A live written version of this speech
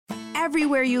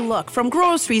everywhere you look, from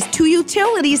groceries to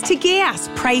utilities to gas.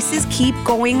 Prices keep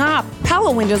going up.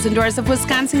 Pella Windows and Doors of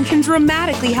Wisconsin can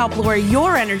dramatically help lower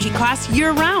your energy costs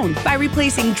year-round by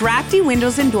replacing drafty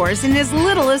windows and doors in as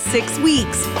little as 6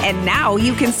 weeks. And now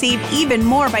you can save even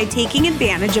more by taking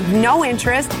advantage of no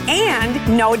interest and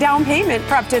no down payment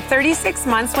for up to 36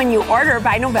 months when you order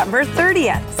by November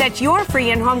 30th. Set your free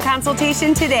in-home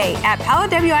consultation today at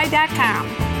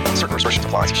PellaWI.com. Certain restrictions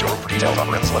apply. See showroom for details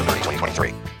on rents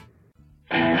 11/30/2023.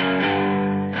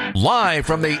 Live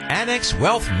from the Annex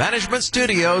Wealth Management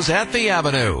Studios at the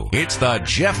Avenue, it's the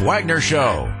Jeff Wagner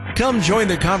Show. Come join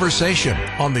the conversation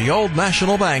on the Old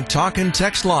National Bank talk and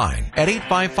text line at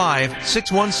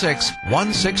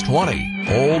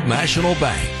 855-616-1620. Old National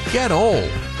Bank. Get old.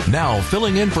 Now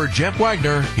filling in for Jeff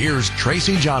Wagner, here's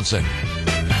Tracy Johnson.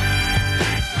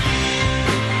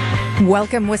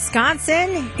 Welcome,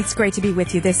 Wisconsin. It's great to be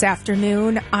with you this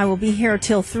afternoon. I will be here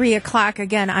till 3 o'clock.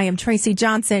 Again, I am Tracy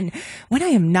Johnson. When I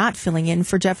am not filling in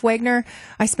for Jeff Wagner,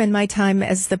 I spend my time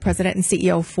as the president and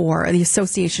CEO for the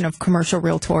Association of Commercial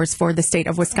Realtors for the state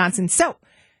of Wisconsin. So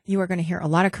you are going to hear a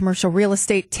lot of commercial real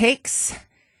estate takes,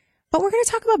 but we're going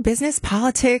to talk about business,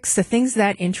 politics, the things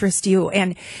that interest you.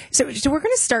 And so we're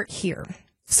going to start here.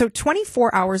 So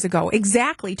 24 hours ago,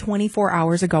 exactly 24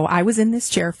 hours ago, I was in this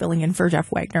chair filling in for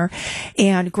Jeff Wagner,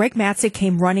 and Greg Matzik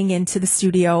came running into the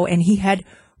studio, and he had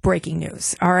breaking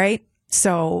news. All right.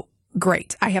 So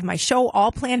great. I have my show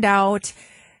all planned out.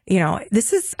 You know,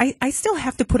 this is, I still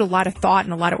have to put a lot of thought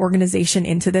and a lot of organization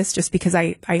into this just because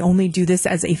I only do this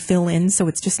as a fill in. So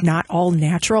it's just not all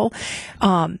natural.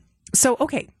 So,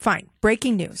 okay, fine.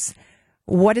 Breaking news.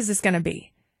 What is this going to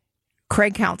be?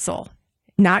 Craig Counsell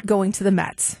not going to the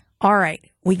Mets. All right,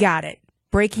 we got it.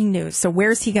 Breaking news. So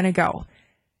where's he going to go?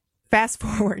 Fast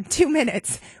forward 2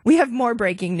 minutes. We have more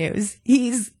breaking news.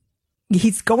 He's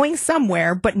going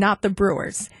somewhere, but not the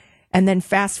Brewers. And then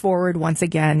fast forward once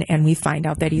again, and we find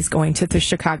out that he's going to the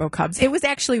Chicago Cubs. It was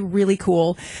actually really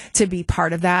cool to be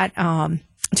part of that,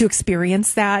 to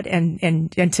experience that,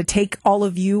 and to take all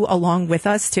of you along with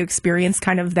us to experience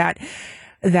kind of that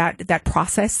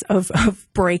process of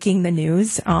breaking the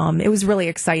news. It was really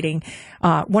exciting.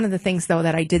 One of the things, though,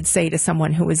 that I did say to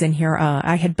someone who was in here,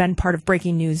 I had been part of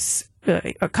breaking news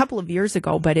a couple of years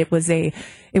ago, but it was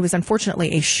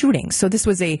unfortunately a shooting. So this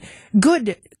was a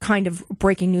good kind of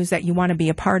breaking news that you want to be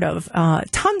a part of.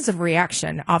 Tons of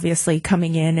reaction, obviously,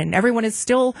 coming in, and everyone is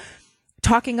still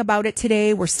talking about it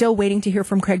today. We're still waiting to hear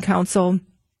from Craig Counsell.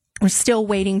 We're still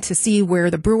waiting to see where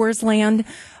the Brewers land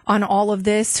on all of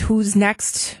this, who's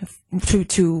next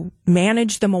to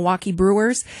manage the Milwaukee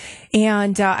Brewers.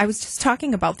 And I was just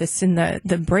talking about this in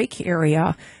the break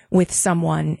area with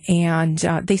someone, and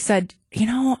they said, you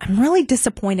know, I'm really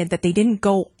disappointed that they didn't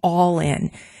go all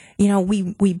in. You know,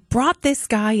 we brought this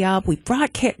guy up. We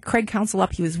brought Craig Counsell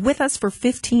up. He was with us for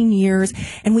 15 years,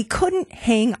 and we couldn't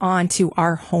hang on to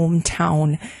our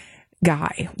hometown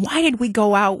guy. Why did we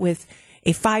go out with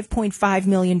a $5.5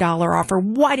 million offer?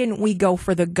 Why didn't we go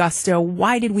for the gusto?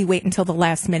 Why did we wait until the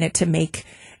last minute to make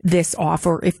this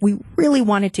offer if we really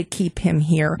wanted to keep him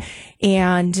here?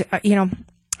 And, you know,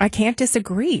 I can't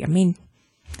disagree. I mean,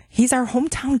 he's our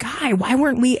hometown guy. Why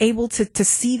weren't we able to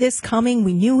see this coming?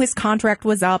 We knew his contract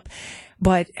was up,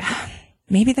 but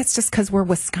maybe that's just because we're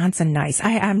Wisconsin nice.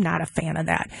 I'm not a fan of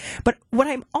that. But what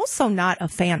I'm also not a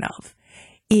fan of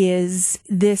is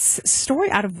this story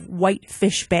out of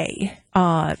Whitefish Bay.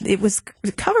 It was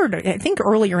covered, I think,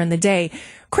 earlier in the day.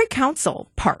 Craig Counsell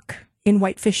Park in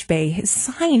Whitefish Bay, his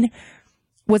sign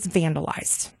was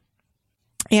vandalized.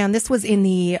 And this was in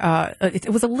it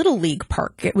was a Little League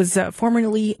park. It was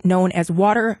formerly known as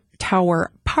Water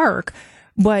Tower Park,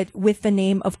 but with the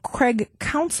name of Craig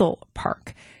Counsell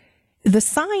Park. The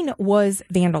sign was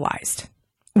vandalized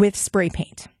with spray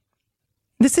paint.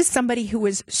 This is somebody who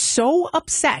was so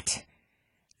upset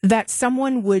that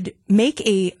someone would make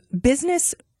a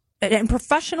business and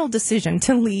professional decision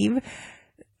to leave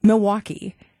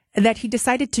Milwaukee that he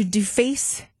decided to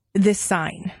deface this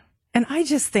sign. And I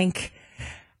just think,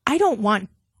 I don't want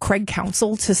Craig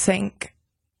Counsell to think,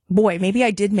 boy, maybe I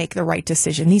did make the right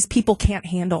decision. These people can't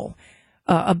handle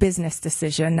a business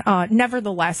decision.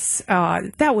 Nevertheless,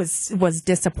 that was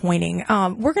disappointing.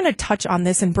 We're going to touch on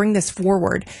this and bring this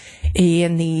forward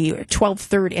in the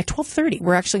 12:30. At 12:30,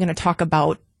 we're actually going to talk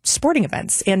about sporting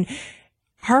events. And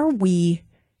are we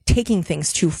taking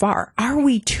things too far? Are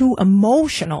we too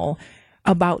emotional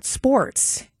about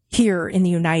sports here in the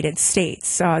United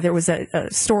States? There was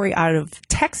a story out of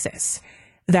Texas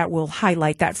that will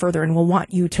highlight that further, and we'll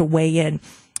want you to weigh in.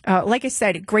 Like I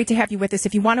said, great to have you with us.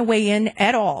 If you want to weigh in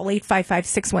at all,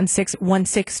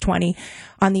 855-616-1620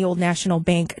 on the Old National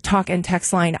Bank talk and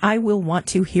text line. I will want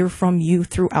to hear from you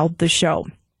throughout the show.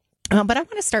 But I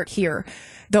want to start here,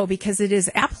 though, because it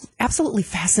is absolutely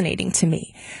fascinating to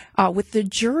me with the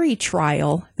jury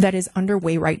trial that is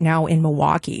underway right now in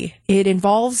Milwaukee. It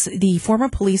involves the former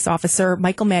police officer,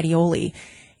 Michael Mattioli.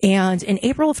 And in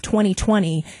April of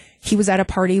 2020, he was at a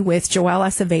party with Joel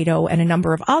Acevedo and a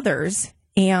number of others.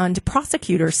 And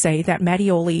prosecutors say that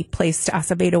Mattioli placed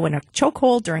Acevedo in a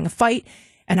chokehold during a fight,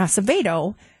 and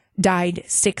Acevedo died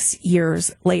 6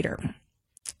 years later.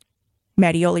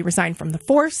 Mattioli resigned from the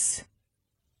force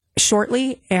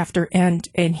shortly after, and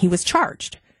he was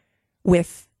charged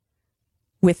with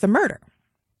the murder.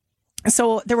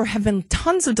 So there have been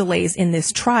tons of delays in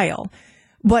this trial,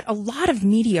 but a lot of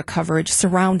media coverage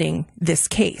surrounding this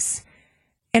case.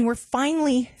 And we're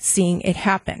finally seeing it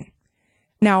happen.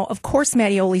 Now, of course,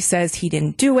 Mattioli says he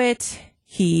didn't do it.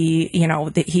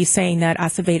 He's saying that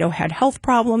Acevedo had health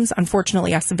problems.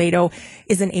 Unfortunately, Acevedo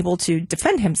isn't able to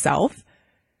defend himself.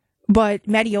 But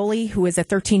Mattioli, who is a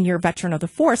 13-year veteran of the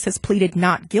force, has pleaded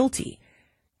not guilty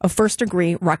of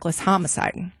first-degree reckless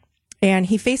homicide. And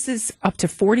he faces up to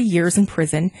 40 years in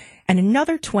prison and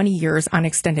another 20 years on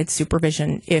extended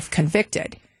supervision if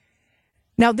convicted.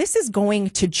 Now, this is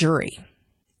going to jury.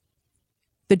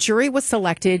 The jury was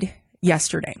selected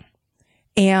yesterday.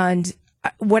 And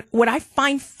what I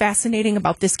find fascinating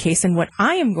about this case, and what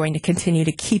I am going to continue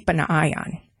to keep an eye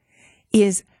on,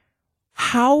 is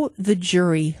how the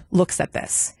jury looks at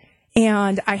this.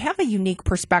 And I have a unique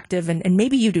perspective, and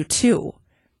maybe you do too.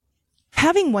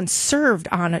 Having once served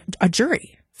on a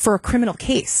jury for a criminal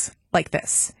case like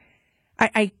this,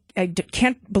 I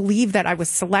can't believe that I was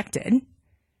selected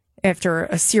after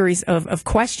a series of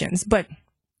questions, but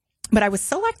I was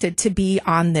selected to be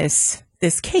on this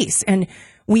case. And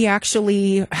we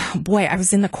actually, I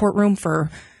was in the courtroom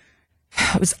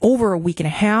it was over a week and a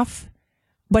half,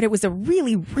 but it was a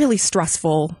really, really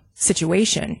stressful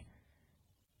situation.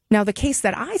 Now, the case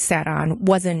that I sat on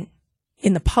wasn't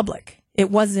in the public. It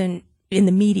wasn't in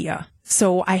the media.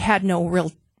 So I had no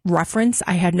real reference.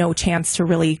 I had no chance to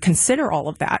really consider all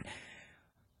of that.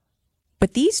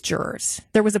 But these jurors,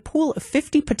 there was a pool of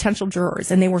 50 potential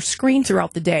jurors, and they were screened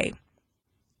throughout the day.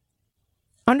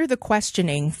 Under the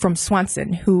questioning from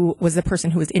Swanson, who was the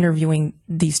person who was interviewing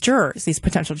these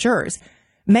potential jurors,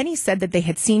 many said that they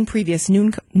had seen previous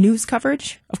news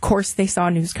coverage. Of course, they saw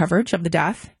news coverage of the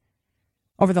death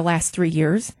over the last 3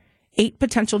 years. 8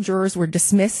 potential jurors were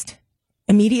dismissed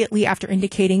immediately after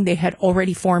indicating they had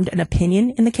already formed an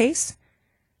opinion in the case.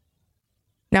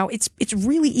 Now, it's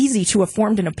really easy to have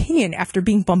formed an opinion after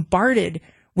being bombarded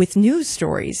with news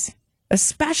stories,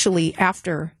 especially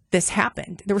after this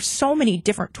happened. There were so many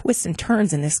different twists and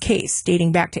turns in this case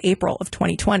dating back to April of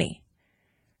 2020.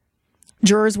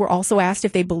 Jurors were also asked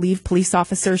if they believe police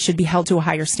officers should be held to a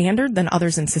higher standard than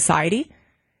others in society,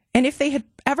 and if they had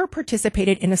ever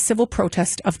participated in a civil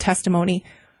protest of testimony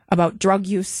about drug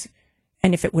use,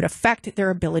 and if it would affect their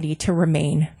ability to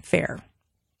remain fair.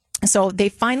 So they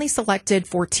finally selected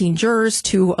 14 jurors.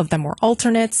 2 of them were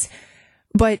alternates.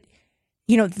 But,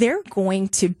 they're going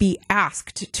to be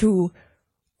asked to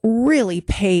really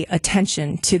pay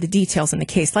attention to the details in the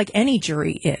case, like any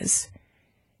jury is.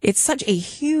 It's such a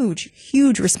huge,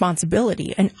 huge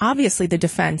responsibility. And obviously the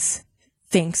defense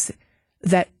thinks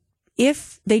that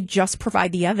if they just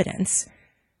provide the evidence,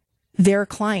 their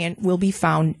client will be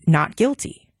found not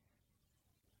guilty.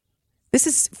 This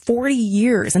is 40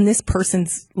 years in this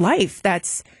person's life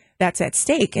that's at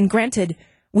stake. And granted,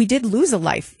 we did lose a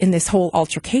life in this whole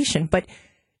altercation, but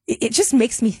it just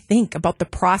makes me think about the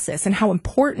process and how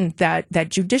important that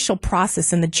judicial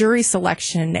process and the jury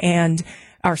selection and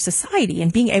our society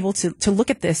and being able to look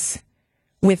at this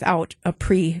without a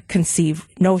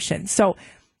preconceived notion. So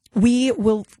we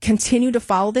will continue to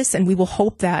follow this, and we will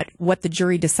hope that what the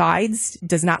jury decides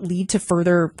does not lead to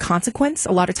further consequence.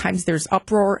 A lot of times there's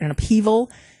uproar and upheaval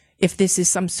if there is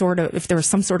some sort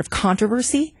of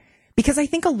controversy, because I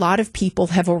think a lot of people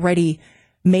have already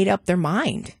made up their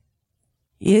mind.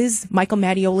 Is Michael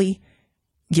Mattioli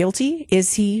guilty?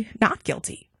 Is he not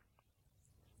guilty?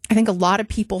 I think a lot of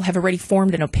people have already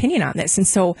formed an opinion on this. And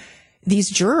so these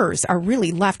jurors are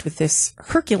really left with this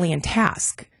Herculean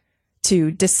task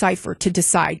to decipher, to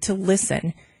decide, to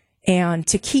listen, and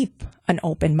to keep an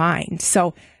open mind.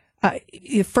 So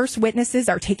the first witnesses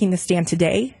are taking the stand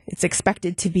today. It's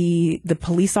expected to be the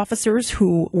police officers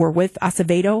who were with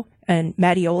Acevedo and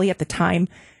Mattioli at the time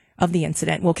of the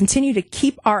incident. We'll continue to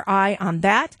keep our eye on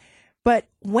that. But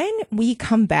when we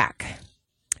come back,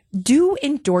 do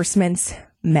endorsements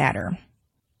matter?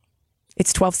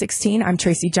 It's 12:16. I'm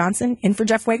Tracy Johnson, in for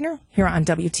Jeff Wagner, here on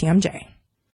WTMJ.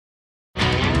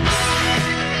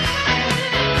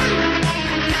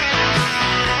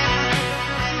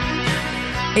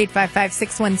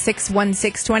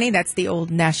 855-616-1620. That's the Old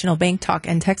National Bank talk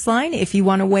and text line. If you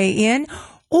want to weigh in,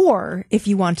 or if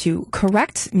you want to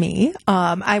correct me,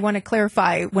 I want to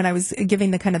clarify when I was giving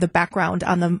the background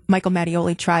on the Michael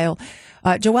Mattioli trial.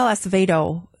 Joel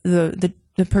Acevedo, the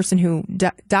person who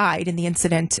died in the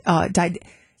incident, died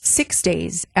 6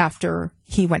 days after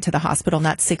he went to the hospital,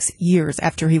 not 6 years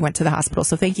after he went to the hospital.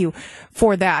 So thank you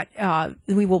for that.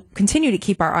 We will continue to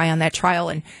keep our eye on that trial.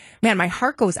 And man, my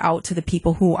heart goes out to the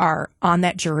people who are on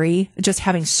that jury, just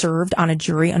having served on a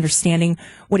jury, understanding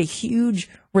what a huge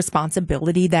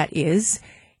responsibility that is.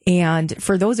 And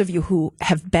for those of you who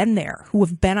have been there, who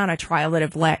have been on a trial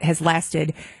that has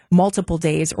lasted multiple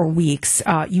days or weeks,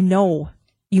 you know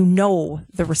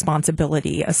the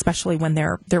responsibility, especially when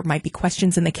there might be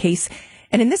questions in the case.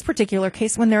 And in this particular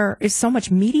case, when there is so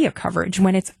much media coverage,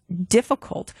 when it's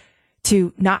difficult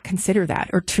to not consider that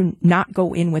or to not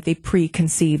go in with a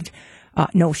preconceived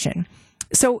notion.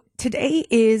 So today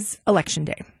is Election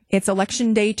Day. It's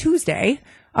Election Day Tuesday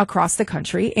across the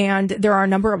country, and there are a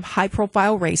number of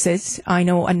high-profile races. I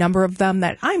know a number of them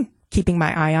that I'm keeping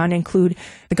my eye on include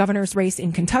the governor's race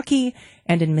in Kentucky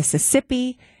and in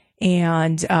Mississippi.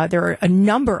 And there are a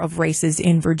number of races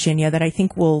in Virginia that I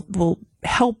think will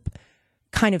help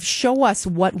kind of show us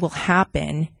what will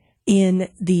happen in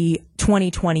the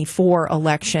 2024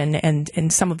 election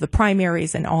and some of the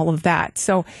primaries and all of that.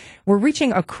 So we're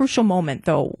reaching a crucial moment,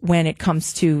 though, when it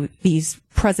comes to these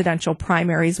presidential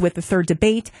primaries with the third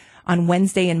debate on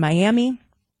Wednesday in Miami.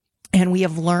 And we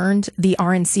have learned the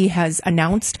RNC has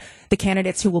announced the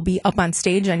candidates who will be up on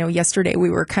stage. I know yesterday we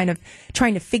were kind of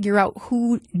trying to figure out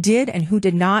who did and who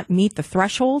did not meet the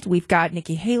threshold. We've got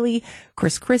Nikki Haley,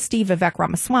 Chris Christie, Vivek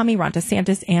Ramaswamy, Ron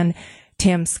DeSantis, and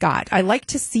Tim Scott. I like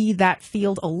to see that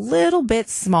field a little bit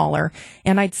smaller,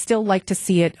 and I'd still like to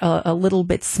see it a little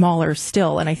bit smaller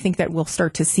still. And I think that we'll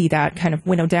start to see that kind of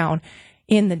winnow down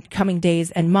in the coming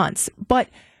days and months. But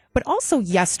also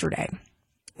yesterday,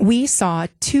 we saw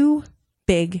two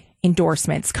big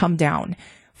endorsements come down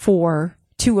for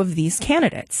two of these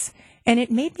candidates. And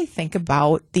it made me think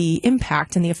about the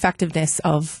impact and the effectiveness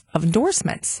of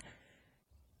endorsements.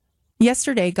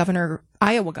 Yesterday,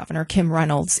 Iowa Governor Kim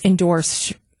Reynolds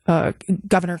endorsed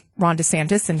Governor Ron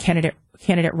DeSantis and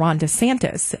candidate Ron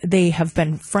DeSantis. They have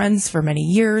been friends for many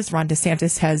years. Ron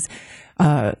DeSantis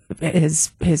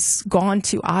has gone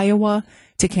to Iowa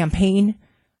to campaign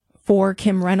for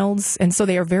Kim Reynolds, and so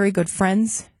they are very good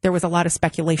friends. There was a lot of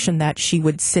speculation that she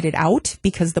would sit it out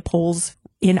because the polls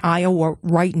in Iowa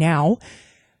right now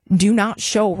do not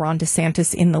show Ron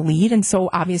DeSantis in the lead, and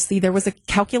so obviously there was a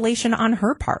calculation on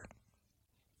her part.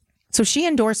 So she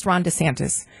endorsed Ron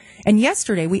DeSantis. And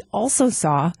yesterday we also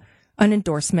saw an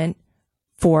endorsement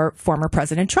for former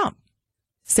President Trump.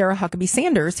 Sarah Huckabee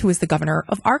Sanders, who is the governor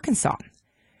of Arkansas.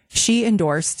 She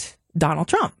endorsed Donald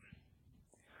Trump.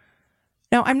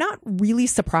 Now, I'm not really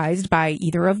surprised by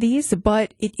either of these,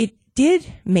 but it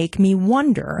did make me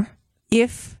wonder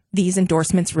if these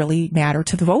endorsements really matter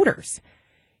to the voters.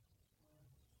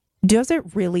 Does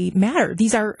it really matter?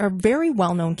 These are very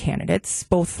well-known candidates,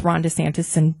 both Ron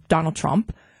DeSantis and Donald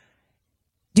Trump.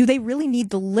 Do they really need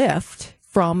the lift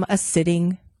from a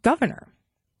sitting governor?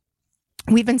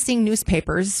 We've been seeing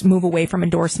newspapers move away from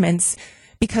endorsements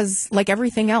because, like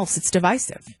everything else, it's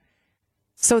divisive.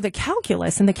 So the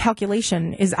calculus and the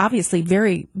calculation is obviously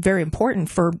very, very important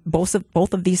for both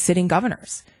of these sitting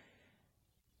governors.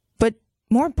 But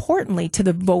more importantly to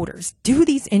the voters, do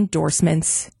these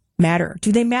endorsements matter?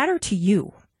 Do they matter to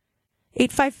you?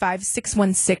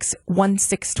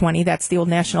 855-616-1620. That's the Old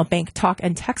National Bank talk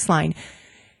and text line.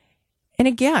 And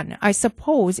again, I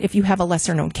suppose if you have a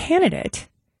lesser known candidate,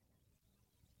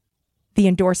 the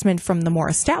endorsement from the more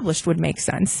established would make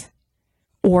sense.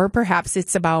 Or perhaps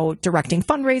it's about directing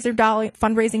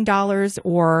fundraising dollars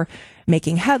or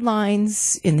making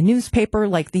headlines in the newspaper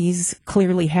like these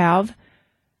clearly have.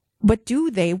 But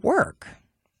do they work?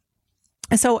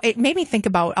 And so it made me think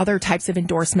about other types of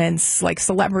endorsements like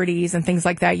celebrities and things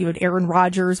like that. You had Aaron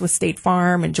Rodgers with State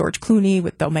Farm and George Clooney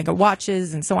with the Omega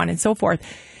watches and so on and so forth.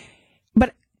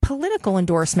 But political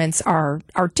endorsements are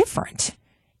different,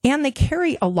 and they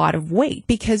carry a lot of weight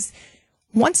because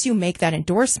once you make that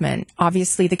endorsement,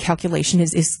 obviously the calculation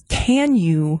is can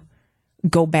you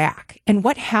go back? And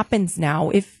what happens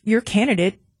now if your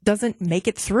candidate doesn't make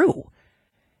it through?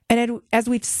 And as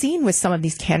we've seen with some of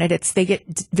these candidates, they get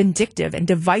vindictive and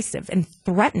divisive and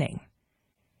threatening.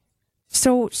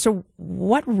 So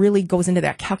what really goes into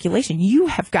that calculation? You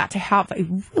have got to have a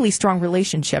really strong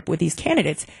relationship with these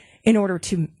candidates in order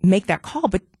to make that call.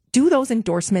 But do those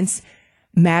endorsements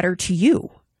matter to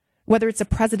you? Whether it's a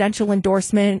presidential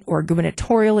endorsement or a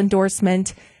gubernatorial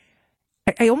endorsement,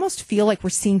 I almost feel like we're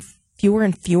seeing fewer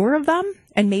and fewer of them.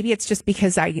 And maybe it's just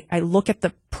because I look at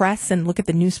the press and look at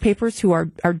the newspapers who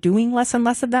are doing less and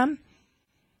less of them.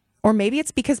 Or maybe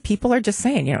it's because people are just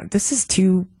saying, this is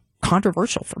too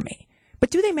controversial for me. But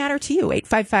do they matter to you?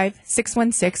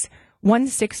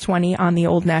 855-616-1620 on the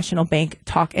Old National Bank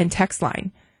talk and text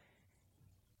line.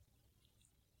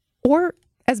 Or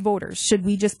as voters, should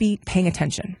we just be paying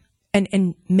attention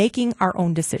and making our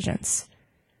own decisions?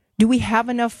 Do we have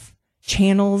enough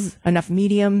channels, enough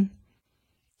medium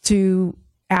to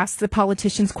ask the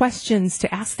politicians questions,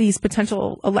 to ask these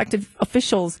potential elected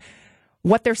officials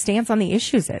what their stance on the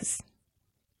issues is?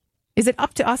 Is it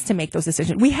up to us to make those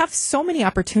decisions? We have so many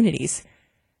opportunities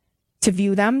to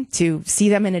view them, to see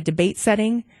them in a debate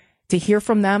setting, to hear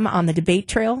from them on the debate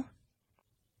trail.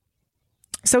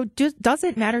 So does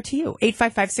it matter to you?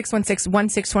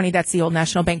 855-616-1620. That's the Old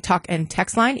National Bank talk and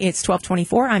text line. It's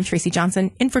 1224. I'm Tracy Johnson,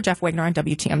 in for Jeff Wagner on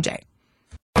WTMJ.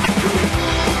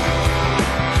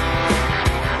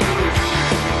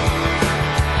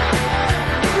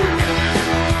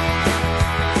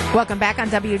 Welcome back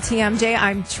on WTMJ.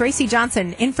 I'm Tracy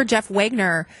Johnson, in for Jeff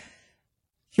Wagner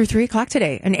through 3 o'clock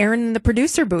today. And Aaron in the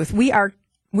producer booth.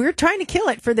 We're trying to kill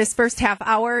it for this first half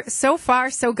hour. So far,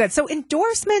 so good. So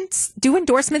do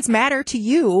endorsements matter to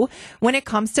you when it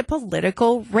comes to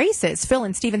political races? Phil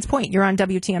in Stevens Point, you're on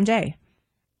WTMJ.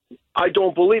 I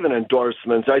don't believe in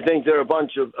endorsements. I think they're a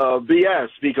bunch of BS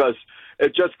because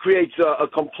it just creates a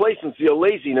complacency, a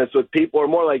laziness with people who are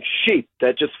more like sheep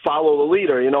that just follow the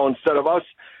leader, instead of us.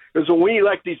 Because when we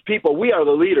elect these people, we are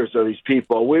the leaders of these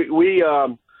people. They're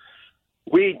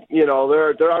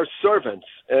our servants.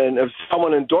 And if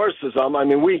someone endorses them,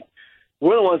 we're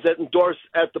the ones that endorse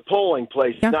at the polling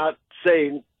place, not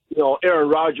saying, Aaron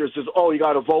Rodgers says, you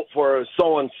got to vote for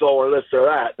so-and-so or this or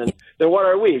that. And then what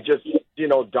are we? Just,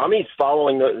 dummies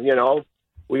following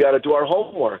we got to do our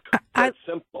homework. That's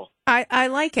simple. I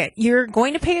like it. You're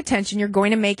going to pay attention. You're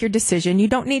going to make your decision. You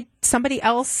don't need somebody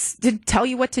else to tell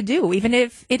you what to do, even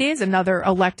if it is another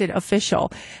elected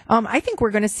official. I think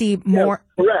we're going to see fewer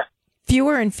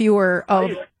and fewer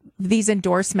of these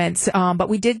endorsements. But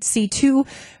we did see 2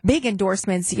 big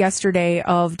endorsements yesterday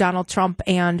of Donald Trump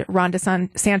and Ron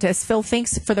DeSantis. Phil,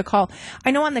 thanks for the call.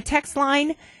 I know on the text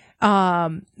line,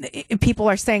 people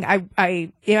are saying,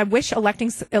 I wish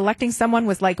electing someone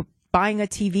was like buying a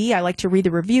TV. I like to read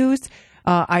the reviews.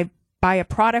 I buy a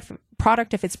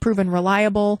product if it's proven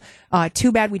reliable.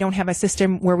 Too bad we don't have a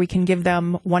system where we can give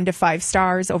them 1 to 5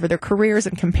 stars over their careers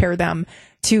and compare them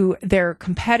to their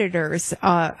competitors.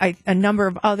 A number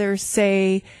of others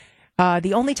say,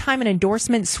 the only time an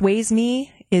endorsement sways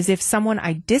me is if someone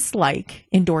I dislike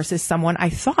endorses someone I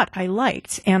thought I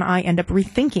liked, and I end up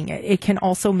rethinking it. It can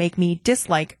also make me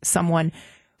dislike someone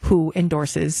who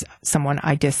endorses someone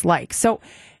I dislike. So,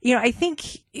 I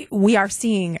think we are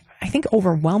seeing,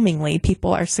 overwhelmingly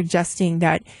people are suggesting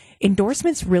that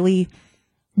endorsements really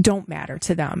don't matter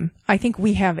to them. I think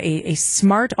we have a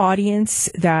smart audience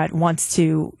that wants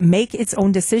to make its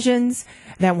own decisions,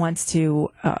 that wants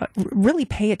to really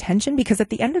pay attention, because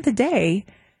at the end of the day,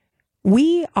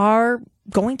 we are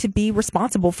going to be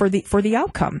responsible for the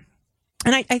outcome.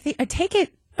 And I take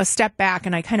it a step back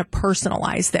and I kind of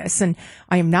personalize this. And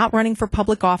I am not running for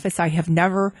public office. I have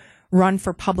never run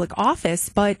for public office,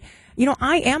 but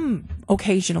I am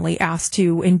occasionally asked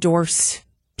to endorse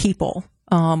people,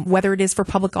 whether it is for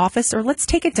public office or let's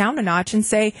take it down a notch and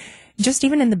say, just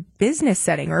even in the business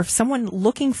setting, or if someone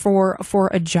looking for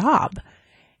a job.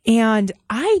 And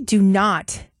I do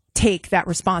not take that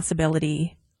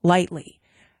responsibility lightly.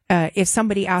 If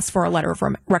somebody asks for a letter of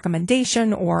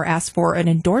recommendation or asks for an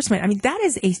endorsement, that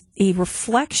is a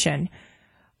reflection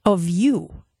of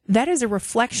you. That is a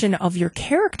reflection of your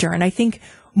character. And I think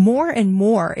more and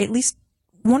more, at least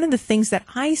one of the things that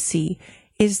I see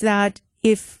is that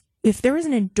if there is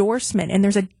an endorsement and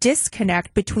there's a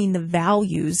disconnect between the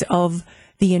values of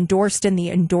the endorsed and the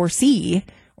endorsee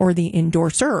or the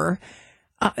endorser,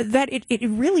 that it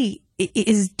really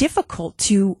is difficult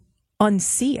to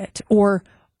unsee it or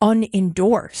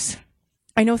unendorse.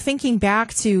 I know, thinking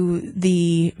back to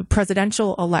the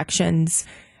presidential elections,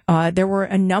 there were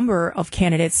a number of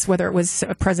candidates, whether it was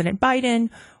President Biden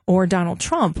or Donald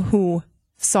Trump, who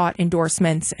sought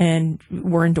endorsements and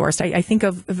were endorsed. I think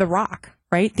of The Rock,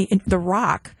 right? The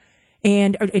Rock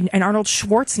and Arnold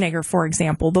Schwarzenegger, for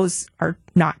example. Those are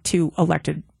not 2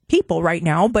 elected people right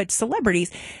now, but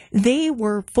celebrities, they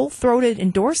were full-throated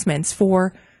endorsements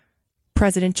for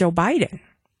President Joe Biden.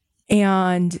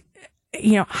 And,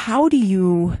 how do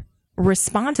you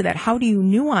respond to that? How do you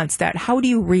nuance that? How do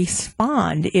you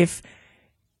respond if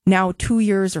now 2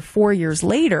 years or 4 years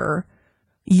later,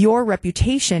 your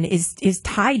reputation is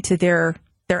tied to their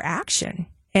action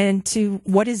and to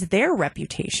what is their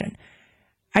reputation?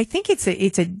 I think it's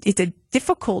a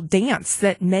difficult dance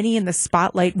that many in the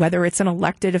spotlight, whether it's an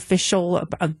elected official,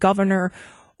 a governor,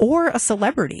 or a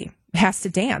celebrity, has to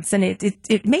dance. And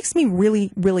it makes me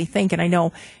really, really think. And I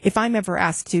know if I'm ever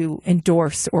asked to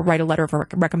endorse or write a letter of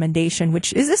recommendation,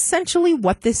 which is essentially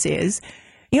what this is,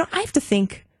 I have to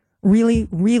think really,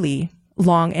 really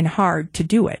long and hard to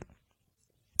do it.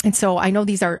 And so I know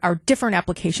these are different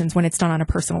applications when it's done on a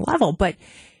personal level, but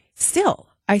still,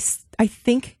 I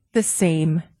think the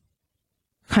same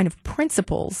kind of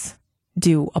principles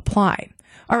do apply.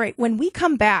 All right, when we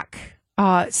come back,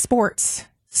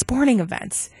 sporting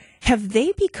events, have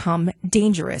they become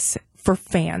dangerous for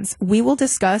fans? We will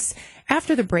discuss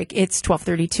after the break. It's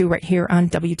 12:32 right here on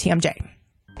WTMJ.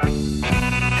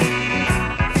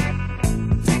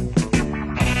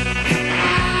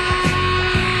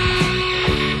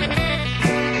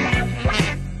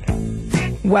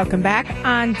 Welcome back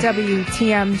on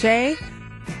WTMJ.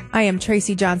 I am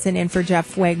Tracy Johnson in for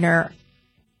Jeff Wagner,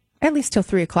 at least till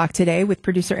 3 o'clock today, with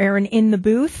producer Aaron in the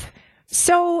booth.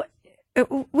 So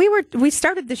we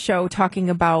started the show talking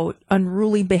about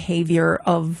unruly behavior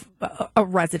of a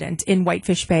resident in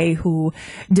Whitefish Bay who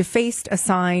defaced a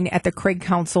sign at the Craig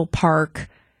Council Park.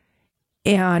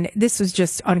 And this was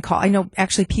just uncalled. I know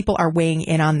actually people are weighing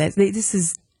in on this. This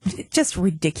is just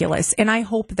ridiculous. And I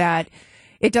hope that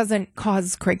it doesn't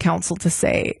cause Craig Council to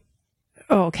say,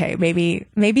 oh, okay,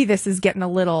 maybe this is getting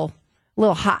a little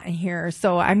hot in here,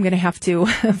 so I'm going to have to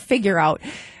figure out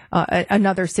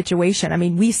another situation. I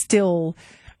mean, we still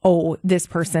owe this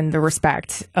person the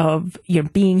respect of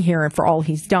being here and for all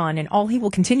he's done and all he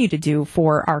will continue to do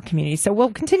for our community. So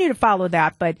we'll continue to follow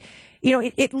that. But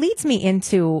it leads me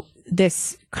into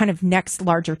this kind of next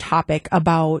larger topic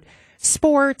about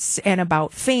sports and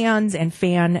about fans and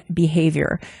fan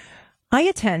behavior. I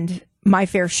attend my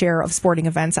fair share of sporting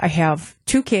events. I have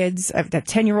 2 kids, a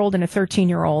 10-year-old and a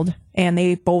 13-year-old, and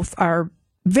they both are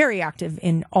very active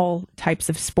in all types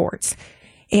of sports.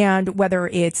 And whether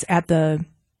it's at the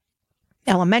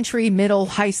elementary, middle,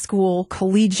 high school,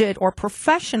 collegiate, or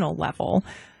professional level,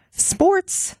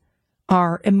 sports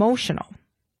are emotional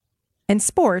and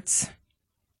sports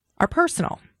are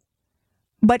personal.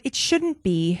 But it shouldn't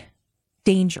be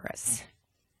dangerous.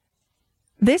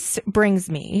 This brings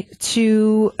me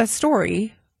to a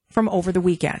story from over the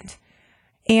weekend.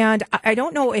 And I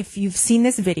don't know if you've seen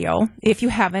this video. If you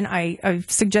haven't, I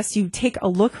suggest you take a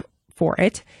look for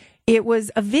it. It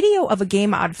was a video of a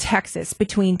game out of Texas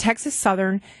between Texas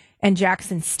Southern and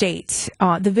Jackson State.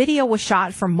 The video was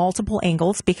shot from multiple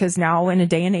angles because now in a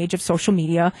day and age of social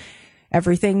media,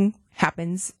 everything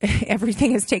happens.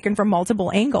 Everything is taken from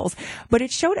multiple angles. But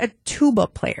it showed a tuba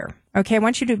player. Okay, I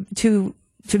want you to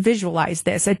visualize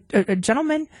this. A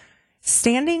gentleman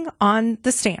standing on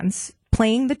the stands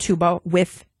playing the tuba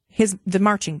with the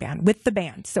marching band, with the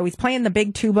band. So he's playing the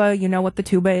big tuba. You know what the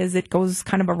tuba is. It goes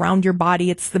kind of around your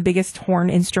body. It's the biggest horn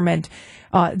instrument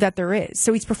that there is.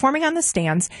 So he's performing on the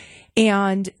stands,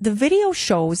 and the video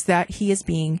shows that he is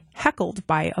being heckled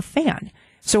by a fan.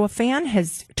 So a fan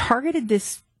has targeted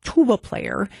this tuba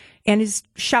player and is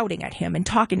shouting at him and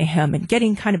talking to him and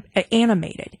getting kind of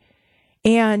animated.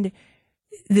 And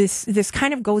this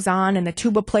kind of goes on, and the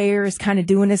tuba player is kind of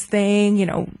doing his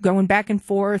thing, going back and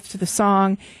forth to the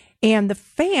song. And the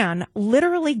fan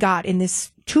literally got in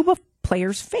this tuba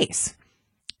player's face.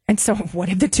 And so what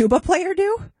did the tuba player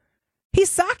do? He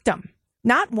socked him.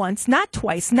 Not once, not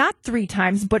twice, not 3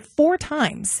 times, but 4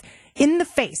 times in the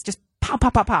face. Just pow,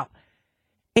 pow, pow, pow.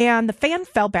 And the fan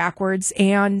fell backwards.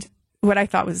 And what I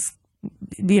thought was,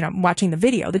 watching the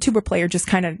video, the tuba player just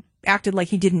kind of acted like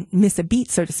he didn't miss a beat,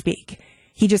 so to speak.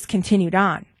 He just continued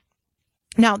on.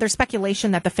 Now, there's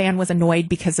speculation that the fan was annoyed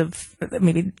because of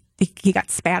maybe he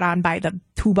got spat on by the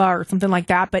tuba or something like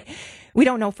that, but we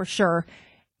don't know for sure.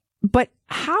 But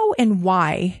how and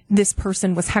why this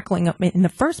person was heckling him in the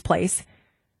first place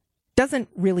doesn't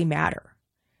really matter.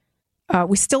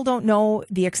 We still don't know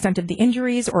the extent of the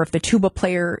injuries or if the tuba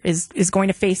player is going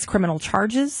to face criminal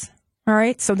charges. All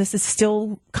right, so this is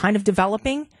still kind of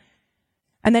developing.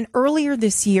 And then earlier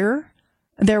this year,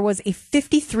 there was a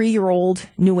 53-year-old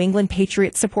New England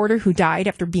Patriots supporter who died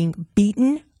after being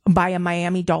beaten by a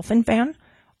Miami Dolphin fan.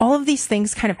 All of these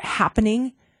things kind of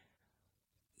happening,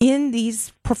 in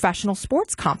these professional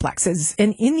sports complexes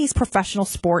and in these professional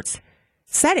sports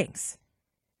settings.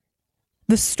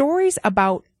 The stories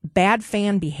about bad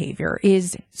fan behavior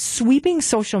is sweeping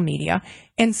social media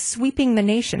and sweeping the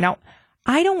nation. Now,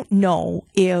 I don't know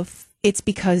if it's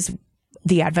because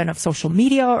the advent of social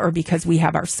media or because we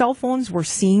have our cell phones, we're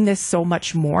seeing this so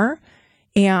much more,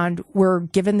 and we're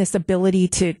given this ability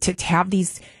to have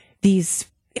these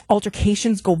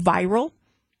altercations go viral,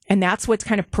 and that's what's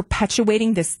kind of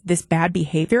perpetuating this bad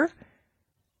behavior.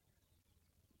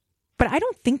 But I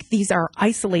don't think these are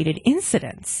isolated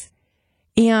incidents.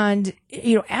 And,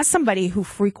 as somebody who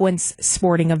frequents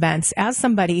sporting events, as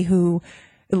somebody who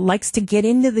likes to get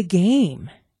into the game,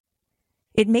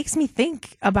 it makes me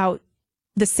think about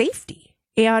the safety.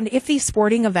 And if these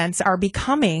sporting events are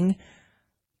becoming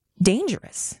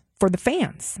dangerous for the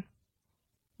fans.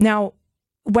 Now,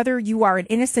 whether you are an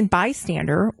innocent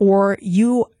bystander or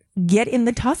you get in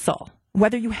the tussle,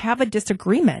 whether you have a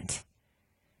disagreement,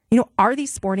 are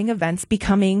these sporting events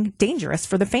becoming dangerous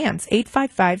for the fans?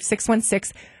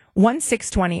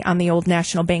 855-616-1620 on the Old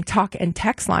National Bank talk and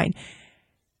text line.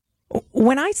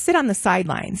 When I sit on the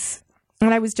sidelines,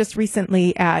 and I was just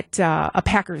recently at a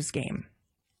Packers game,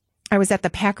 I was at the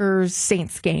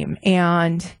Packers-Saints game,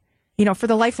 and, for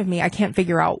the life of me, I can't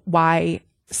figure out why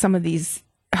some of these,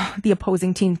 the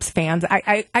opposing team's fans,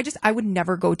 I would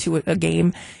never go to a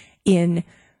game in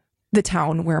the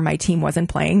town where my team wasn't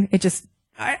playing. It just,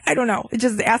 I don't know. It's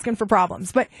just asking for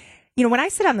problems. But, when I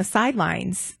sit on the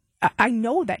sidelines, I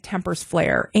know that tempers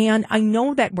flare, and I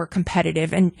know that we're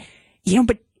competitive, and,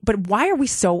 but why are we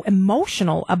so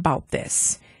emotional about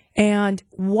this? And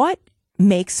what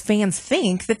makes fans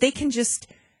think that they can just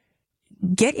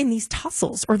get in these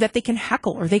tussles, or that they can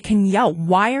heckle, or they can yell?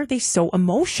 Why are they so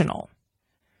emotional?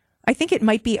 I think it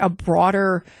might be a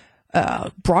broader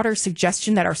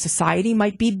suggestion that our society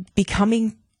might be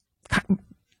becoming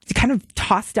kind of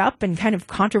tossed up and kind of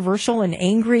controversial and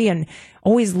angry and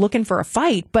always looking for a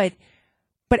fight. But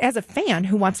as a fan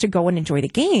who wants to go and enjoy the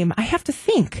game, I have to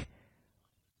think,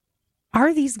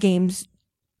 are these games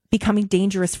becoming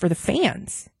dangerous for the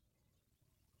fans?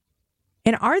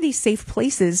 And are these safe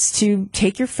places to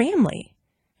take your family?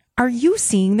 Are you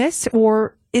seeing this,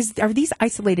 or are these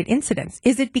isolated incidents?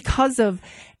 Is it because of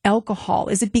alcohol?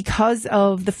 Is it because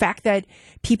of the fact that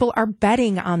people are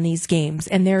betting on these games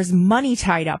and there's money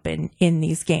tied up in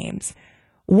these games?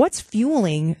 What's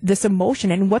fueling this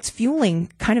emotion, and what's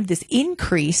fueling kind of this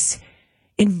increase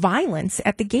in violence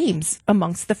at the games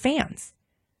amongst the fans?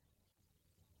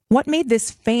 What made this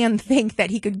fan think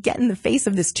that he could get in the face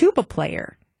of this tuba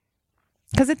player?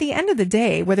 Because at the end of the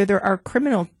day, whether there are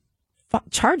criminal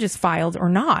charges filed or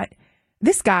not,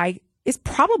 this guy is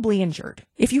probably injured.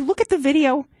 If you look at the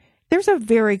video, there's a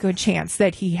very good chance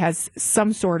that he has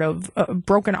some sort of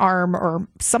broken arm or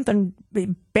something,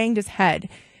 banged his head.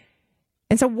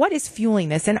 And so what is fueling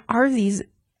this? And are these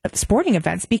sporting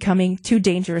events becoming too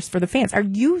dangerous for the fans? Are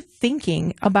you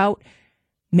thinking about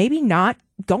maybe not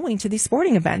going to these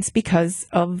sporting events because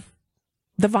of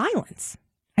the violence?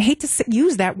 I hate to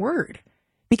use that word,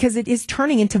 because it is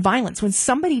turning into violence. When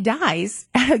somebody dies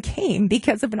at a game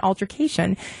because of an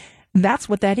altercation, that's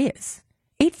what that is.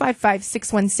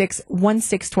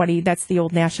 855-616-1620. That's the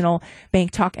Old National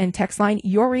Bank talk and text line.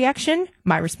 Your reaction,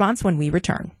 my response when we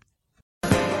return.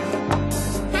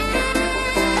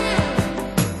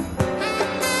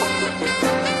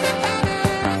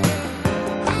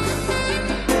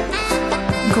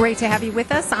 Great to have you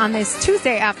with us on this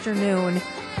Tuesday afternoon.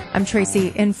 I'm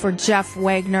Tracy, in for Jeff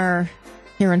Wagner,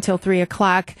 here until 3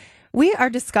 o'clock. We are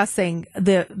discussing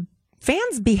the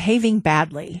fans behaving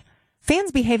badly.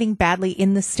 Fans behaving badly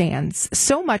in the stands.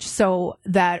 So much so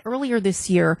that earlier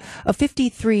this year, a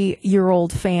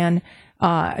 53-year-old fan,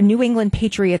 a New England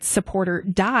Patriots supporter,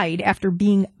 died after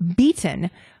being beaten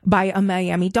by a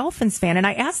Miami Dolphins fan. And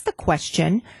I asked the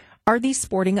question, are these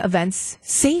sporting events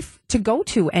safe to go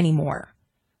to anymore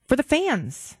for the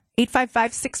fans?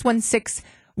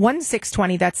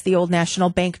 855-616-1620. That's the Old National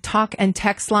Bank talk and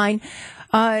text line.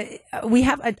 We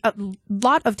have a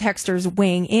lot of texters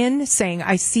weighing in saying,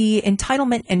 I see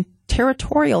entitlement and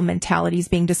territorial mentalities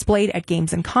being displayed at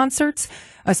games and concerts,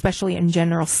 especially in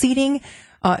general seating.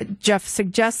 Jeff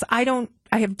suggests, I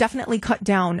have definitely cut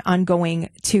down on going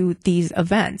to these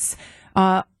events.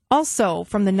 Also,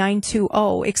 from the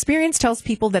 920, experience tells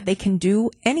people that they can do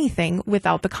anything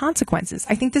without the consequences.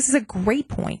 I think this is a great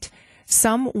point.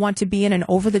 Some want to be in an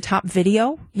over-the-top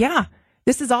video. Yeah,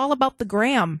 this is all about the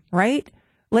gram, right?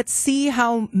 Let's see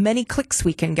how many clicks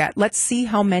we can get. Let's see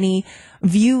how many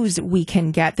views we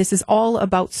can get. This is all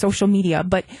about social media.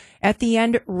 But at the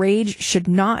end, rage should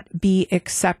not be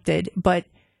accepted. But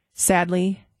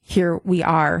sadly, here we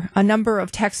are. A number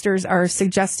of texters are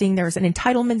suggesting there's an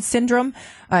entitlement syndrome.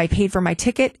 I paid for my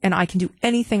ticket and I can do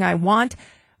anything I want.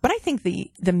 But I think the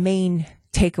main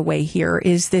takeaway here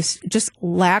is this just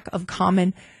lack of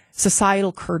common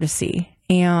societal courtesy.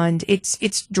 And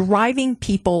it's driving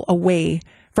people away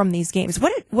from these games.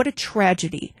 What a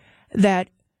tragedy that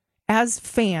as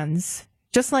fans,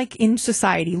 just like in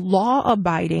society,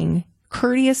 law-abiding,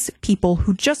 courteous people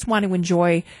who just want to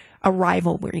enjoy a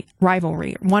rivalry,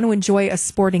 want to enjoy a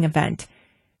sporting event,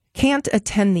 can't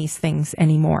attend these things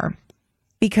anymore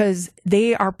because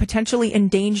they are potentially in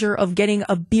danger of getting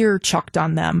a beer chucked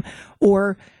on them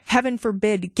or, heaven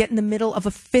forbid, get in the middle of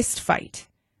a fist fight.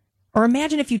 Or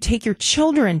imagine if you take your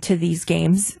children to these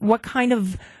games, what kind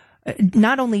of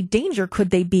not only danger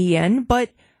could they be in, but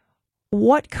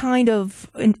what kind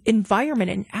of environment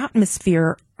and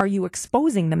atmosphere are you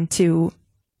exposing them to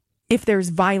if there's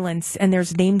violence and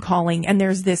there's name calling and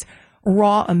there's this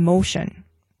raw emotion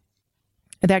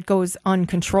that goes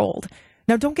uncontrolled?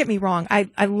 Now, don't get me wrong.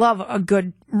 I love a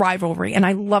good rivalry and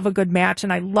I love a good match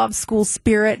and I love school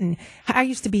spirit. And I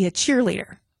used to be a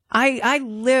cheerleader. I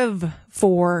live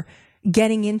for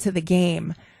getting into the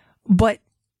game, but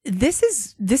this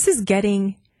is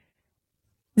getting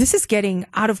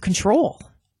out of control.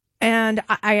 And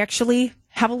I actually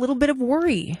have a little bit of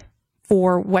worry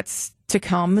for what's to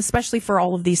come, especially for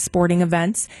all of these sporting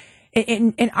events.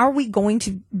 And are we going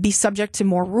to be subject to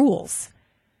more rules?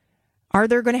 Are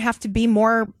there going to have to be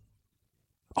more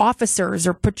officers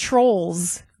or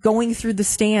patrols going through the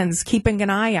stands, keeping an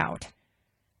eye out?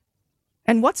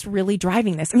 And what's really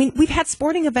driving this? I mean, we've had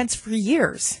sporting events for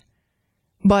years,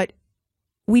 but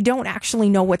we don't actually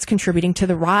know what's contributing to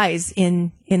the rise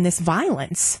in this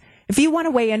violence. If you want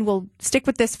to weigh in, we'll stick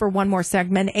with this for one more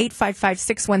segment.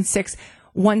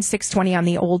 855-616-1620 on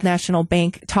the Old National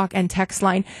Bank talk and text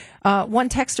line. One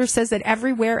texter says that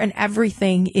everywhere and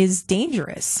everything is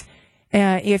dangerous.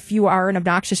 If you are an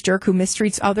obnoxious jerk who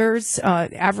mistreats others,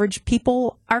 average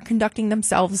people are conducting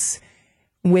themselves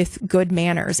with good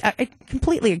manners. I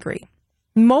completely agree.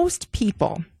 Most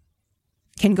people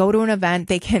can go to an event,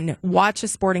 they can watch a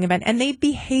sporting event, and they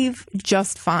behave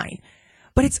just fine.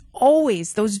 But it's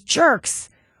always those jerks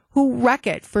who wreck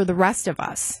it for the rest of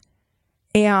us.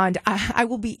 And I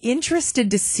will be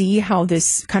interested to see how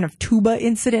this kind of tuba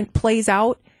incident plays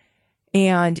out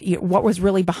and what was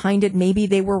really behind it. Maybe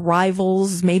they were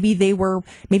rivals. Maybe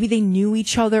they knew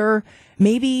each other.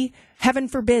 Maybe, heaven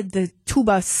forbid, the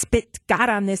tuba spit got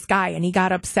on this guy and he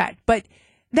got upset. But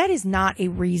that is not a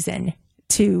reason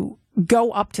to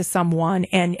go up to someone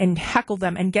and heckle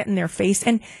them and get in their face.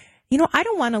 And, I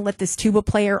don't want to let this tuba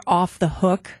player off the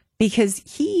hook because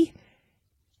he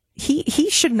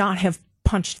should not have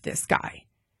punched this guy.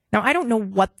 Now, I don't know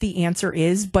what the answer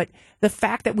is, but the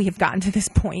fact that we have gotten to this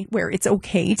point where it's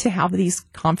okay to have these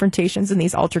confrontations and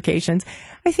these altercations,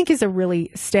 I think is a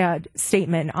really sad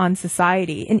statement on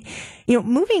society. And,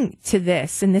 moving to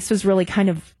this, and this was really kind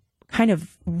of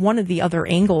one of the other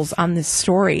angles on this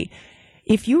story.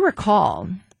 If you recall,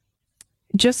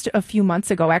 just a few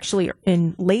months ago, actually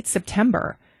in late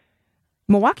September,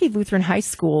 Milwaukee Lutheran High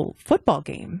School football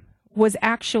game was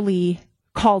actually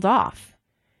called off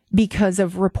because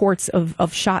of reports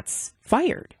of shots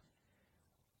fired.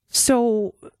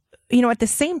 So, at the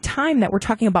same time that we're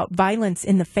talking about violence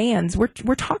in the fans,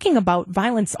 we're talking about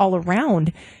violence all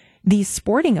around these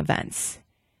sporting events,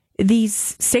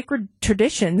 these sacred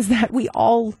traditions that we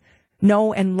all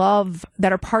know and love,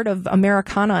 that are part of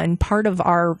Americana and part of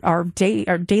our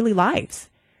daily lives.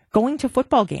 Going to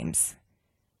football games,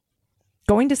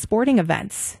 going to sporting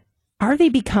events, are they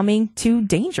becoming too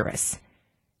dangerous?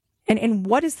 And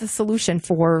what is the solution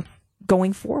for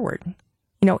going forward?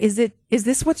 Is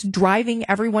this what's driving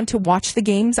everyone to watch the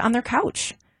games on their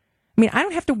couch? I mean, I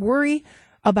don't have to worry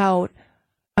about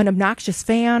an obnoxious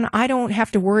fan. I don't have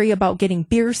to worry about getting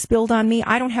beer spilled on me.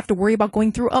 I don't have to worry about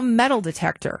going through a metal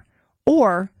detector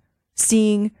or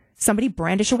seeing somebody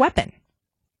brandish a weapon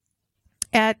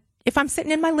if I'm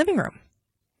sitting in my living room.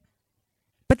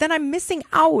 But then I'm missing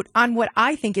out on what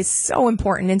I think is so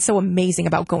important and so amazing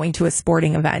about going to a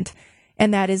sporting event.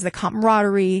 And that is the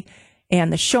camaraderie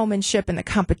and the showmanship and the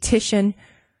competition.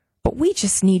 But we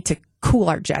just need to cool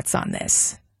our jets on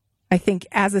this, I think,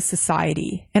 as a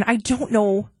society. And I don't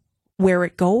know where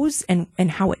it goes and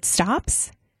how it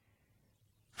stops.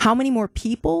 How many more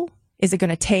people is it going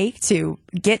to take to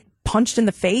get punched in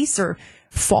the face or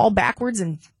fall backwards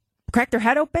and crack their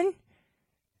head open?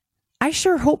 I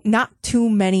sure hope not too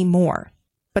many more.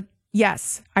 But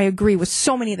yes, I agree with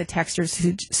so many of the texters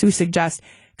who suggest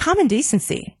common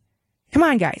decency. Come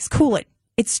on, guys, cool it.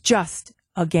 It's just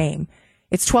a game.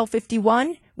 It's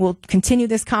 12:51. we'll continue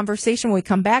this conversation when we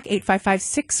come back.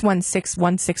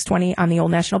 855-616-1620 on the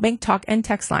Old National Bank talk and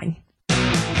text line.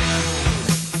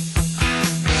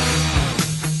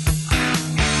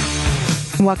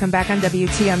 Welcome back on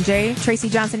WTMJ. Tracy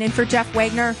Johnson in for Jeff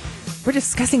Wagner. We're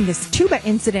discussing this tuba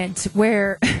incident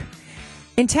where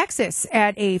in Texas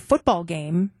at a football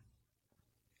game,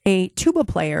 a tuba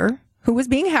player who was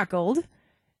being heckled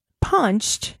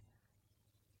punched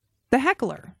the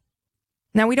heckler.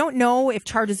 Now, we don't know if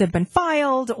charges have been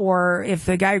filed or if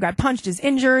the guy who got punched is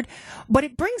injured, but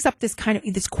it brings up this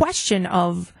question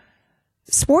of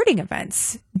sporting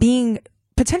events being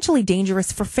potentially dangerous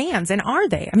for fans. And are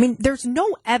they? I mean, there's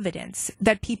no evidence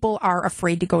that people are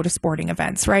afraid to go to sporting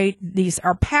events, right? These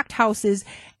are packed houses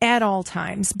at all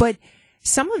times. But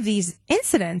some of these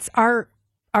incidents are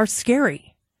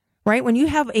scary, right? When you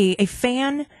have a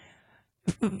fan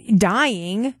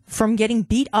dying from getting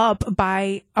beat up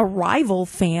by a rival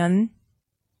fan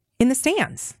in the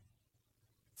stands.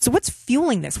 So what's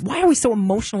fueling this? Why are we so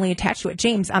emotionally attached to it?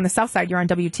 James, on the South Side, you're on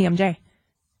WTMJ.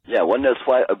 Yeah, when there's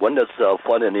fun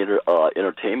and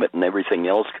entertainment and everything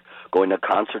else, going to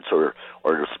concerts or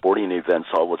sporting events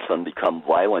all of a sudden become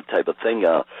violent type of thing,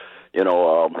 like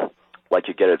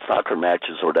you get at soccer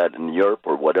matches or that in Europe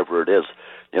or whatever it is.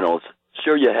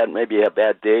 Sure, you had maybe a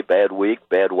bad day, bad week,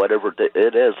 bad whatever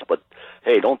it is, but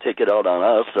hey, don't take it out on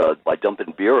us by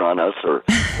dumping beer on us or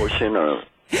pushing or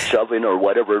shoving or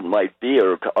whatever it might be,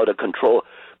 or out of control.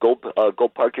 Go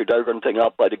park your doggone thing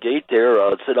out by the gate there.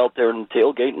 Sit out there and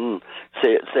tailgate and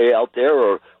stay out there,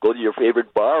 or go to your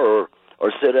favorite bar,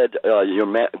 or sit at go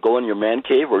in your man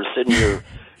cave, or sit in your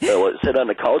sit on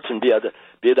the couch and be a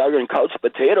doggone couch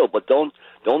potato. But don't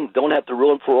have to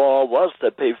ruin for all of us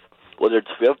that pay, whether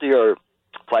it's $50 or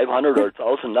 $500 or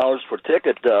 $1,000 for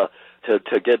ticket to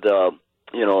get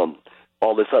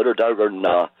all this other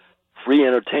doggone free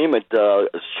entertainment,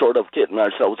 short of getting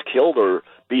ourselves killed or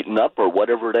beaten up or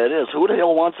whatever that is. Who the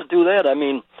hell wants to do that? I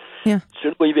mean,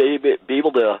 shouldn't we be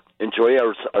able to enjoy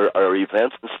our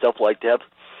events and stuff like that?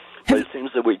 But it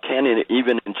seems that we can't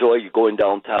even enjoy going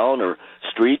downtown or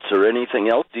streets or anything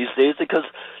else these days because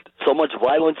so much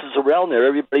violence is around there.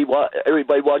 Everybody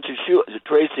wants your shoes.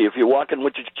 Tracy, if you're walking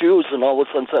with your shoes and all of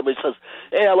a sudden somebody says,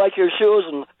 "Hey, I like your shoes,"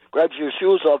 and grabs your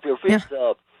shoes off your feet,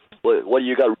 what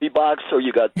you got, Reeboks, or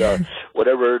you got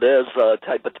whatever it is,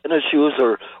 type of tennis shoes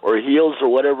or heels or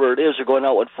whatever it is. You're going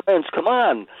out with friends. Come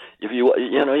on, if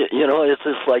it's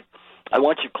just like, I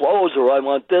want your clothes, or I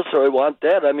want this, or I want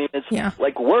that. I mean, it's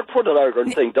like work for the darn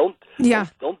thing. Don't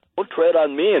tread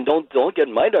on me, and don't get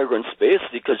in my darn space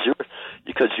because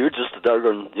you're just a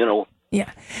darn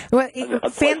Well, a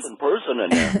pleasant person in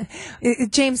there.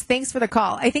 James, thanks for the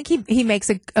call. I think he makes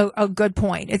a good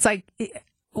point. It's like,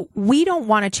 we don't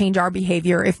want to change our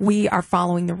behavior if we are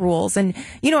following the rules. And,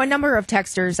 a number of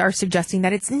texters are suggesting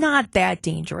that it's not that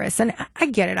dangerous. And I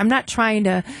get it. I'm not trying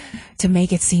to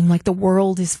make it seem like the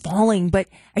world is falling, but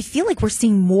I feel like we're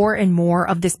seeing more and more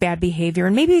of this bad behavior.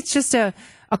 And maybe it's just a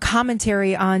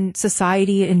commentary on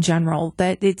society in general,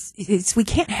 that it's we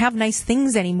can't have nice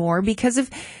things anymore because of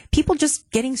people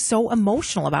just getting so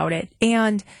emotional about it.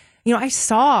 And, I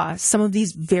saw some of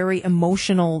these very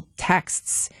emotional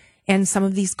texts and some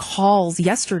of these calls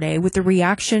yesterday with the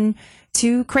reaction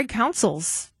to Craig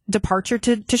Counsell's departure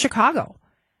to Chicago.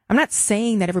 I'm not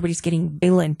saying that everybody's getting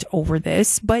violent over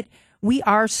this, but we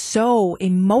are so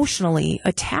emotionally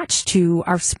attached to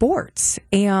our sports.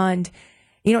 And,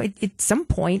 at some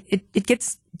point, it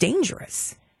gets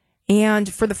dangerous.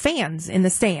 And for the fans in the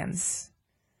stands,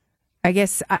 I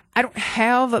guess I don't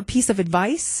have a piece of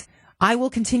advice. I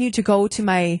will continue to go to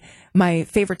my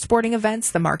favorite sporting events,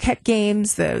 the Marquette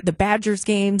games, the Badgers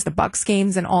games, the Bucks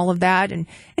games, and all of that. And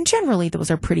generally,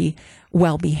 those are pretty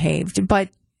well behaved. But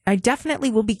I definitely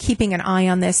will be keeping an eye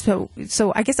on this.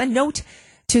 So I guess a note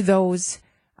to those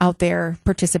out there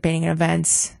participating in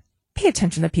events: pay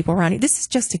attention to the people around you. This is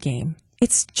just a game.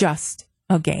 It's just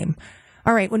a game.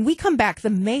 All right. When we come back, the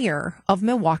mayor of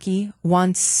Milwaukee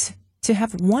wants to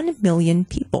have 1 million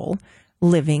people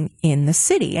living in the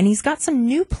city. And he's got some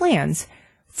new plans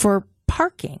for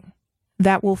parking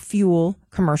that will fuel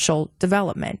commercial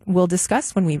development. We'll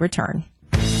discuss when we return.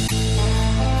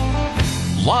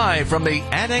 Live from the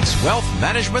Annex Wealth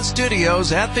Management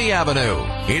Studios at the Avenue,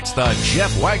 it's the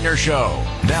Jeff Wagner Show.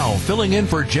 Now, filling in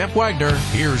for Jeff Wagner,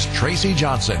 here's Tracy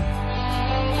Johnson.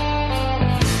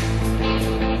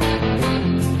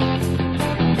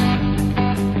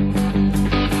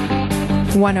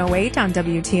 108 on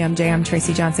WTMJ. I'm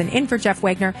Tracy Johnson in for Jeff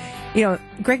Wagner.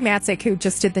 Greg Matzik, who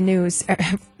just did the news,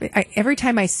 every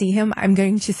time I see him, I'm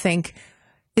going to think,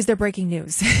 is there breaking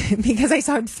news? Because I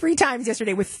saw him 3 times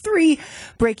yesterday with 3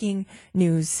 breaking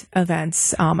news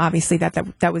events. Obviously,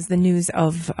 that was the news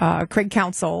of Craig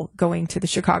Counsell going to the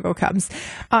Chicago Cubs.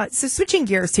 So switching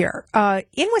gears here.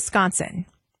 In Wisconsin,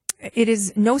 it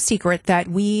is no secret that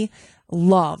we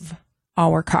love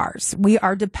our cars. We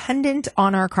are dependent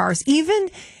on our cars. Even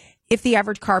if the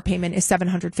average car payment is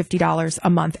 $750 a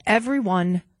month,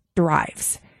 everyone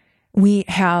drives. We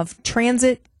have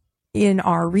transit in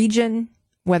our region,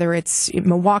 whether it's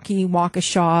Milwaukee,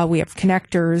 Waukesha, we have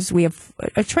connectors, we have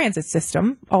a transit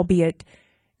system, albeit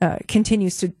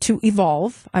continues to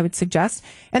evolve, I would suggest.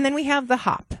 And then we have the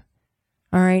hop.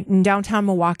 All right. In downtown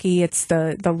Milwaukee, it's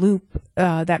the loop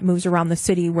that moves around the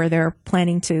city where they're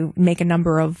planning to make a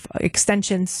number of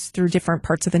extensions through different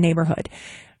parts of the neighborhood.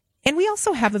 And we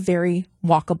also have a very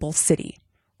walkable city,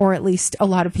 or at least a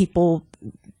lot of people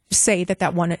say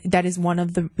that is one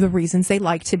of the reasons they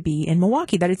like to be in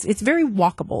Milwaukee, that it's very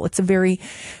walkable. It's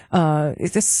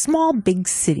it's a small, big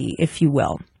city, if you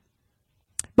will.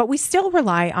 But we still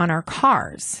rely on our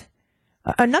cars.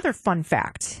 Another fun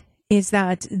fact is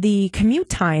that the commute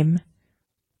time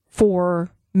for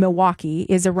Milwaukee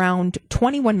is around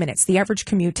 21 minutes, the average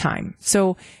commute time.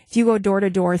 So if you go door to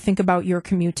door, think about your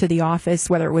commute to the office,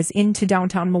 whether it was into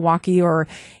downtown Milwaukee or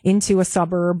into a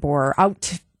suburb or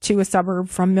out to a suburb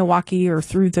from Milwaukee or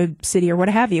through the city or what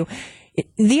have you,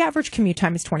 the average commute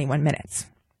time is 21 minutes.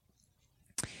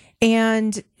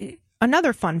 And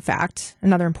another fun fact,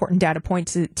 another important data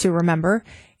point to remember,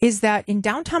 is that in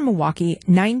downtown Milwaukee,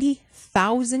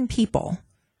 90,000 people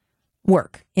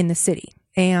work in the city.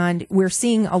 And we're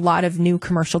seeing a lot of new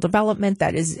commercial development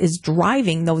that is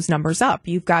driving those numbers up.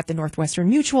 You've got the Northwestern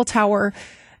Mutual Tower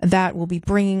that will be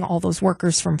bringing all those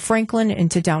workers from Franklin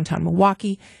into downtown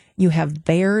Milwaukee. You have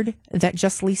Baird that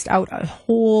just leased out a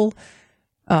whole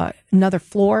another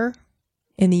floor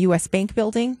in the U.S. Bank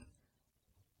building.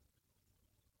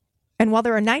 And while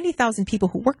there are 90,000 people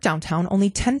who work downtown, only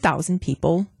 10,000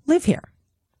 people live here.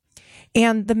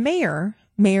 And the Mayor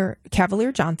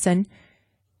Cavalier Johnson,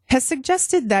 has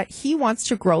suggested that he wants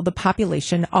to grow the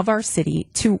population of our city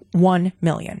to 1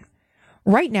 million.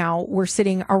 Right now, we're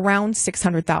sitting around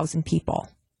 600,000 people.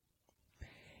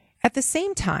 At the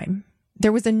same time,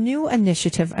 there was a new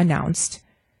initiative announced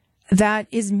that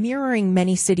is mirroring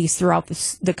many cities throughout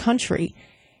the country,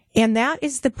 and that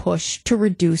is the push to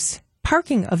reduce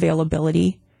parking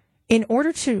availability in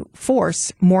order to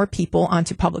force more people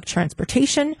onto public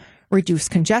transportation, reduce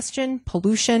congestion,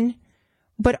 pollution,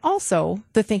 but also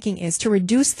the thinking is to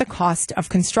reduce the cost of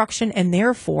construction and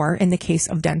therefore, in the case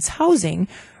of dense housing,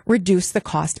 reduce the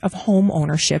cost of home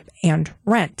ownership and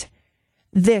rent.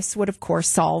 This would, of course,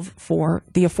 solve for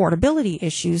the affordability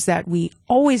issues that we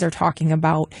always are talking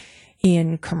about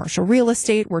in commercial real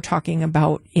estate. We're talking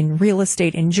about in real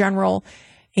estate in general.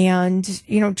 And,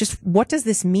 just what does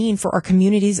this mean for our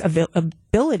community's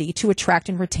ability to attract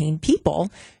and retain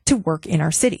people to work in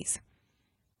our cities?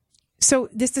 So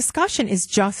this discussion is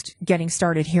just getting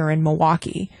started here in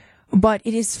Milwaukee, but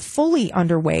it is fully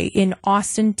underway in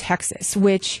Austin, Texas,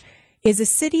 which is a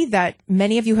city that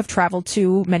many of you have traveled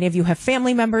to. Many of you have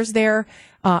family members there.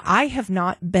 I have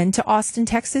not been to Austin,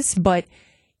 Texas, but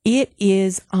it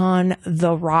is on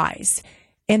the rise.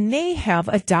 And they have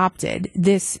adopted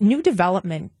this new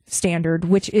development standard,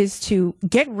 which is to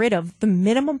get rid of the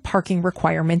minimum parking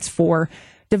requirements for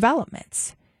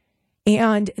developments.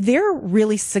 And they're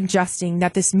really suggesting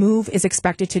that this move is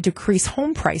expected to decrease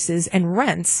home prices and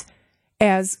rents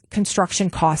as construction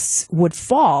costs would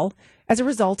fall as a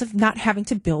result of not having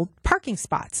to build parking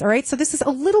spots. All right. So this is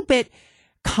a little bit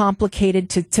complicated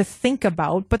to think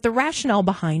about, but the rationale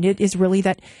behind it is really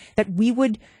that we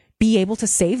would be able to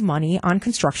save money on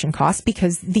construction costs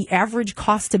because the average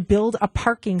cost to build a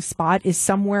parking spot is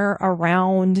somewhere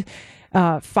around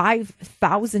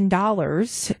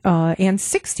 $5,000 and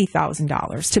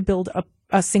 $60,000 to build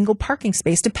a single parking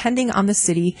space, depending on the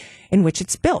city in which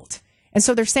it's built. And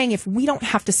so they're saying if we don't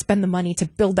have to spend the money to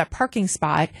build that parking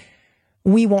spot,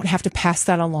 we won't have to pass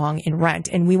that along in rent,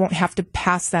 and we won't have to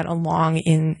pass that along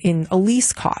in a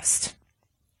lease cost.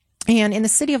 And in the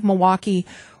city of Milwaukee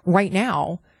right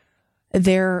now,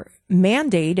 they're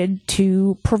mandated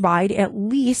to provide at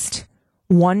least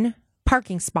one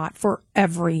parking spot for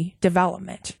every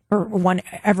development or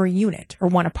every unit or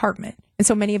one apartment. And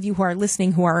so many of you who are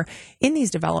listening who are in these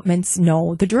developments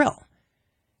know the drill.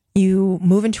 You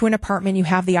move into an apartment, you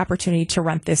have the opportunity to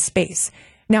rent this space.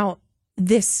 Now,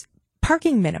 this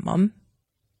parking minimum,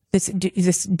 this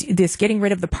getting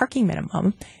rid of the parking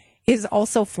minimum is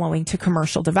also flowing to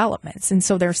commercial developments. And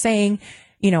so they're saying,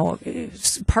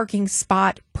 parking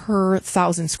spot per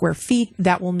 1,000 square feet,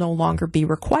 that will no longer be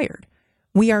required.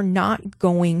 we are not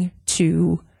going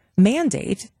to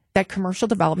mandate that commercial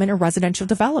development or residential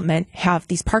development have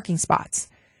these parking spots.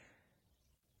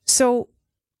 So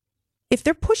if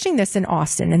they're pushing this in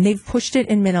Austin, and they've pushed it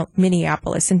in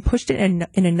Minneapolis and pushed it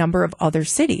in a number of other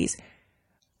cities,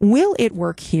 will it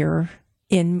work here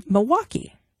in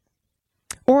Milwaukee?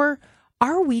 Or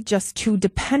are we just too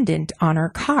dependent on our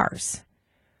cars?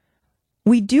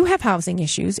 We do have housing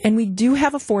issues and we do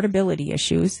have affordability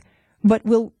issues, but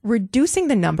will reducing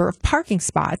the number of parking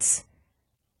spots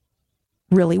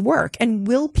really work? And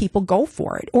will people go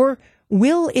for it? Or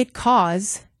will it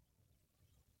cause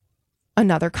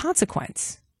another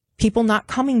consequence? People not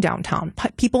coming downtown,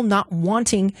 people not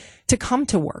wanting to come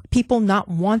to work, people not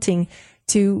wanting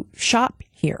to shop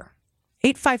here.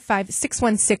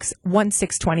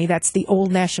 855-616-1620. That's the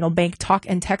Old National Bank talk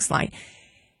and text line.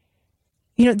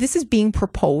 You know, this is being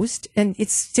proposed and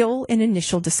it's still an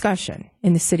initial discussion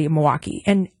in the city of Milwaukee.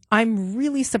 And I'm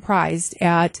really surprised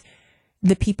at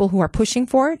the people who are pushing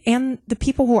for it and the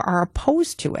people who are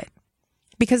opposed to it,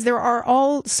 because there are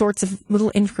all sorts of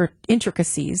little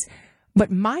intricacies. But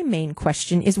my main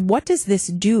question is, what does this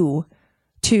do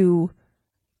to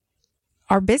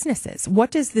our businesses? What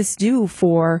does this do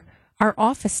for our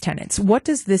office tenants? What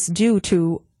does this do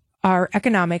to our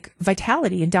economic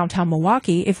vitality in downtown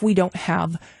Milwaukee if we don't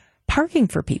have parking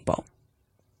for people?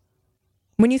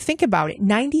 When you think about it,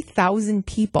 90,000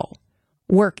 people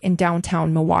work in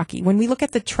downtown Milwaukee. When we look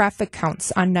at the traffic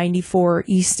counts on 94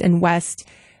 East and West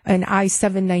and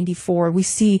I-794, we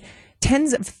see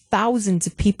tens of thousands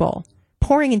of people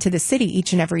pouring into the city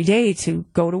each and every day to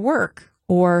go to work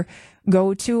or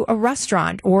go to a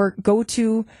restaurant or go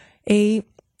to a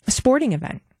sporting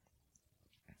event.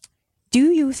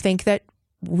 Do you think that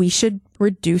we should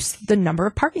reduce the number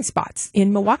of parking spots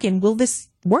in Milwaukee? And will this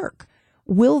work?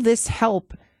 Will this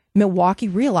help Milwaukee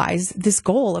realize this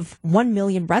goal of 1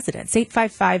 million residents?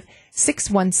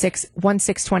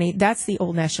 855-616-1620. That's the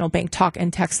Old National Bank talk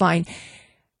and text line.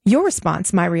 Your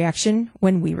response, my reaction,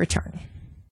 when we return.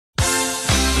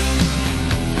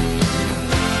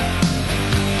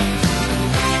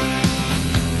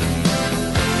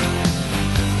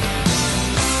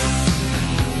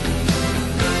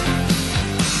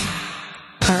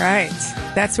 All right.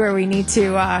 That's where we need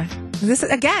to, this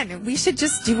again, we should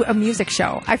just do a music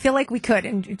show. I feel like we could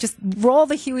and just roll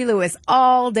the Huey Lewis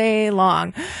all day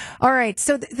long. All right.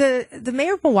 So the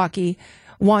mayor of Milwaukee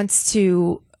wants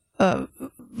to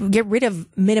get rid of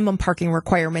minimum parking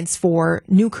requirements for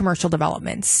new commercial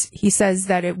developments. He says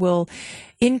that it will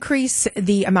increase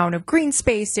the amount of green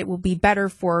space. It will be better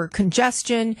for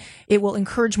congestion. It will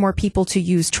encourage more people to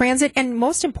use transit. And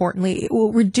most importantly, it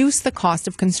will reduce the cost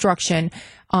of construction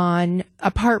on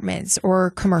apartments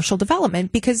or commercial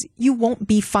development, because you won't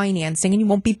be financing and you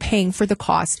won't be paying for the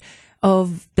cost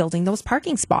of building those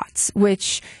parking spots,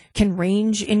 which can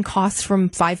range in costs from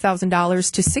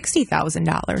 $5,000 to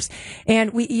 $60,000.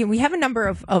 And we have a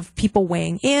number of people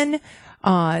weighing in.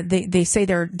 They say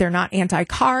they're not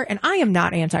anti-car, and I am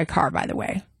not anti-car, by the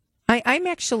way. I'm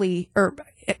actually,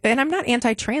 and I'm not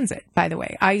anti-transit, by the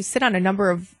way. I sit on a number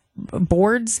of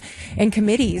boards and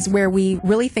committees where we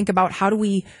really think about how do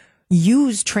we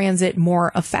use transit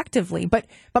more effectively. But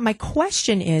my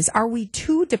question is, are we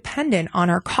too dependent on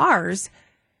our cars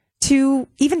to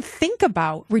even think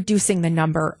about reducing the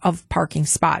number of parking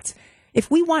spots?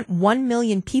 If we want 1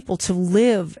 million people to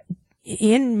live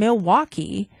in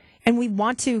Milwaukee and we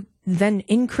want to then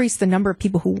increase the number of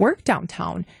people who work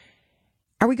downtown,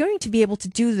 are we going to be able to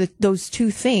do those two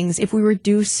things if we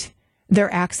reduce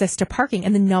their access to parking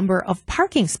and the number of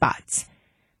parking spots?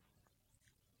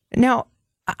 Now,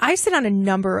 I sit on a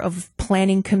number of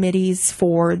planning committees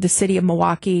for the city of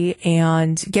Milwaukee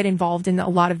and get involved in a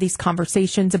lot of these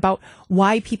conversations about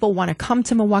why people want to come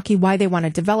to Milwaukee, why they want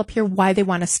to develop here, why they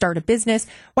want to start a business,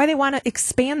 why they want to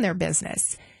expand their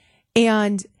business.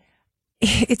 And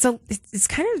it's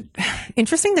kind of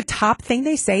interesting. The top thing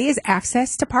they say is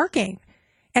access to parking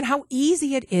and how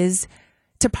easy it is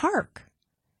to park.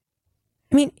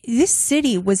 I mean, this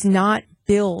city was not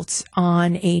built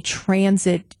on a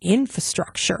transit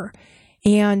infrastructure,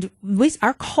 and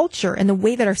our culture and the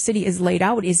way that our city is laid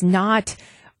out is not,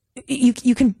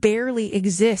 you can barely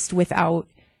exist without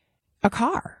a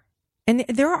car. And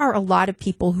there are a lot of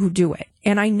people who do it.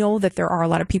 And I know that there are a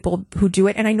lot of people who do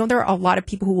it. And I know there are a lot of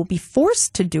people who will be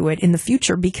forced to do it in the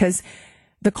future because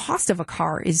the cost of a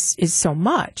car is so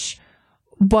much.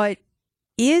 But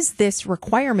is this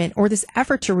requirement or this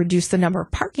effort to reduce the number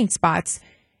of parking spots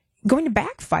going to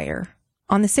backfire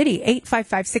on the city?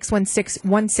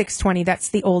 855-616-1620. That's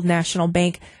the Old National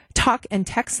Bank talk and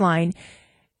text line.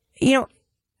 You know,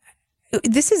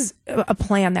 this is a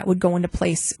plan that would go into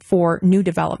place for new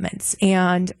developments.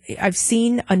 And I've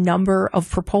seen a number of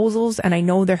proposals, and I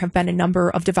know there have been a number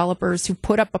of developers who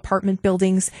put up apartment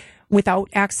buildings without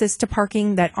access to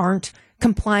parking that aren't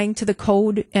complying to the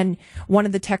code. And one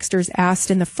of the texters asked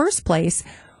in the first place,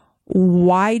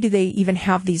 why do they even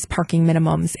have these parking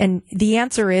minimums? And the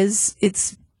answer is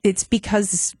it's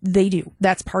because they do.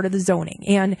 That's part of the zoning.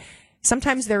 And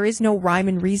sometimes there is no rhyme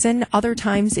and reason. Other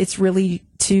times it's really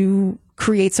to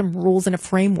create some rules and a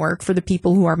framework for the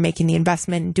people who are making the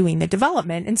investment and doing the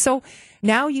development. And so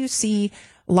now you see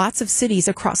lots of cities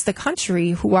across the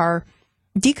country who are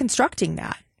deconstructing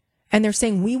that. And they're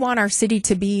saying, we want our city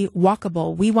to be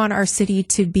walkable. We want our city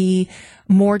to be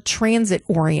more transit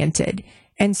oriented.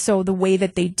 And so the way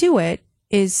that they do it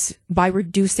is by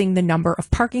reducing the number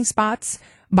of parking spots,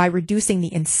 by reducing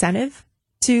the incentive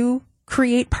to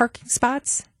create parking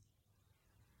spots.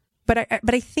 But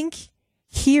I think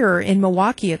here in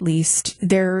Milwaukee, at least,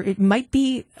 it might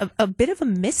be a bit of a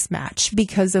mismatch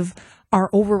because of our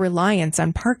over-reliance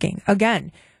on parking.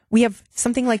 Again, we have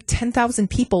something like 10,000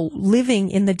 people living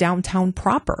in the downtown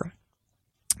proper,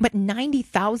 but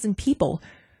 90,000 people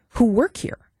who work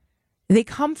here. They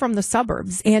come from the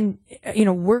suburbs, and,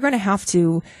 we're going to have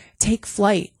to take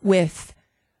flight with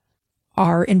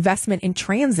our investment in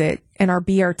transit and our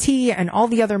BRT and all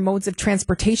the other modes of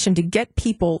transportation to get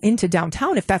people into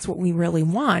downtown if that's what we really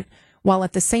want, while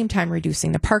at the same time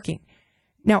reducing the parking.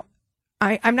 Now,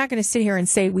 I'm not going to sit here and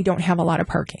say we don't have a lot of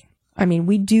parking. I mean,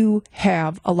 we do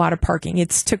have a lot of parking.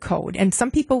 It's to code. And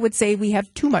some people would say we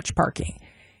have too much parking.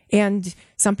 And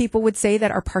some people would say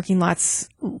that our parking lots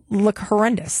look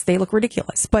horrendous. They look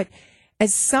ridiculous. But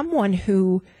as someone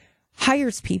who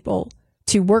hires people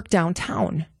to work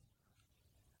downtown,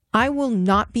 I will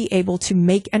not be able to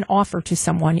make an offer to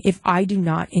someone if I do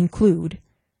not include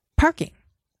parking.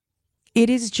 It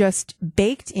is just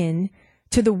baked in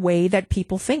to the way that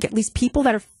people think, at least people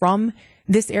that are from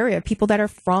this area, people that are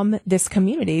from this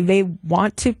community. They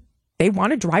want to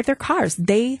drive their cars.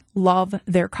 They love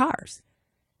their cars.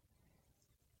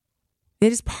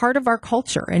 It is part of our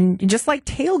culture, and just like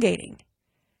tailgating.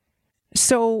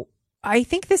 So I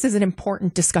think this is an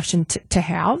important discussion to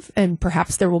have, and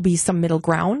perhaps there will be some middle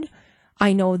ground.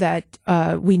 I know that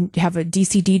we have a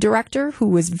DCD director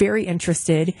who is very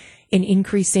interested in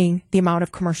increasing the amount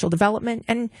of commercial development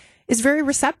and is very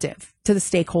receptive to the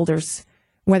stakeholders,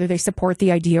 whether they support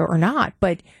the idea or not.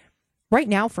 But right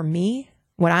now, for me,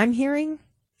 what I'm hearing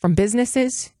from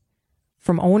businesses,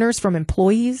 from owners, from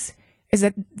employees, is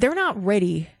that they're not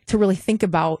ready to really think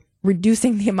about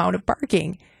reducing the amount of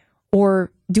parking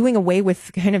or doing away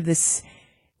with kind of this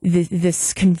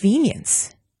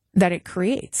convenience that it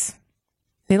creates.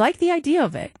 They like the idea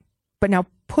of it, but now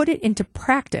put it into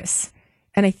practice,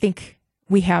 and I think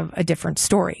we have a different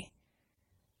story.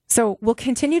 So we'll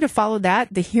continue to follow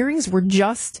that. The hearings were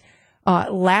just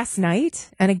last night,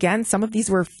 and again, some of these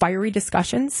were fiery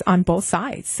discussions on both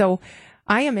sides. So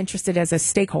I am interested as a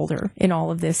stakeholder in all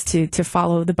of this to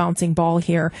follow the bouncing ball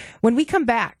here. When we come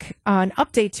back, an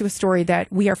update to a story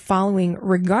that we are following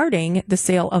regarding the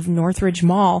sale of Northridge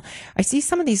Mall. I see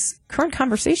some of these current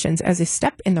conversations as a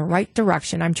step in the right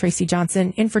direction. I'm Tracy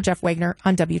Johnson, in for Jeff Wagner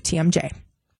on WTMJ.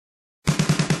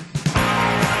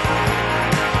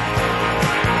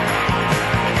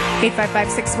 Eight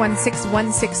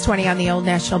 616-1620 on the Old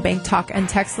National Bank talk and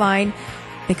text line.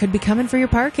 They could be coming for your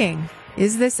parking.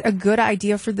 Is this a good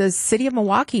idea for the city of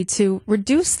Milwaukee to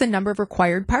reduce the number of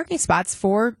required parking spots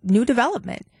for new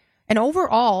development? And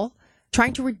overall,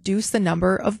 trying to reduce the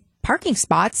number of parking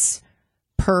spots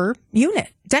per unit.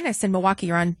 Dennis in Milwaukee,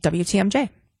 you're on WTMJ.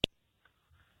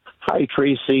 Hi,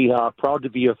 Tracy. Proud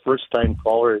to be a first-time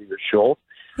caller at your show.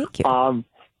 Thank you.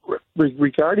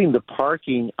 Regarding the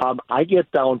parking, I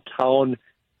get downtown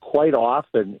quite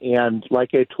often, and like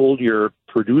I told your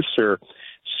producer,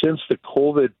 since the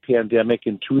COVID pandemic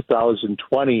in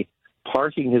 2020,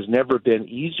 parking has never been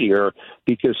easier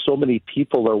because so many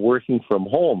people are working from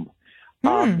home.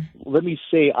 Let me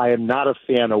say I am not a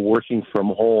fan of working from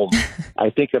home.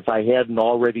 I think if I hadn't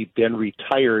already been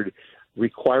retired,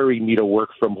 requiring me to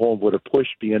work from home would have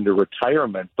pushed me into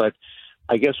retirement. But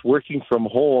I guess working from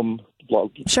home,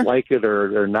 Sure. like it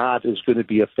or not, is going to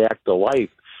be a fact of life.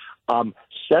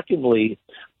 Secondly,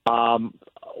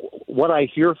 what I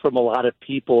hear from a lot of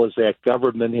people is that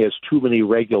government has too many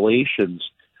regulations.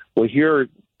 Well, here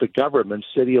the government,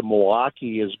 City of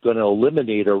Milwaukee, is going to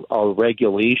eliminate a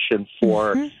regulation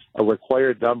for a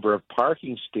required number of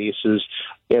parking spaces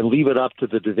and leave it up to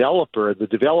the developer. The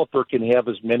developer can have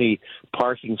as many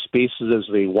parking spaces as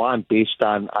they want based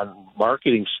on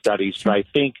marketing studies. But I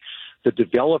think the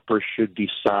developer should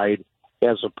decide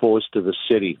as opposed to the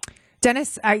city.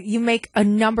 Dennis, you make a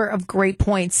number of great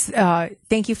points.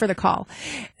 Thank you for the call.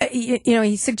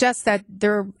 He suggests that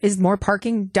there is more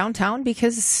parking downtown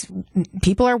because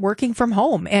people are working from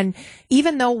home. And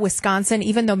even though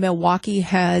Milwaukee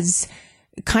has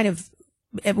kind of,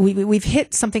 we've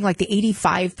hit something like the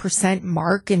 85%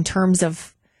 mark in terms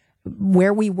of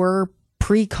where we were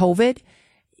pre-COVID,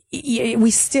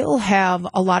 we still have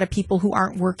a lot of people who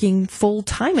aren't working full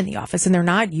time in the office and they're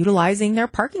not utilizing their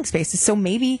parking spaces. So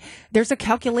maybe there's a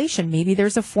calculation. Maybe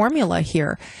there's a formula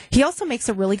here. He also makes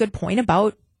a really good point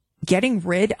about getting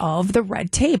rid of the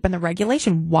red tape and the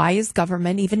regulation. Why is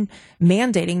government even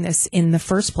mandating this in the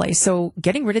first place? So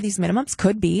getting rid of these minimums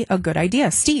could be a good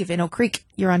idea. Steve in Oak Creek,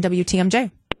 you're on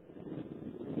WTMJ.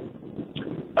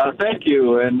 Thank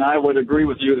you, and I would agree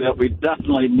with you that we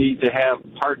definitely need to have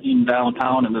parking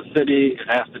downtown in the city. It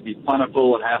has to be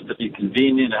plentiful, it has to be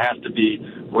convenient, it has to be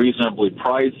reasonably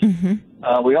priced.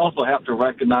 Mm-hmm. We also have to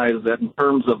recognize that in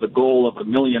terms of the goal of 1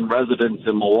 million residents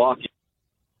in Milwaukee.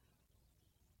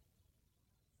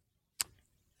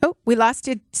 Oh, we lost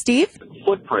it, Steve?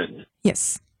 Footprint.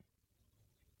 Yes.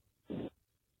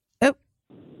 Oh,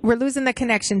 we're losing the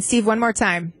connection. Steve, one more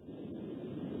time.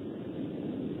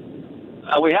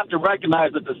 We have to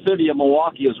recognize that the city of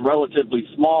Milwaukee is relatively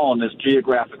small in this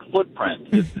geographic footprint.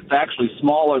 It's actually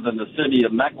smaller than the city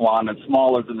of Mequon and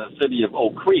smaller than the city of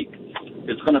Oak Creek.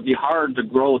 It's going to be hard to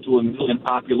grow to 1 million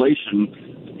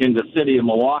population in the city of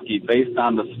Milwaukee based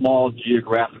on the small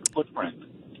geographic footprint.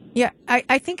 Yeah,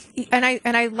 I think, and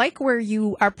I like where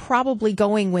you are probably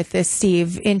going with this,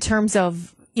 Steve, in terms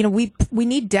of, we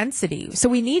need density. So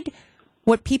we need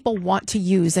what people want to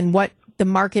use and what the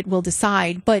market will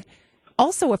decide. But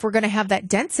also, if we're going to have that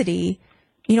density,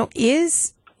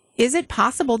 is it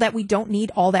possible that we don't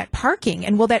need all that parking?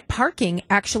 And will that parking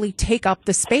actually take up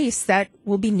the space that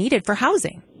will be needed for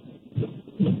housing?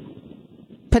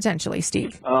 Potentially,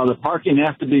 Steve. The parking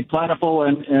has to be plentiful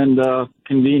and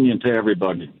convenient to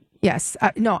everybody. Yes.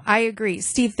 No, I agree.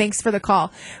 Steve, thanks for the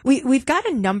call. We've got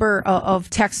a number of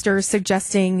texters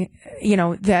suggesting,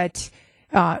 that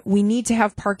we need to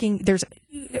have parking. There's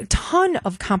a ton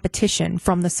of competition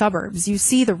from the suburbs. You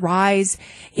see the rise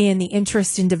in the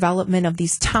interest in development of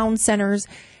these town centers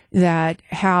that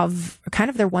have kind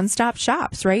of their one-stop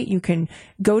shops, right? You can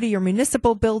go to your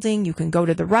municipal building, you can go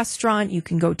to the restaurant, you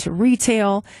can go to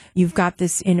retail. You've got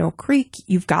this in Oak Creek,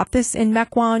 you've got this in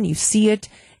Mequon, you see it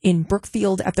in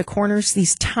Brookfield at the corners,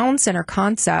 these town center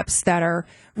concepts that are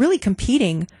really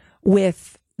competing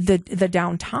with the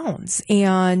downtowns.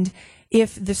 And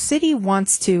if the city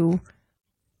wants to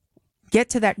get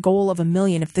to that goal of 1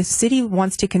 million, if the city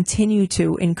wants to continue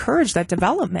to encourage that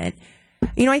development,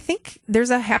 I think there's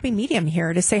a happy medium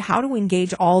here to say, how do we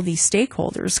engage all these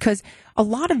stakeholders? Because a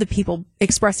lot of the people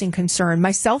expressing concern,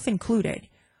 myself included,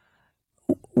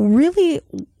 really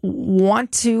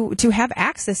want to have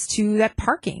access to that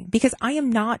parking, because I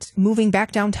am not moving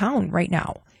back downtown right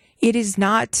now. It is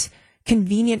not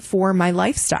convenient for my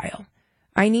lifestyle.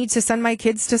 I need to send my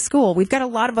kids to school. We've got a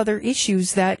lot of other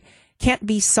issues that can't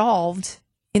be solved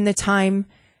in the time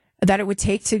that it would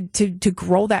take to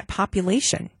grow that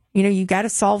population. You got to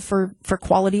solve for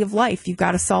quality of life. You've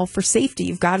got to solve for safety.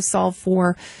 You've got to solve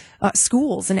for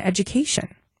schools and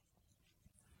education.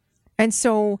 And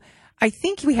so I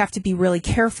think we have to be really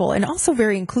careful and also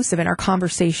very inclusive in our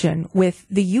conversation with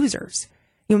the users.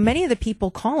 Many of the people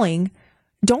calling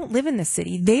don't live in the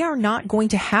city. They are not going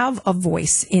to have a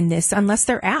voice in this unless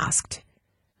they're asked.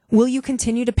 Will you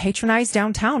continue to patronize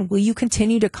downtown? Will you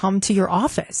continue to come to your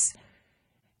office?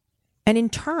 And in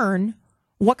turn,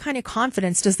 what kind of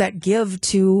confidence does that give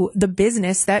to the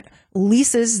business that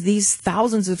leases these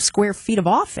thousands of square feet of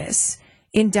office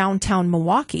in downtown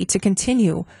Milwaukee to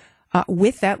continue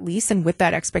with that lease and with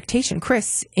that expectation?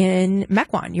 Chris in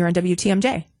Mequon, you're on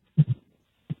WTMJ.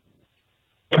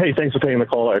 Hey, thanks for taking the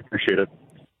call. I appreciate it.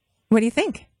 What do you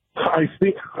think? I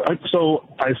think so.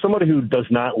 As somebody who does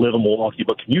not live in Milwaukee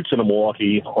but commutes into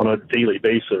Milwaukee on a daily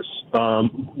basis,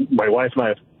 my wife and I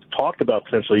have talked about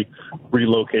potentially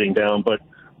relocating down, but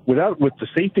with the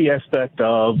safety aspect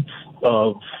of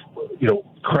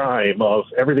crime, of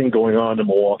everything going on in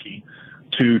Milwaukee,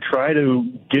 to try to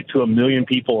get to 1 million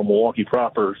people in Milwaukee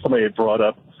proper. Somebody had brought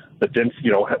up the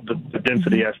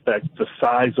density aspect, the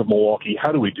size of Milwaukee.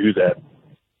 How do we do that?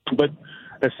 But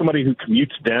as somebody who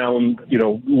commutes down,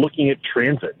 looking at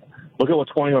transit, look at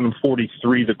what's going on in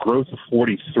 43, the growth of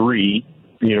 43,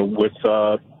 with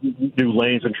new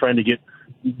lanes and trying to get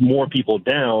more people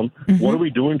down. Mm-hmm. What are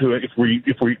we doing if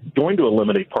we're going to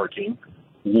eliminate parking?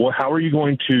 How are you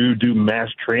going to do mass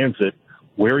transit?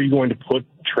 Where are you going to put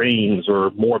trains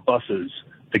or more buses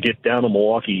to get down to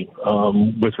Milwaukee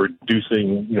with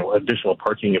reducing, additional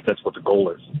parking if that's what the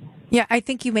goal is. Yeah, I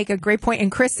think you make a great point. And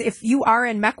Chris, if you are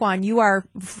in Mequon, you are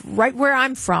right where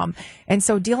I'm from. And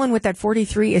so dealing with that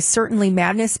 43 is certainly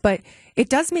madness, but it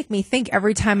does make me think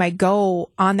every time I go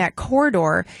on that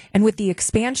corridor, and with the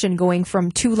expansion going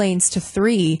from 2 lanes to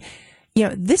 3,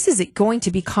 this is going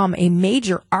to become a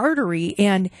major artery,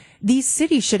 and these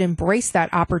cities should embrace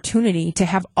that opportunity to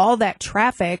have all that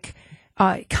traffic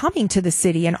coming to the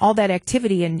city and all that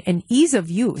activity and ease of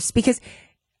use, because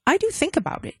I do think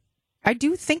about it.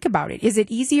 Is it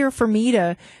easier for me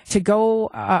to go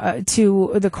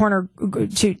to the corner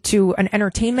to an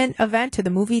entertainment event, to the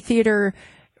movie theater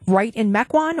right in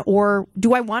Mequon, or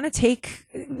do I want to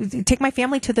take my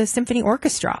family to the symphony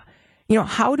orchestra?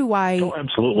 How do I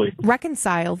absolutely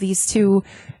reconcile these two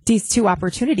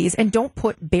opportunities, and don't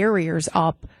put barriers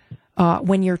up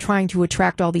when you're trying to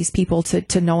attract all these people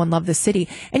to know and love the city?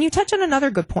 And you touch on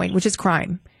another good point, which is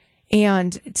crime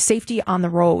and safety on the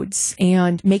roads,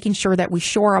 and making sure that we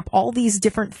shore up all these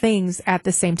different things at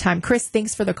the same time. Chris,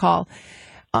 thanks for the call.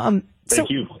 Thank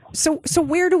you. So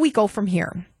where do we go from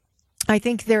here? I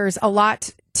think there's a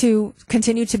lot to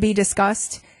continue to be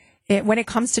discussed when it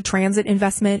comes to transit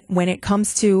investment, when it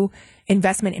comes to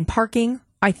investment in parking.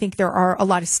 I think there are a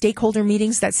lot of stakeholder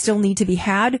meetings that still need to be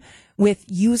had with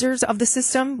users of the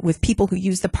system, with people who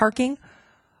use the parking.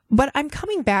 But I'm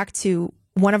coming back to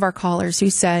one of our callers who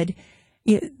said,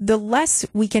 the less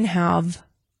we can have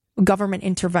government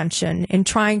intervention in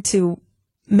trying to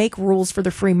make rules for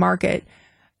the free market,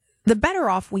 the better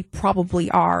off we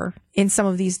probably are in some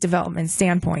of these development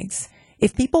standpoints.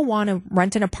 If people want to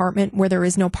rent an apartment where there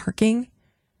is no parking,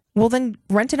 well, then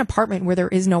rent an apartment where there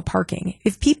is no parking.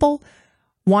 If people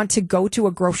want to go to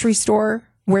a grocery store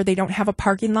where they don't have a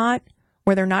parking lot,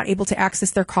 where they're not able to access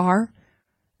their car,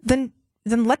 then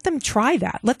let them try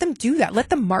that. Let them do that. Let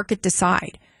the market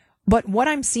decide. But what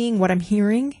I'm seeing, what I'm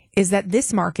hearing, is that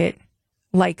this market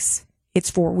likes its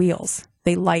 4 wheels.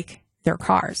 They like their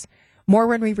cars. More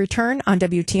when we return on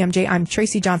WTMJ. I'm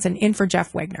Tracy Johnson, in for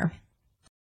Jeff Wagner.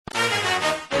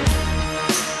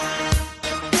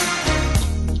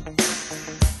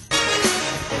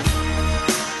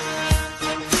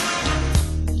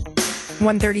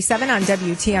 .137 on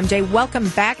WTMJ. Welcome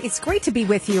back. It's great to be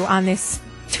with you on this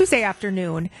Tuesday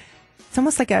afternoon. It's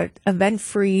almost like a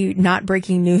event-free, not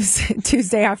breaking news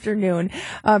Tuesday afternoon.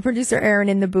 Producer Aaron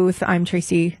in the booth. I'm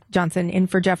Tracy Johnson, in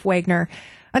for Jeff Wagner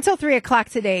until 3:00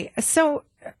 today. So,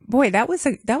 boy, that was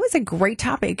a great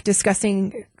topic,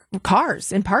 discussing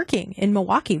cars and parking in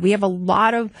Milwaukee. We have a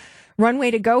lot of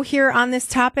runway to go here on this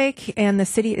topic, and the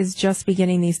city is just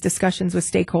beginning these discussions with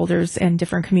stakeholders and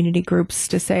different community groups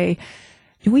to say,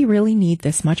 do we really need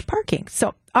this much parking?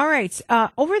 So, all right.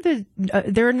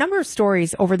 There are a number of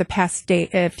stories over the past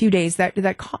few days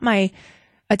that caught my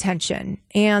attention,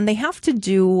 and they have to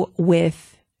do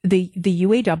with the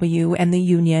UAW and the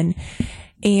union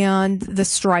and the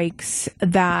strikes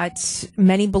that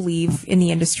many believe in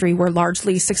the industry were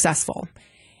largely successful.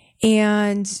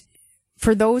 And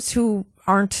for those who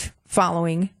aren't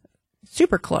following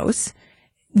super close,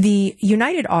 the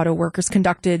United Auto Workers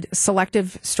conducted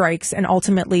selective strikes and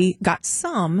ultimately got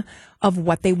some of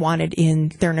what they wanted in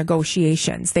their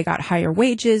negotiations. They got higher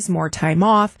wages, more time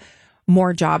off,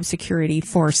 more job security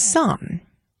for some.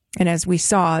 And as we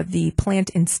saw, the plant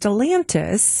in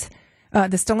Stellantis,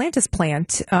 the Stellantis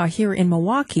plant here in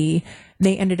Milwaukee,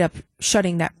 they ended up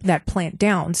shutting that plant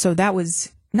down. So that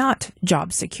was not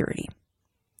job security.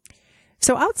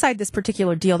 So outside this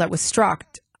particular deal that was struck,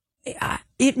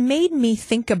 it made me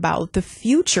think about the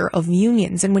future of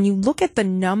unions. And when you look at the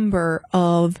number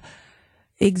of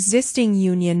existing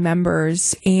union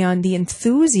members and the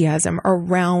enthusiasm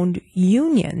around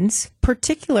unions,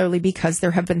 particularly because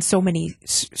there have been so many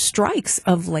strikes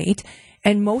of late,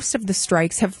 and most of the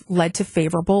strikes have led to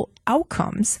favorable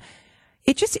outcomes,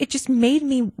 it just made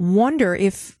me wonder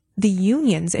if the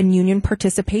unions and union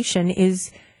participation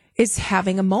is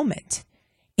having a moment.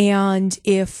 And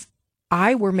if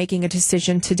I were making a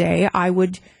decision today, I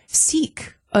would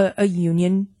seek a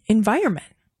union environment.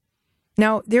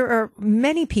 Now, there are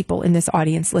many people in this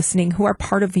audience listening who are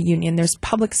part of a union. There's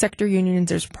public sector unions,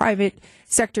 there's private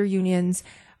sector unions,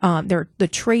 there are the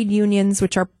trade unions,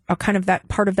 which are kind of that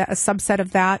part of that, a subset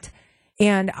of that.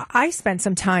 And I spent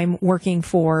some time working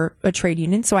for a trade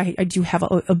union, so I do have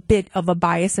a bit of a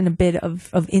bias and a bit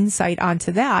of insight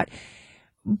onto that.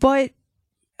 But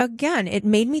again, it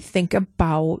made me think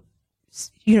about,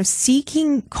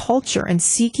 seeking culture and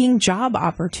seeking job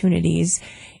opportunities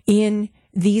in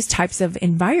these types of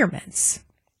environments.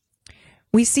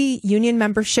 We see union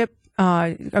membership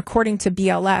according to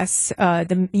BLS,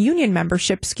 the union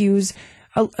membership skews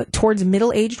towards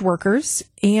middle-aged workers,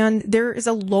 and there is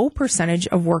a low percentage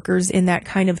of workers in that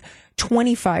kind of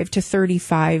 25 to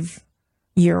 35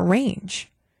 year range.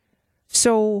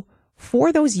 So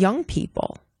for those young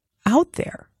people out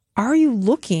there, are you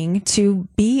looking to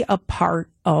be a part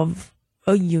of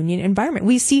a union environment?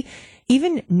 We see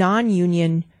even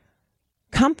non-union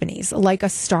companies like a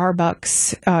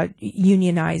Starbucks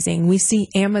unionizing. We see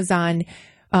Amazon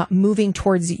moving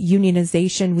towards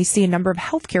unionization. We see a number of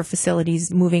healthcare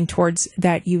facilities moving towards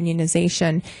that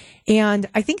unionization. And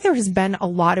I think there has been a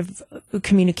lot of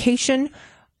communication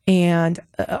and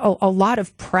a lot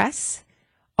of press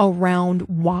around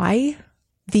why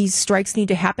these strikes need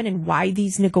to happen and why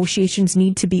these negotiations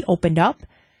need to be opened up.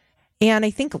 And I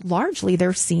think largely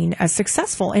they're seen as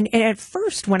successful. And at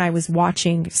first, when I was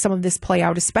watching some of this play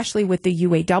out, especially with the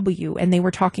UAW, and they were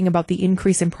talking about the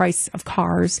increase in price of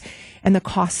cars and the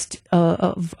cost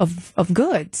of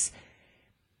goods,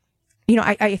 you know,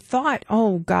 I thought,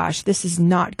 oh gosh, this is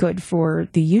not good for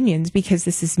the unions because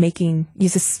this is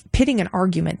pitting an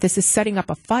argument. This is setting up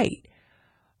a fight.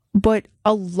 But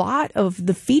a lot of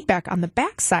the feedback on the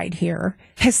backside here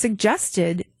has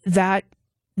suggested that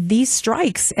these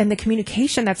strikes and the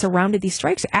communication that surrounded these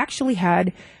strikes actually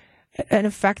had an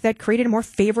effect that created a more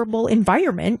favorable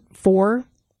environment for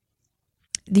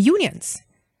the unions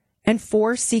and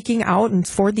for seeking out and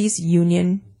for these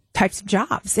union types of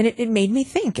jobs. And it made me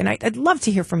think, and I'd love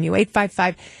to hear from you.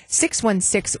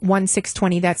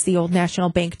 855-616-1620. That's the Old National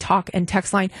Bank talk and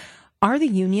text line. Are the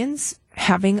unions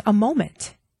having a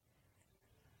moment?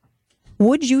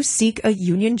 Would you seek a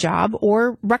union job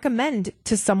or recommend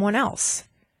to someone else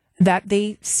that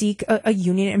they seek a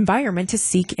union environment to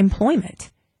seek employment?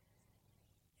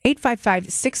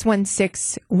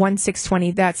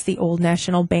 855-616-1620. That's the Old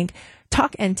National Bank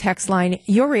talk and text line.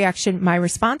 Your reaction, my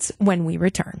response when we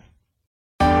return.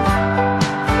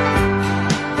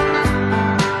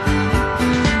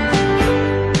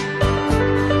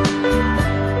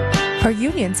 Are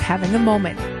unions having a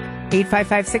moment?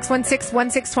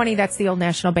 855-616-1620. That's the Old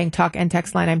National Bank talk and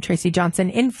text line. I'm Tracy Johnson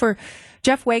in for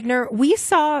Jeff Wagner. We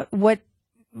saw what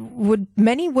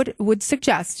many would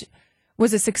suggest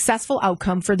was a successful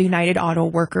outcome for the United Auto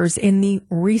Workers in the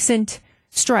recent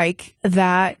strike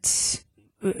that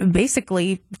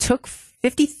basically took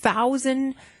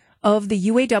 50,000 of the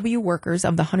UAW workers,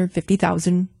 of the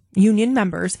 150,000 union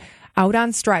members, out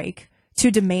on strike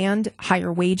to demand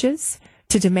higher wages,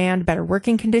 to demand better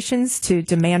working conditions, to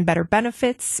demand better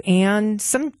benefits, and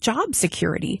some job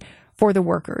security for the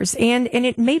workers. And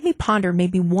it made me ponder,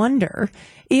 made me wonder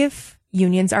if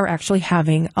unions are actually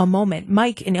having a moment.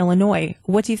 Mike in Illinois,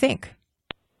 what do you think?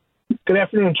 Good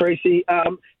afternoon, Tracy.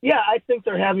 I think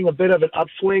they're having a bit of an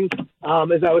upswing.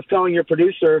 As I was telling your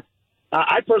producer,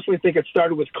 I personally think it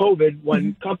started with COVID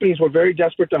when companies were very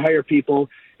desperate to hire people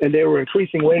and they were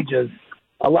increasing wages.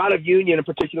 A lot of union, in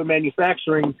particular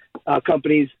manufacturing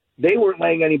companies, they weren't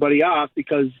laying anybody off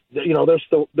because, you know,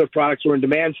 their products were in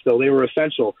demand still. They were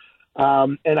essential.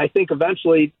 And I think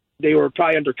eventually they were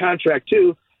probably under contract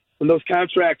too. When those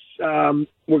contracts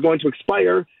were going to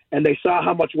expire and they saw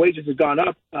how much wages had gone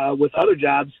up with other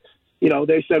jobs, you know,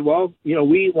 they said, well, you know,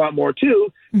 we want more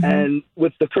too. And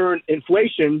with the current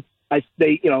inflation,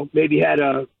 they, you know, maybe had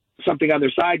something on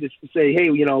their side to say, hey,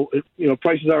 you know,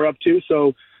 prices are up too.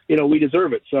 So, you know, we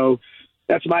deserve it. So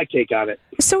that's my take on it.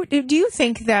 So do you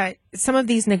think that some of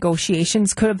these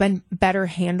negotiations could have been better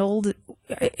handled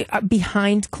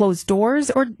behind closed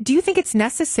doors? Or do you think it's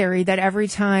necessary that every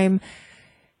time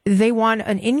they want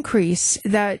an increase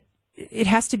that it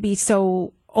has to be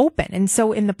so open and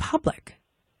so in the public?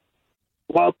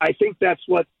 Well, I think that's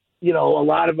what, you know, a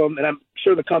lot of them, and I'm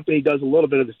sure the company does a little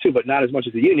bit of this too, but not as much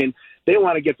as the union. They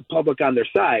want to get the public on their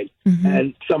side.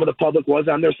 And some of the public was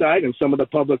on their side and some of the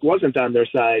public wasn't on their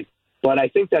side. But I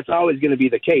think that's always going to be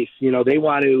the case. You know, they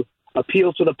want to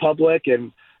appeal to the public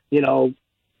and, you know,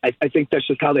 I think that's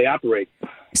just how they operate.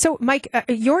 So, Mike,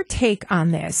 your take on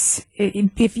this,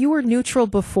 if you were neutral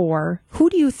before,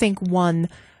 who do you think won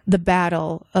the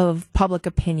battle of public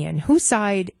opinion? Whose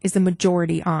side is the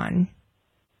majority on?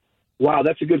 Wow,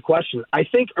 that's a good question. I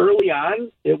think early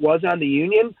on it was on the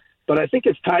union, but I think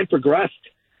as time progressed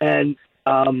and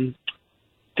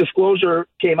disclosure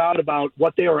came out about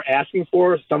what they were asking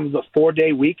for, some of the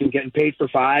 4-day week and getting paid for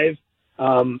 5.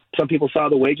 Some people saw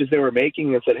the wages they were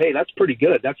making and said, hey, that's pretty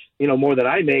good. That's, you know, more than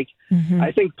I make.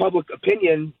 I think public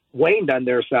opinion waned on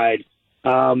their side.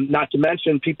 Not to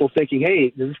mention people thinking, hey,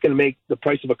 is this going to make the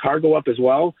price of a car go up as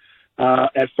well?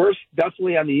 At first,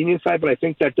 definitely on the union side, but I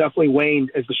think that definitely waned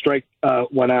as the strike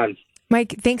went on.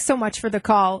 Mike, thanks so much for the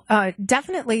call.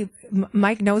 Definitely,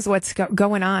 Mike knows what's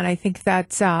going on. I think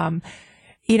that,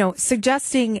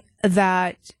 suggesting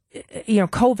that,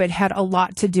 COVID had a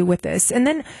lot to do with this. And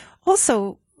then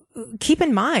also keep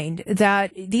in mind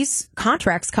that these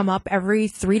contracts come up every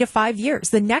 3 to 5 years.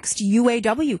 The next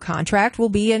UAW contract will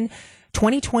be in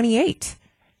 2028.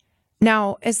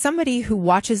 Now, as somebody who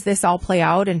watches this all play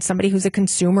out and somebody who's a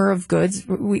consumer of goods,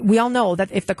 we all know that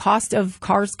if the cost of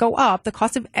cars go up, the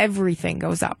cost of everything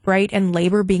goes up, right? And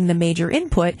labor being the major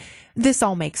input, this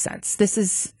all makes sense. This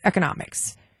is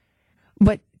economics.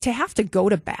 But to have to go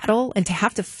to battle and to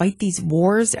have to fight these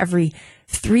wars every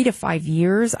 3 to 5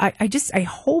 years, I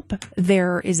hope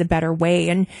there is a better way.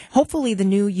 And hopefully the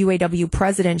new UAW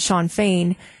president, Shawn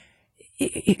Fain,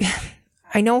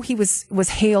 I know he was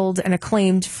hailed and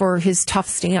acclaimed for his tough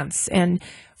stance and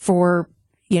for,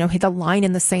 the line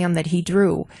in the sand that he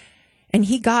drew. And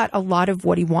he got a lot of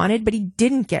what he wanted, but he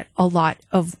didn't get a lot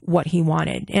of what he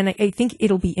wanted. And I think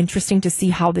it'll be interesting to see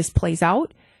how this plays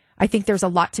out. I think there's a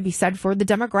lot to be said for the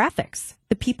demographics,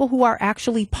 the people who are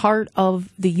actually part of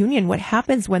the union. What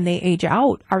happens when they age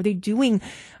out? Are they doing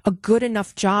a good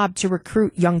enough job to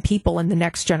recruit young people in the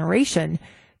next generation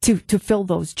to fill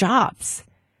those jobs?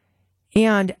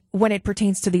 And when it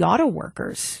pertains to the auto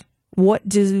workers, what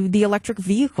do the electric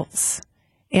vehicles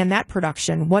and that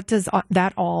production, what does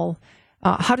that all,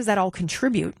 how does that all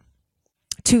contribute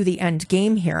to the end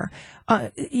game here?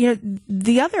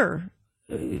 The other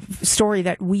story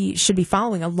that we should be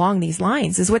following along these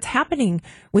lines is what's happening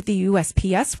with the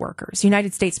USPS workers,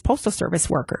 United States Postal Service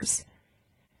workers.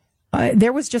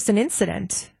 There was just an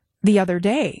incident the other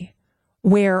day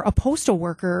where a postal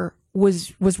worker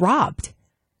was robbed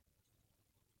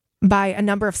by a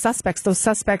number of suspects. Those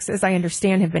suspects, as I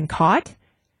understand, have been caught.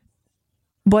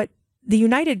 But the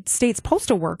United States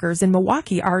postal workers in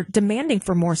Milwaukee are demanding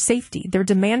for more safety. They're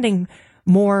demanding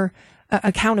more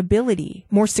accountability,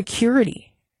 more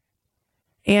security.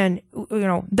 And,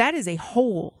 that is a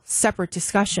whole separate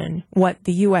discussion, what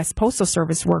the U.S. Postal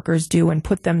Service workers do and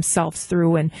put themselves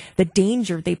through and the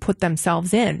danger they put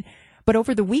themselves in. But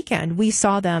over the weekend, we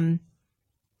saw them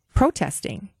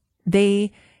protesting.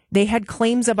 They had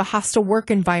claims of a hostile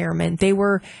work environment. They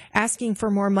were asking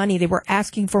for more money. They were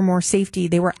asking for more safety.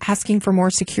 They were asking for more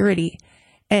security.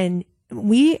 And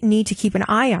we need to keep an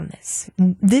eye on this.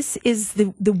 This is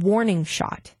the warning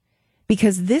shot,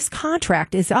 because this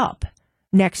contract is up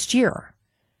next year.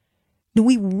 Do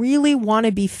we really want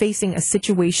to be facing a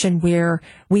situation where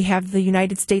we have the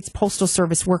United States Postal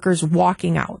Service workers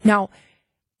walking out? Now,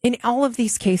 in all of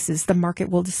these cases, the market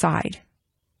will decide.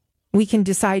 We can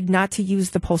decide not to use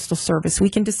the Postal Service. We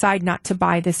can decide not to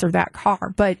buy this or that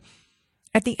car. But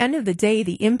at the end of the day,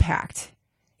 the impact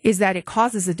is that it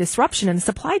causes a disruption in the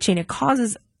supply chain. It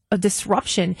causes a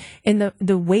disruption in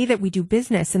the way that we do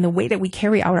business and the way that we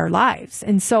carry out our lives.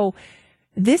 And so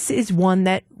this is one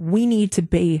that we need to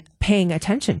be paying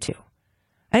attention to.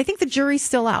 And I think the jury's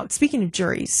still out. Speaking of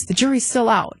juries, the jury's still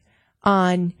out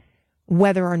on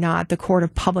whether or not the court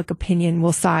of public opinion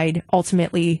will side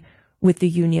ultimately with the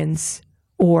unions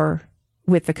or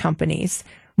with the companies.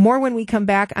 More when we come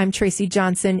back. I'm Tracy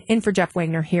Johnson, in for Jeff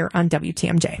Wagner here on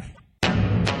WTMJ.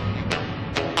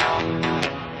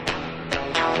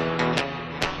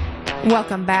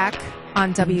 Welcome back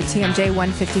on WTMJ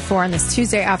 154 on this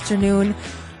Tuesday afternoon.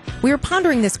 We were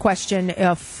pondering this question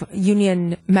of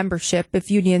union membership,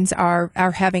 if unions are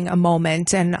having a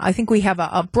moment. And I think we have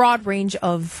a broad range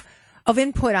of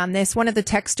input on this. One of the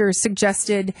texters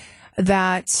suggested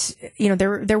that,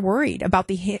 they're worried about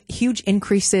the huge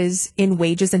increases in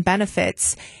wages and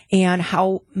benefits and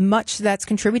how much that's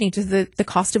contributing to the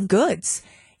cost of goods.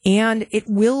 And it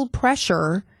will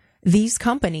pressure these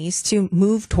companies to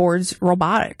move towards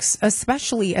robotics,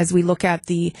 especially as we look at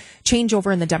the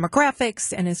changeover in the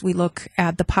demographics and as we look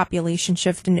at the population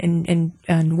shift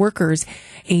and workers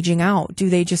aging out. Do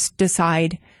they just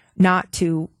decide not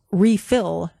to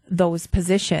refill those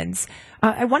positions?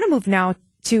 I want to move now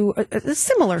to a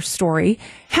similar story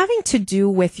having to do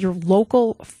with your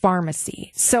local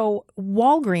pharmacy. So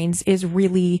Walgreens is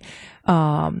really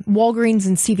Walgreens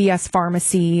and CVS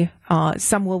Pharmacy.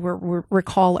 Some will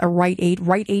recall a Rite Aid.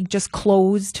 Rite Aid just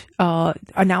closed,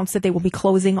 announced that they will be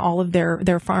closing all of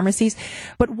their pharmacies.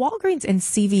 But Walgreens and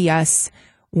CVS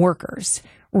workers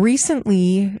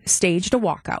recently staged a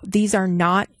walkout. These are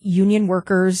not union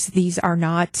workers. These are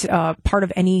not part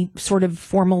of any sort of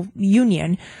formal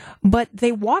union, but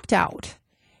they walked out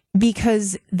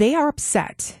because they are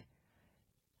upset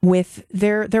with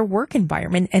their work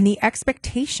environment and the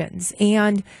expectations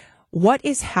and what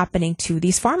is happening to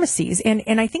these pharmacies.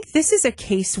 And I think this is a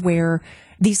case where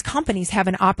these companies have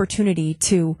an opportunity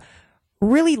to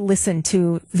really listen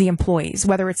to the employees,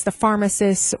 whether it's the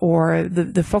pharmacists or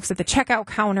the folks at the checkout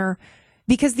counter,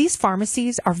 because these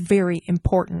pharmacies are very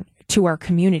important to our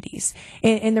communities.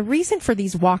 And the reason for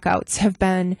these walkouts have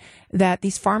been that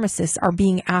these pharmacists are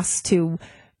being asked to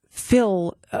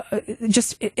fill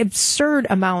just absurd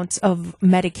amounts of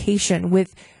medication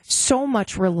with so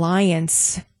much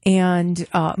reliance and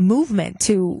movement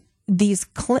to these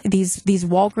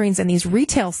Walgreens and these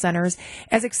retail centers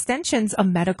as extensions of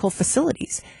medical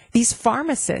facilities. These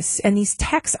pharmacists and these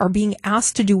techs are being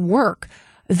asked to do work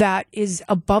that is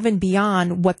above and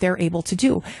beyond what they're able to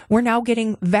do. We're now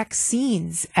getting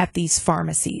vaccines at these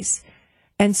pharmacies.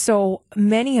 And so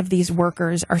many of these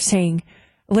workers are saying,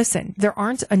 listen, there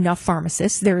aren't enough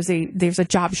pharmacists. There's a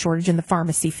job shortage in the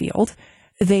pharmacy field.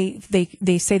 They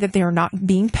say that they are not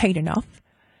being paid enough.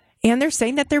 And they're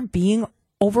saying that they're being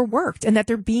overworked and that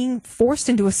they're being forced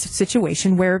into a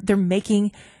situation where they're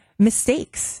making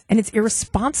mistakes and it's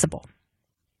irresponsible.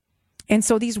 And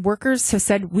so these workers have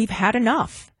said, we've had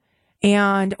enough.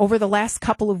 And over the last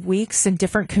couple of weeks in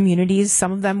different communities,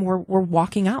 some of them were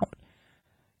walking out.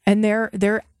 And they're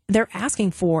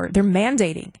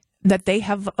mandating that they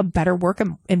have a better work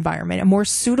environment, a more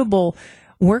suitable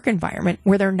work environment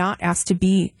where they're not asked to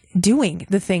be doing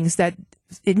the things that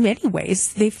in many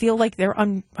ways they feel like they're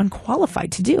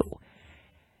unqualified to do.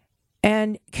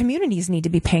 And communities need to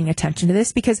be paying attention to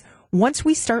this, because once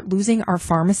we start losing our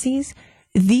pharmacies,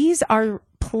 these are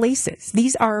places,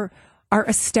 these are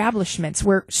establishments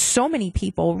where so many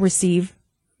people receive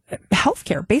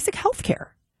healthcare, basic healthcare.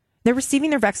 They're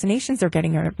receiving their vaccinations, they're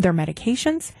getting their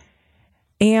medications.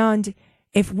 And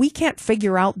if we can't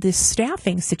figure out this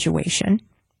staffing situation,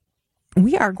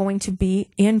 we are going to be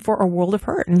in for a world of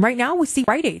hurt. And right now we see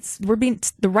Rite Aids.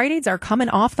 The Rite Aids are coming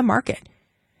off the market.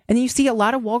 And then you see a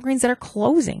lot of Walgreens that are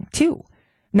closing too.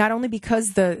 Not only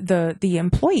because the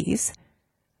employees,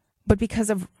 but because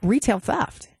of retail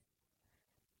theft.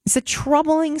 It's a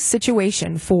troubling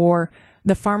situation for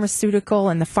the pharmaceutical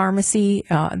and the pharmacy,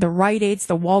 the Rite Aids,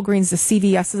 the Walgreens, the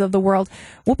CVSs of the world.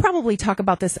 We'll probably talk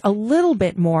about this a little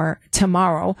bit more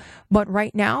tomorrow, but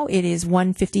right now it is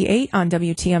 1:58 on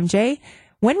WTMJ.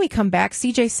 When we come back,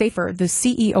 CJ Safer, the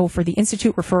CEO for the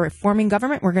Institute for Reforming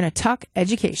Government, we're going to talk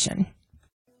education.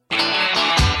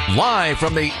 Live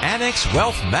from the Annex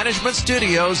Wealth Management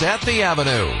Studios at the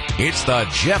Avenue, it's the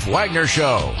Jeff Wagner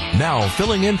Show. Now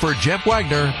filling in for Jeff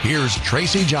Wagner, here's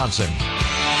Tracy Johnson.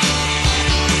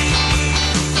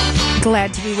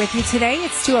 Glad to be with you today.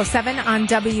 It's 2:07 on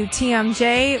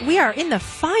WTMJ. We are in the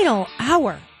final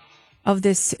hour of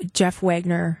this Jeff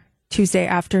Wagner Tuesday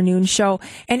afternoon show.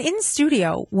 And in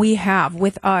studio, we have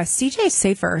with us CJ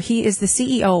Safer. He is the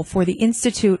CEO for the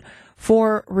Institute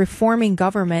for Reforming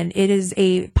Government. It is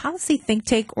a policy think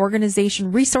tank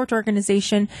organization, research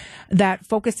organization that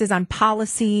focuses on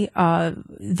policy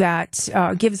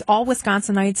that gives all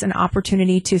Wisconsinites an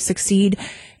opportunity to succeed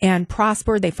and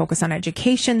prosper. They focus on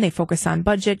education. They focus on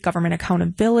budget, government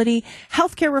accountability,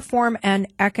 healthcare reform, and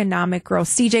economic growth.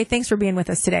 CJ, thanks for being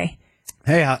with us today.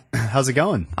 Hey, how's it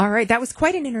going? All right. That was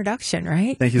quite an introduction,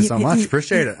 right? Thank you so much.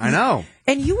 Appreciate it. I know.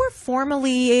 And you were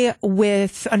formerly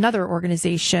with another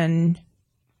organization.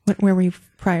 Where were you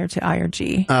prior to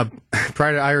IRG?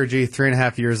 Prior to IRG,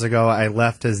 3.5 years ago, I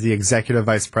left as the executive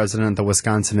vice president at the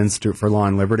Wisconsin Institute for Law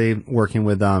and Liberty, working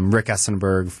with Rick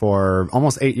Essenberg for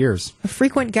almost 8 years. A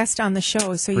frequent guest on the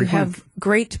show, so you have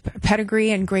great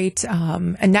pedigree and great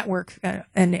a network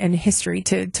and history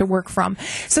to work from.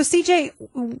 So, CJ,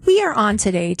 we are on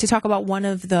today to talk about one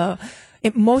of the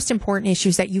most important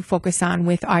issues that you focus on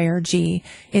with IRG,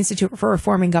 Institute for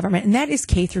Reforming Government, and that is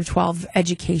K through 12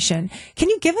 education. Can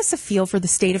you give us a feel for the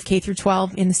state of K through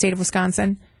 12 in the state of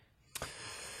Wisconsin?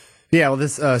 Yeah, well,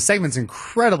 this segment's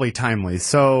incredibly timely.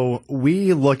 So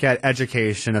we look at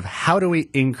education of how do we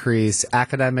increase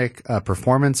academic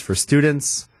performance for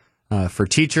students, for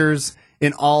teachers,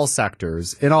 in all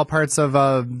sectors, in all parts of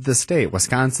the state.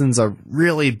 Wisconsin's a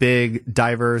really big,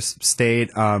 diverse state.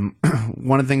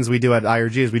 One of the things we do at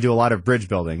IRG is we do a lot of bridge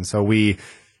building. So we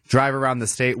drive around the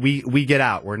state. We get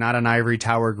out. We're not an ivory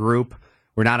tower group.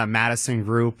 We're not a Madison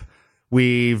group.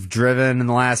 We've driven in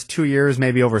the last 2 years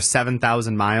maybe over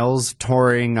 7,000 miles,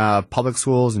 touring public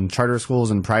schools and charter schools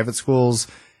and private schools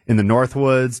in the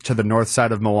Northwoods to the north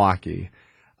side of Milwaukee.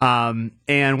 And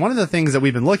one of the things that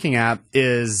we've been looking at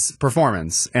is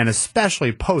performance, and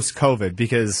especially post-COVID,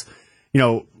 because,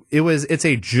 it's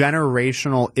a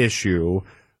generational issue.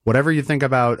 Whatever you think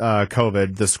about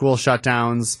COVID, the school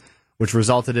shutdowns, which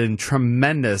resulted in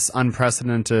tremendous,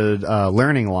 unprecedented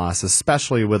learning loss,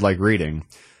 especially with reading.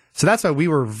 So that's why we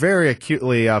were very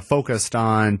acutely focused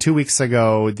on 2 weeks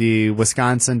ago. The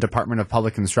Wisconsin Department of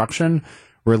Public Instruction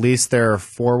released their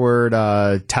forward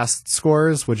test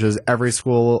scores, which is every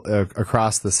school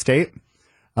across the state,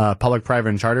 public, private,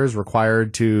 and charters,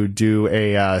 required to do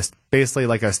basically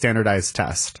like a standardized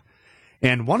test.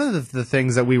 And one of the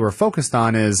things that we were focused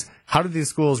on is how did these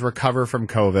schools recover from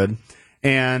COVID,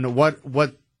 and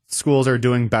what schools are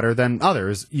doing better than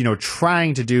others,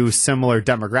 trying to do similar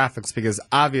demographics, because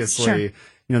obviously,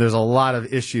 there's a lot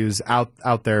of issues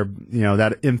out there,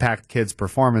 that impact kids'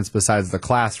 performance besides the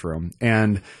classroom.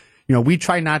 And, we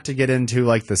try not to get into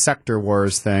like the sector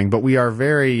wars thing, but we are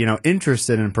very,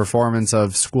 interested in performance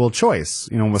of school choice.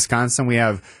 In Wisconsin, we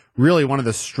have really one of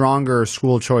the stronger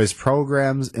school choice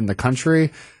programs in the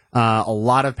country. A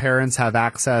lot of parents have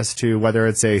access to whether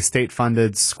it's a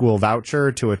state-funded school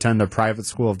voucher to attend a private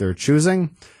school of their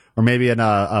choosing, or maybe in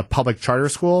a public charter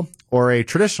school or a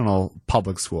traditional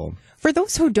public school. For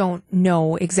those who don't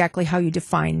know exactly how you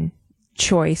define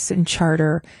choice and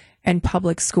charter and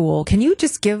public school, can you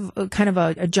just give kind of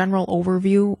a general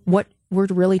overview what we're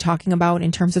really talking about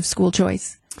in terms of school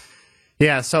choice?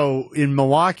 Yeah, so in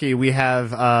Milwaukee, we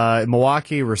have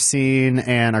Milwaukee, Racine,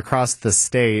 and across the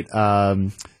state,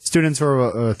 students who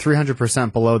are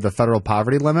 300% below the federal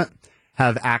poverty limit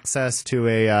have access to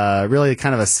a really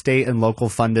kind of a state and local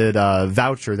funded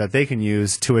voucher that they can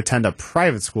use to attend a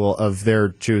private school of their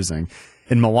choosing.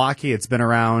 In Milwaukee, it's been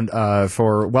around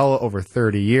for well over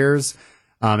 30 years.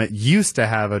 It used to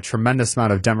have a tremendous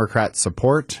amount of Democrat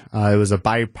support. It was a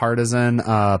bipartisan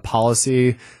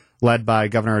policy led by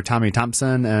Governor Tommy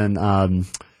Thompson and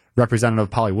Representative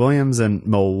Polly Williams in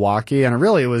Milwaukee. And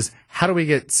it was, how do we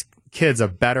get kids a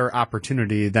better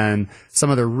opportunity than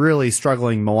some of the really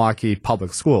struggling Milwaukee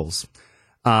public schools?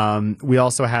 We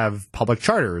also have public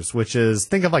charters, which is,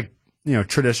 think of like,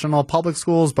 traditional public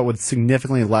schools, but with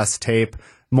significantly less tape,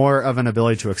 more of an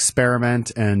ability to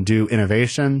experiment and do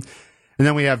innovation. And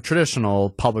then we have traditional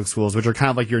public schools, which are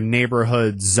kind of like your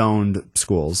neighborhood zoned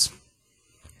schools.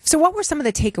 So what were some of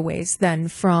the takeaways then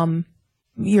from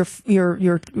your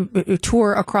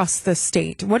tour across the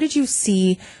state? What did you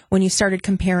see when you started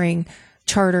comparing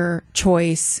charter,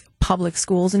 choice, public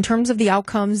schools in terms of the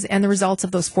outcomes and the results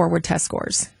of those forward test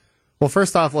scores? Well,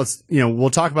 first off, we'll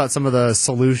talk about some of the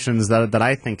solutions that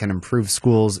I think can improve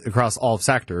schools across all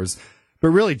sectors, but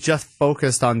really just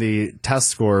focused on the test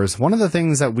scores. One of the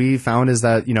things that we found is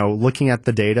that, looking at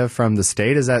the data from the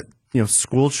state is that,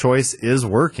 school choice is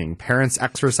working. Parents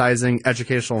exercising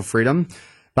educational freedom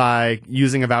by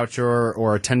using a voucher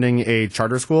or attending a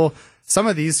charter school. Some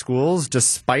of these schools,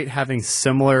 despite having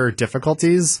similar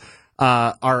difficulties,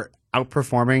 are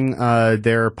outperforming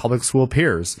their public school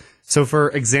peers. So, for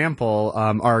example,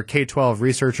 our K-12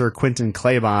 researcher, Quentin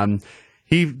Claybon,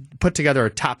 he put together a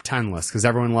top 10 list because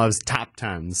everyone loves top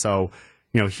 10. So,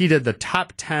 he did the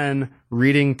top 10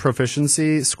 reading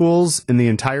proficiency schools in the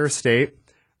entire state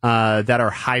that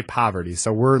are high poverty.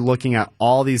 So we're looking at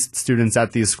all these students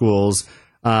at these schools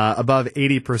above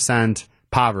 80%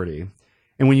 poverty.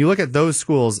 And when you look at those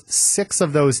schools, 6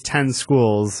 of those 10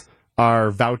 schools are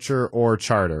voucher or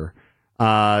charter.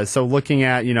 So looking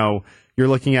at, you're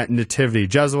looking at Nativity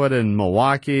Jesuit in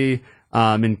Milwaukee,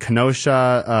 in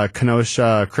Kenosha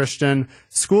Christian,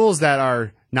 schools that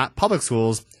are not public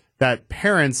schools that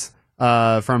parents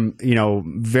from,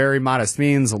 very modest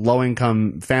means,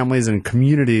 low-income families and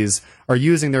communities are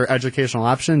using their educational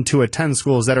option to attend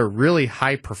schools that are really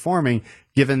high-performing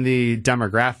given the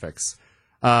demographics.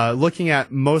 Looking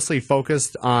at mostly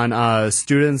focused on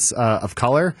students of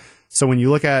color. So when you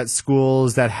look at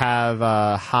schools that have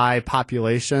high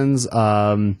populations,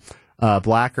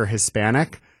 Black or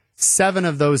Hispanic, 7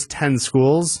 of those 10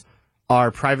 schools are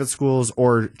private schools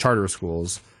or charter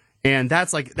schools. And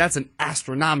that's an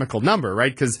astronomical number,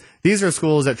 right? Because these are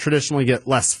schools that traditionally get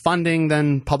less funding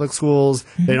than public schools.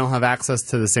 Mm-hmm. They don't have access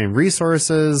to the same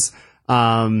resources.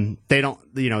 They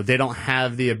don't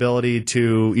have the ability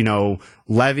to,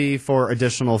 levy for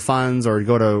additional funds or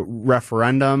go to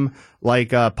referendum like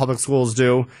public schools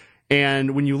do.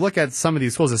 And when you look at some of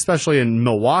these schools, especially in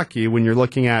Milwaukee, when you're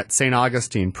looking at St.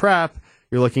 Augustine Prep,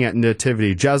 you're looking at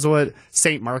Nativity Jesuit,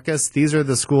 St. Marcus, these are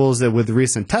the schools that with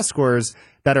recent test scores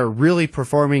that are really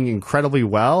performing incredibly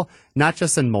well, not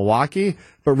just in Milwaukee,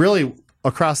 but really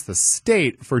across the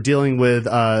state for dealing with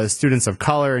students of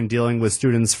color and dealing with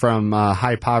students from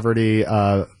high poverty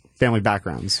family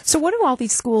backgrounds. So what do all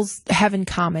these schools have in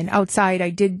common? Outside,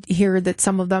 I did hear that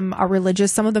some of them are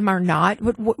religious, some of them are not.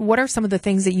 What are some of the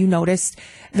things that you noticed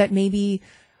that maybe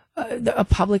a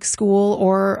public school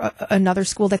or another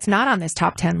school that's not on this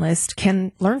top 10 list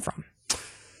can learn from?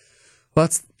 Well,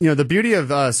 that's, the beauty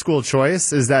of school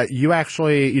choice is that you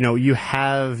actually,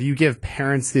 you give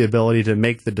parents the ability to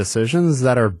make the decisions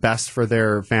that are best for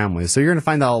their families. So you're going to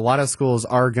find that a lot of schools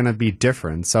are going to be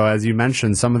different. So as you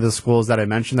mentioned, some of the schools that I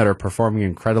mentioned that are performing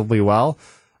incredibly well,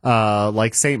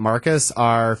 like St. Marcus,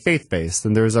 are faith-based,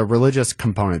 and there's a religious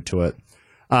component to it.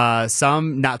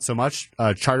 Some, not so much.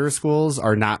 Charter schools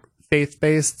are not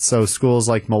faith-based. So schools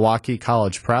like Milwaukee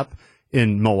College Prep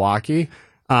in Milwaukee,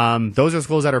 those are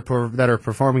schools that are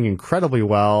performing incredibly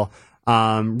well.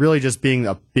 Really, just being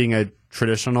a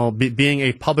traditional, being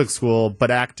a public school, but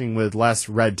acting with less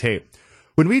red tape.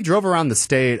 When we drove around the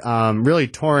state, really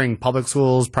touring public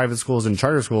schools, private schools, and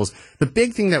charter schools, the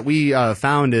big thing that we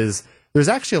found is there's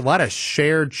actually a lot of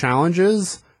shared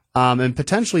challenges and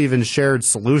potentially even shared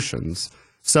solutions.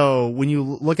 So when you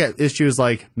look at issues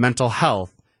like mental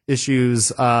health,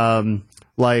 issues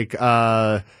like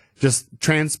just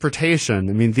transportation.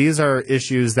 I mean, these are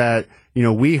issues that,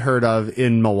 we heard of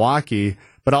in Milwaukee,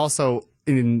 but also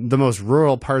in the most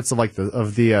rural parts of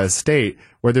the state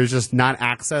where there's just not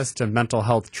access to mental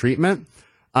health treatment.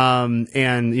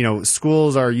 And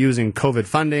schools are using COVID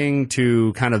funding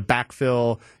to kind of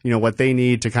backfill, what they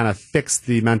need to kind of fix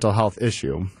the mental health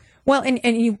issue. Well,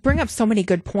 and you bring up so many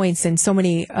good points and so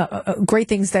many great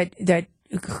things that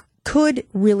could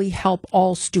really help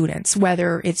all students,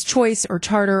 whether it's choice or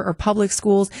charter or public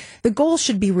schools. The goal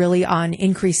should be really on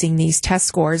increasing these test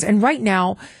scores. And right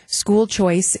now, school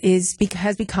choice has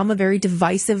become a very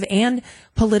divisive and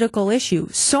political issue.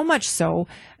 So much so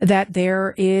that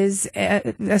there is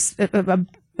there's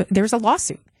a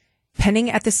lawsuit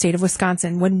pending at the state of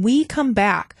Wisconsin. When we come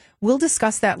back, we'll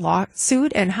discuss that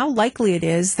lawsuit and how likely it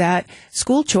is that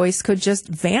school choice could just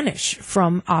vanish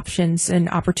from options and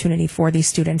opportunity for these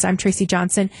students. I'm Tracy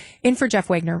Johnson, in for Jeff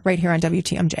Wagner, right here on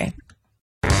WTMJ.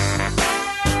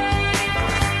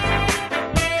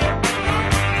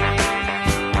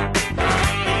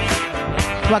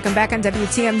 Welcome back on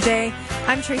WTMJ.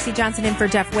 I'm Tracy Johnson, in for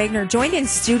Jeff Wagner, joined in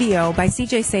studio by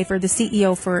CJ Safer, the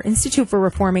CEO for Institute for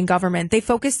Reforming Government. They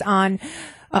focused on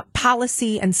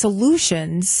policy and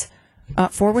solutions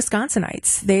for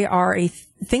Wisconsinites. They are a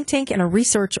think tank and a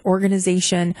research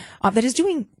organization that is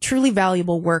doing truly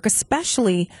valuable work,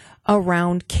 especially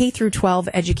around K through 12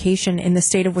 education in the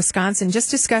state of Wisconsin,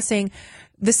 just discussing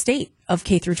the state of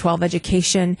K through 12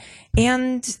 education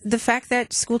and the fact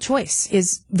that school choice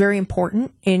is very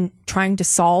important in trying to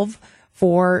solve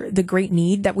for the great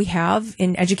need that we have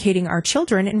in educating our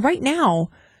children. And right now,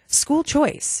 school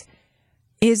choice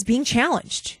is being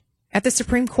challenged at the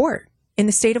Supreme Court in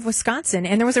the state of Wisconsin.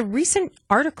 And there was a recent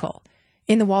article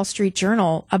in the Wall Street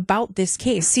Journal about this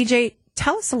case. CJ,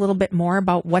 tell us a little bit more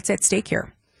about what's at stake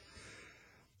here.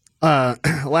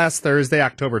 Last Thursday,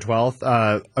 October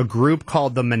 12th, a group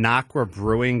called the Minocqua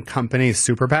Brewing Company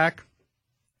Super PAC,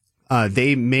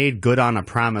 they made good on a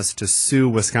promise to sue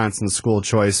Wisconsin's school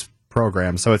choice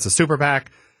program. So it's a super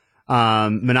PAC,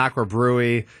 Minocqua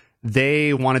Brewery.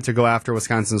 They wanted to go after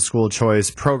Wisconsin's school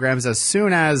choice programs as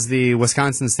soon as the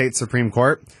Wisconsin State Supreme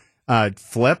Court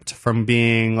flipped from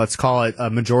being, let's call it,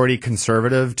 a majority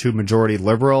conservative to majority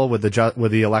liberal with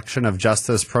the election of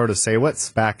Justice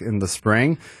Protasewicz back in the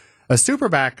spring. A super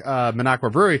PAC,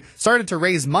 Minocqua Brewery, started to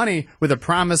raise money with a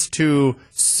promise to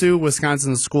sue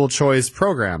Wisconsin's school choice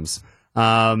programs.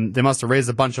 They must have raised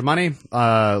a bunch of money.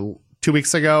 2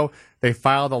 weeks ago, they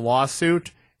filed a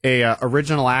lawsuit, a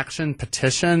original action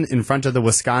petition in front of the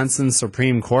Wisconsin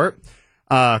Supreme Court,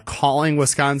 calling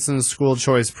Wisconsin's school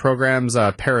choice programs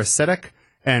parasitic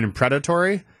and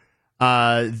predatory.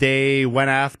 They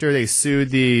sued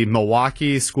the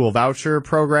Milwaukee school voucher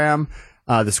program,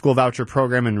 the school voucher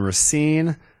program in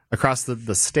Racine, across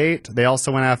the state. They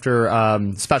also went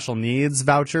after special needs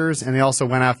vouchers, and they also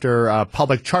went after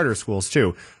public charter schools,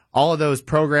 too. All of those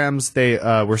programs, they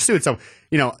were sued. So,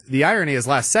 the irony is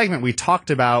last segment, we talked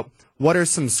about what are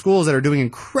some schools that are doing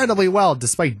incredibly well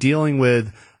despite dealing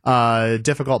with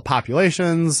difficult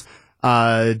populations,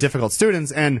 difficult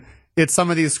students. And it's some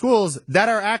of these schools that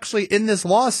are actually in this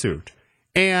lawsuit.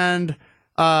 And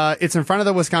it's in front of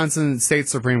the Wisconsin State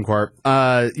Supreme Court.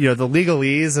 The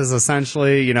legalese is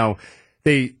essentially,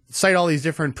 they cite all these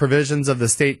different provisions of the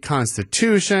state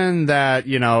constitution that,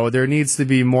 there needs to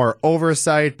be more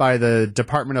oversight by the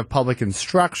Department of Public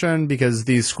Instruction because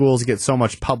these schools get so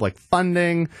much public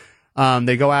funding.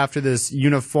 They go after this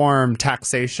uniform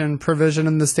taxation provision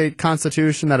in the state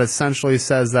constitution that essentially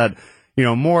says that,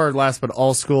 more or less, but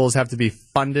all schools have to be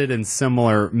funded in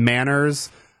similar manners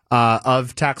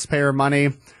of taxpayer money.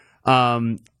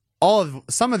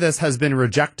 Some of this has been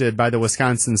rejected by the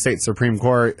Wisconsin State Supreme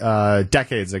Court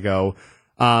decades ago.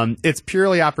 It's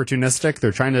purely opportunistic.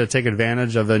 They're trying to take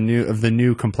advantage of the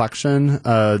new complexion,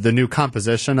 the new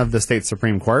composition of the state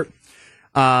Supreme Court.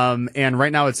 And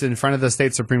right now it's in front of the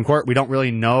state Supreme Court. We don't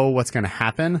really know what's going to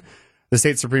happen. The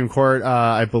state Supreme Court,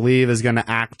 I believe, is going to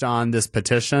act on this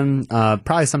petition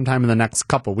probably sometime in the next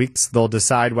couple weeks. They'll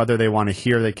decide whether they want to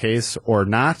hear the case or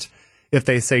not. If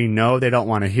they say no, they don't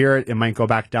want to hear it, it might go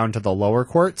back down to the lower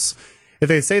courts. If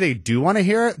they say they do want to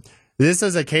hear it, this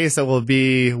is a case that will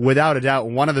be, without a doubt,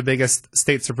 one of the biggest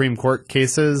state Supreme Court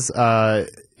cases,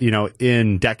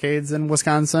 in decades in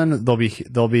Wisconsin.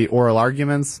 There'll be oral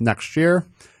arguments next year,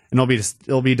 and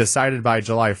it'll be decided by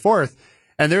July 4th.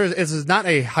 And this is not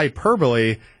a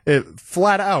hyperbole.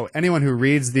 Flat out, anyone who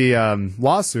reads the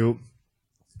lawsuit,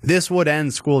 this would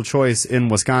end school choice in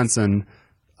Wisconsin.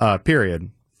 Period.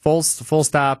 Full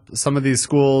stop. Some of these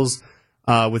schools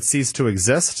would cease to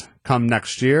exist come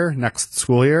next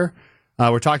school year.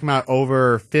 We're talking about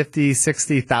over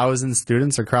 60,000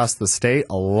 students across the state,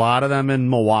 a lot of them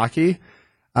in Milwaukee,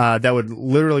 that would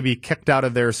literally be kicked out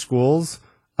of their schools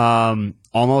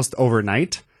almost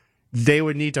overnight. They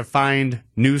would need to find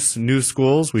new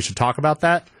schools. We should talk about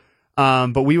that.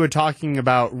 But we were talking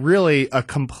about really a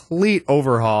complete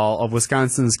overhaul of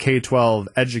Wisconsin's K-12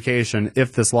 education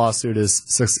if this lawsuit is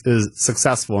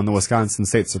successful in the Wisconsin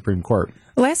State Supreme Court.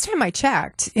 Last time I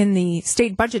checked, in the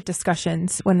state budget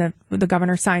discussions, when the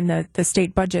governor signed the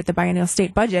state budget, the biennial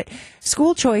state budget,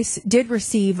 school choice did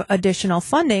receive additional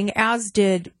funding, as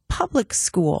did public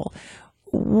school.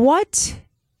 What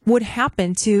would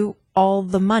happen to all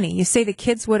the money? You say the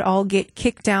kids would all get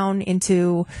kicked down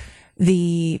into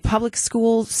the public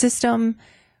school system.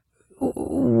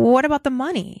 What about the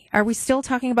money? Are we still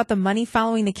talking about the money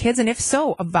following the kids? And if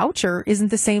so, a voucher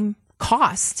isn't the same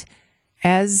cost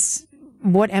as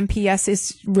what MPS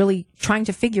is really trying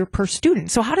to figure per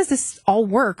student. So how does this all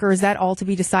work? Or is that all to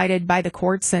be decided by the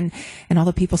courts and all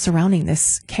the people surrounding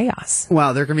this chaos?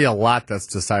 Well, there can be a lot that's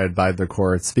decided by the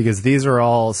courts because these are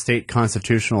all state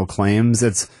constitutional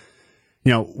claims.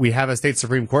 We have a state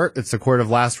Supreme Court. It's the court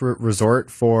of last resort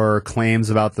for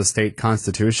claims about the state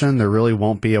constitution. There really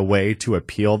won't be a way to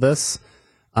appeal this.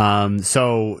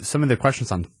 So some of the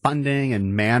questions on funding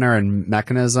and manner and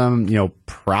mechanism,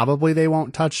 probably they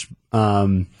won't touch.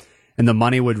 And the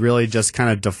money would really just kind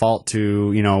of default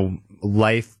to,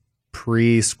 life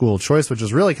pre-school choice, which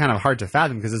is really kind of hard to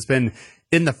fathom because it's been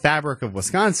in the fabric of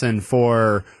Wisconsin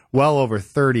for well over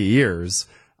 30 years.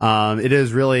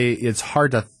 It's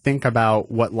hard to think about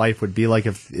what life would be like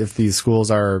if these schools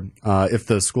if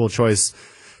the school choice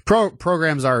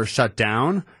programs are shut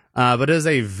down. But it is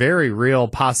a very real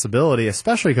possibility,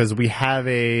 especially because we have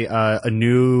a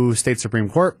new state Supreme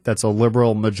Court that's a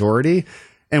liberal majority,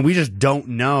 and we just don't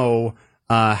know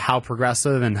how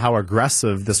progressive and how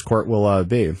aggressive this court will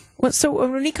be. Well, so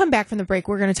when we come back from the break,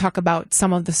 we're going to talk about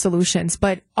some of the solutions.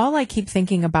 But all I keep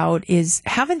thinking about is,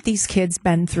 haven't these kids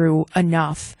been through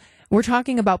enough? We're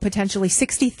talking about potentially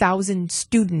 60,000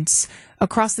 students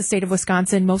across the state of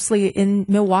Wisconsin, mostly in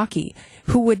Milwaukee,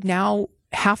 who would now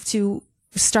have to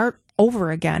start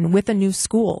over again with a new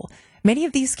school. Many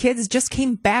of these kids just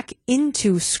came back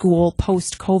into school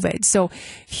post-COVID. So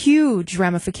huge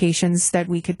ramifications that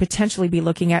we could potentially be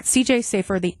looking at. CJ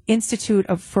Safer, the Institute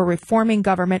for Reforming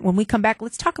Government. When we come back,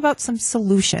 let's talk about some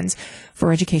solutions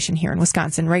for education here in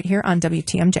Wisconsin, right here on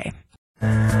WTMJ.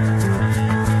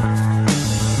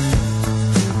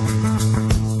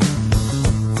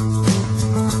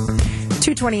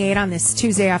 2:28 on this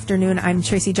Tuesday afternoon. I'm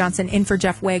Tracy Johnson, in for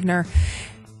Jeff Wagner.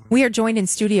 We are joined in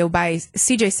studio by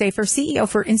CJ Safer, CEO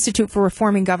for Institute for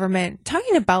Reforming Government,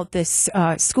 talking about this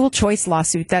school choice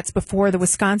lawsuit that's before the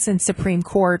Wisconsin Supreme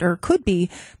Court, or could be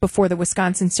before the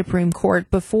Wisconsin Supreme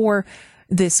Court before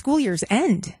the school year's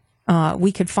end.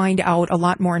 We could find out a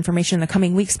lot more information in the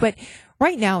coming weeks. But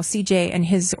right now, CJ and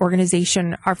his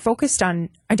organization are focused on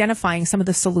identifying some of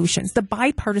the solutions, the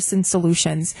bipartisan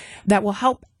solutions that will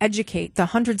help educate the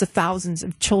hundreds of thousands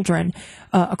of children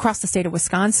across the state of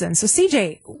Wisconsin. So,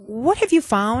 CJ, what have you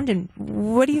found, and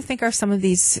what do you think are some of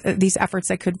these efforts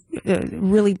that could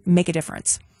really make a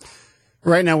difference?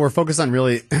 Right now, we're focused on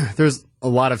there's a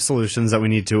lot of solutions that we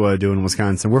need to do in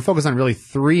Wisconsin. We're focused on really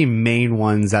three main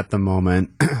ones at the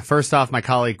moment. First off, my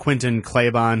colleague Quentin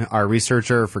Claybon, our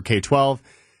researcher for K-12,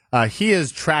 he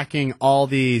is tracking all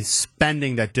the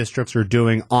spending that districts are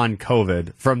doing on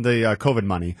COVID from the COVID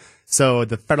money. So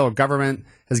the federal government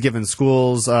has given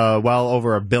schools well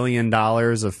over $1 billion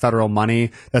of federal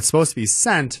money that's supposed to be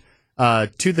sent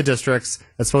to the districts,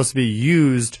 that's supposed to be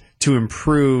used to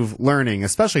improve learning,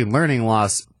 especially learning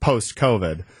loss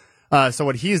post-COVID. So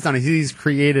what he's done is he's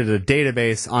created a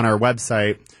database on our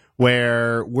website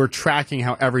where we're tracking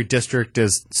how every district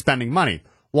is spending money.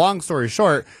 Long story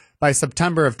short, by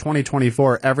September of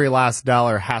 2024, every last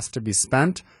dollar has to be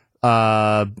spent.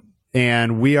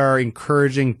 And we are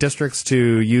encouraging districts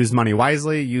to use money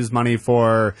wisely, use money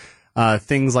for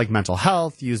things like mental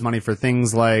health, use money for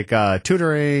things like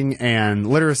tutoring and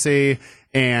literacy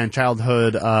and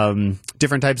childhood,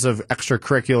 different types of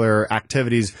extracurricular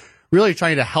activities, really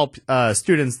trying to help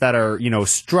students that are,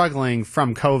 struggling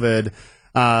from COVID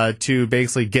to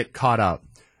basically get caught up.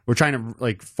 We're trying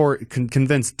to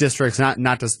convince districts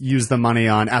not to use the money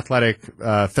on athletic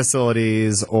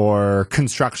facilities or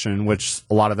construction, which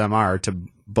a lot of them are, to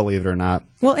believe it or not.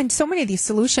 Well, and so many of these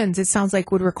solutions, it sounds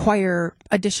like, would require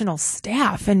additional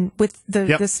staff. And with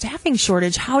the staffing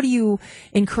shortage, how do you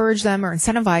encourage them or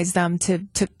incentivize them to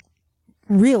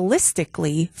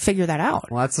realistically figure that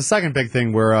out? Well, that's the second big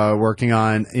thing we're working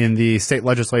on in the state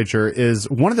legislature. Is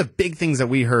one of the big things that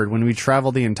we heard when we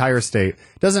traveled the entire state.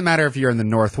 Doesn't matter if you're in the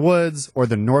North Woods or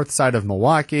the north side of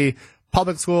Milwaukee,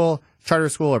 public school, charter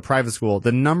school, or private school,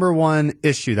 the number one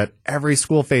issue that every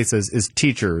school faces is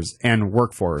teachers and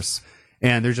workforce.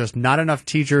 And there's just not enough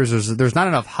teachers. There's not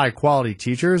enough high quality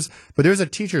teachers, but there's a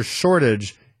teacher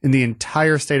shortage in the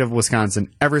entire state of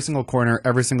Wisconsin, every single corner,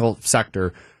 every single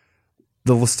sector.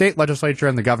 The state legislature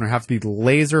and the governor have to be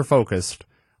laser focused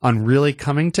on really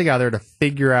coming together to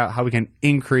figure out how we can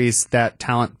increase that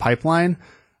talent pipeline.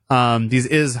 These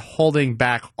is holding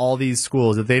back all these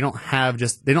schools that they don't have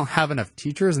enough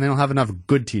teachers and they don't have enough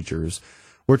good teachers.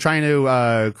 We're trying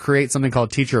to create something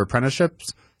called teacher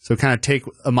apprenticeships. So kind of take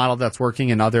a model that's working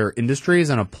in other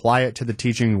industries and apply it to the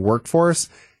teaching workforce,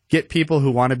 get people who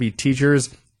want to be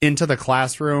teachers into the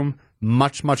classroom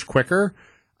much, much quicker.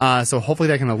 So hopefully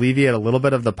that can alleviate a little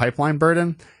bit of the pipeline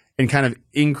burden and kind of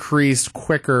increase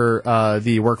quicker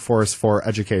the workforce for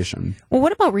education. Well,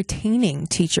 what about retaining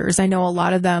teachers? I know a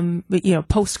lot of them,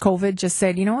 post-COVID just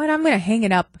said, you know what, I'm going to hang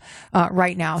it up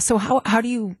right now. So how do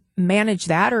you manage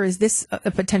that, or is this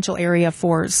a potential area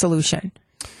for solution?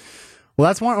 Well,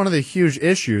 that's one of the huge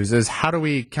issues is how do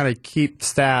we kind of keep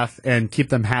staff and keep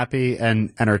them happy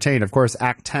and entertained? Of course,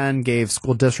 Act 10 gave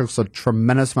school districts a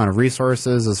tremendous amount of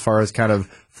resources as far as kind of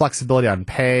flexibility on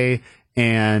pay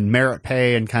and merit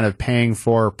pay and kind of paying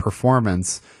for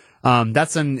performance.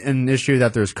 That's an issue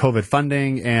that there's COVID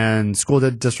funding, and school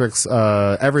districts,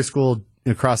 every school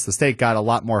across the state got a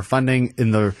lot more funding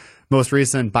in the most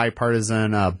recent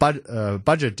bipartisan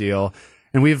budget deal.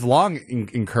 And we've long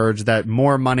encouraged that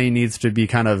more money needs to be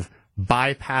kind of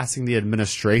bypassing the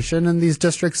administration in these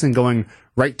districts and going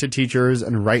right to teachers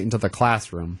and right into the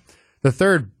classroom. The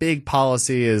third big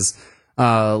policy is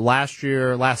last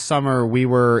summer, we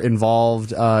were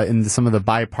involved in some of the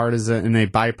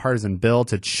bipartisan bill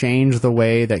to change the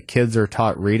way that kids are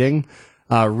taught reading.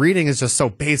 Reading is just so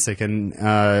basic, and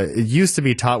it used to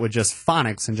be taught with just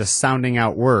phonics and just sounding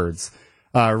out words.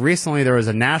 Recently, there was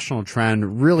a national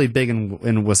trend really big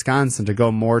in Wisconsin to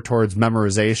go more towards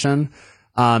memorization,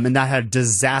 and that had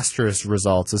disastrous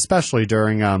results, especially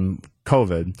during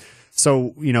COVID.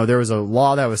 So, there was a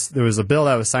bill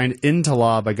that was signed into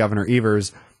law by Governor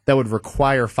Evers that would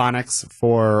require phonics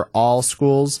for all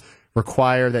schools,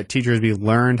 require that teachers be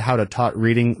learned how to taught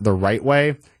reading the right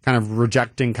way, kind of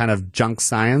rejecting kind of junk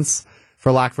science,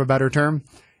 for lack of a better term.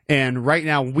 And right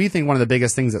now, we think one of the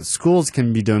biggest things that schools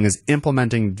can be doing is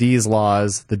implementing these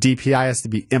laws. The DPI has to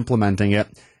be implementing it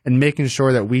and making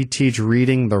sure that we teach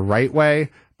reading the right way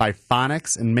by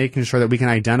phonics, and making sure that we can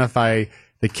identify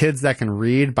the kids that can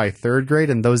read by third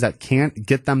grade and those that can't,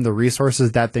 get them the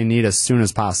resources that they need as soon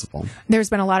as possible.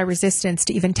 There's been a lot of resistance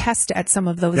to even test at some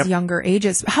of those younger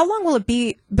ages. How long will it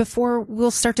be before we'll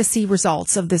start to see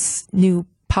results of this new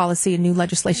policy and new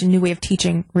legislation, new way of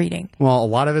teaching reading? Well, a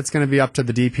lot of it's going to be up to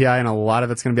the DPI, and a lot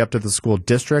of it's going to be up to the school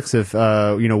districts. If we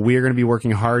are going to be working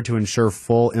hard to ensure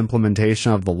full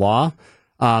implementation of the law.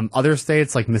 Other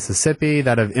states like Mississippi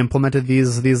that have implemented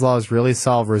these laws really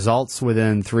saw results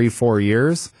within 3-4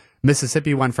 years.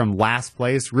 Mississippi went from last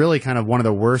place, really kind of one of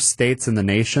the worst states in the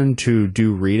nation to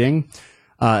do reading,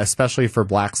 especially for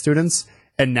black students,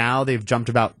 and now they've jumped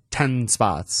about 10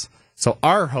 spots. So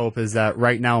our hope is that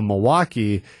right now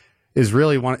Milwaukee is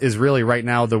really right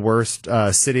now the worst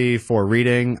city for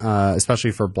reading,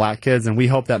 especially for black kids. And we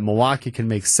hope that Milwaukee can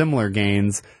make similar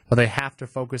gains, but they have to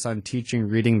focus on teaching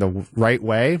reading the right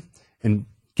way and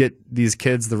get these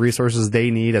kids the resources they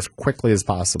need as quickly as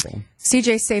possible.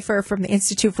 CJ Safer from the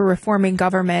Institute for Reforming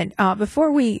Government.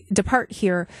 Before we depart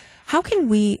here, how can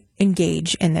we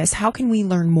engage in this? How can we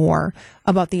learn more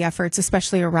about the efforts,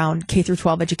 especially around K through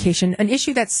 12 education, an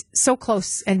issue that's so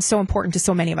close and so important to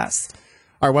so many of us?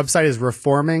 Our website is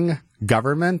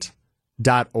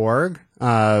reforminggovernment.org.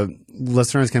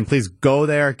 listeners can please go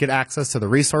there, get access to the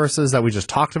resources that we just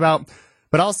talked about.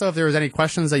 But also, if there was any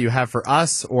questions that you have for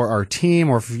us or our team,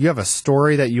 or if you have a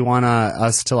story that you want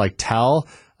us to tell,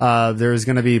 there's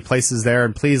going to be places there.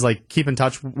 And please keep in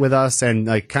touch with us and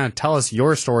kind of tell us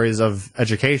your stories of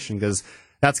education, because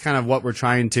that's kind of what we're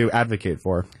trying to advocate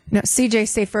for. Now, CJ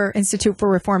Safer, Institute for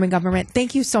Reform in Government,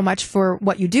 thank you so much for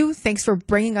what you do. Thanks for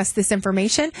bringing us this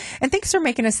information. And thanks for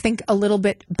making us think a little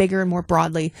bit bigger and more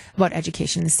broadly about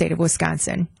education in the state of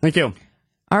Wisconsin. Thank you.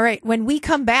 All right. When we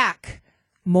come back,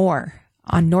 more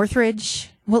on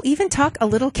Northridge. We'll even talk a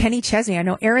little Kenny Chesney. I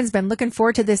know Aaron's been looking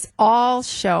forward to this all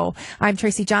show. I'm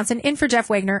Tracy Johnson, in for Jeff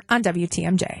Wagner on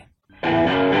WTMJ.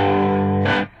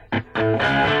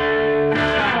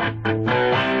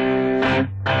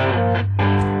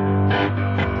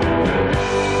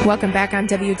 Welcome back on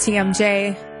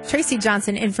WTMJ. Tracy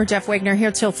Johnson in for Jeff Wagner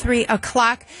here till 3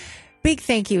 o'clock. Big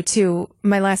thank you to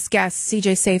my last guest,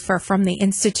 CJ Safer from the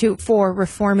Institute for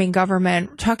Reforming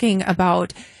Government, talking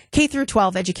about K through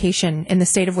 12 education in the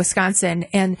state of Wisconsin.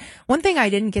 And one thing I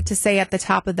didn't get to say at the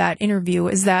top of that interview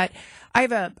is that I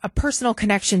have a personal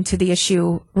connection to the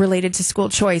issue related to school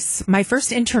choice. My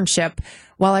first internship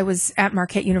while I was at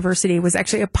Marquette University was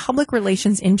actually a public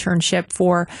relations internship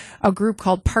for a group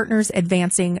called Partners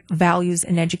Advancing Values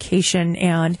in Education.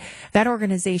 And that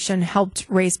organization helped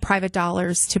raise private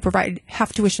dollars to provide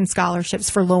half tuition scholarships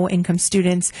for low income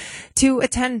students to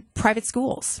attend private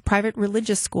schools, private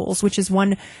religious schools, which is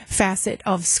one facet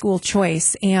of school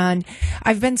choice. And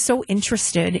I've been so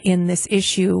interested in this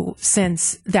issue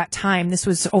since that time. This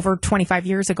was over 25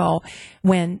 years ago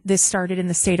when this started in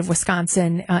the state of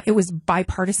Wisconsin. It was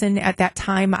bipartisan at that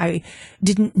time. I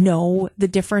didn't know the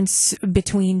difference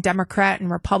between Democrat and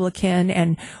Republican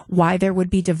and why there would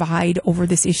be divide over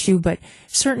this issue. But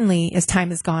certainly as time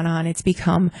has gone on, it's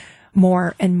become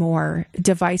more and more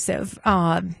divisive,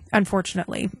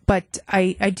 unfortunately. But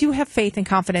I do have faith and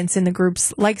confidence in the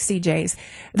groups like CJ's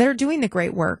that are doing the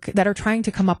great work, that are trying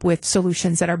to come up with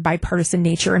solutions that are bipartisan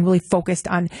nature and really focused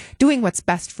on doing what's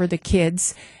best for the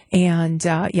kids. And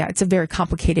it's a very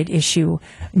complicated issue,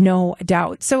 no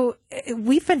doubt. So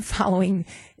we've been following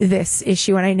this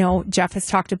issue, and I know Jeff has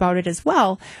talked about it as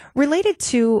well, related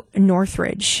to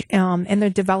Northridge and the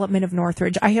development of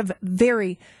Northridge. I have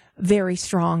very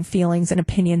strong feelings and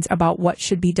opinions about what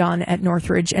should be done at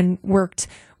Northridge, and worked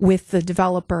with the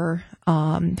developer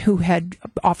who had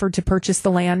offered to purchase the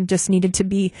land, just needed to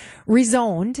be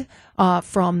rezoned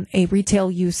from a retail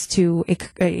use to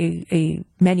a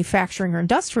manufacturing or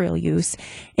industrial use,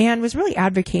 and was really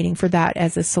advocating for that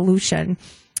as a solution.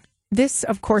 This,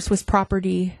 of course, was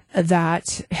property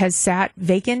that has sat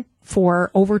vacant for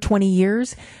over 20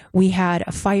 years. We had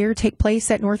a fire take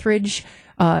place at Northridge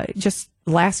just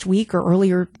last week or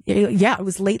earlier. Yeah, it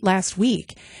was late last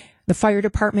week. The fire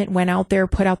department went out there,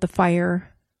 put out the fire.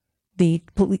 The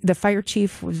fire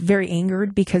chief was very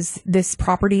angered because this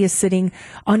property is sitting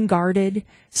unguarded.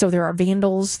 So there are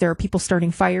vandals, there are people starting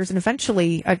fires, and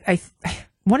eventually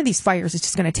one of these fires is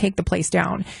just going to take the place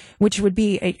down, which would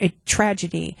be a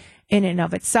tragedy in and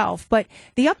of itself. But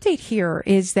the update here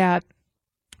is that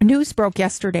news broke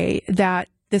yesterday that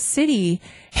the city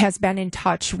has been in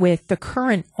touch with the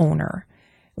current owner,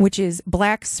 which is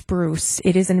Black Spruce.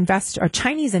 It is a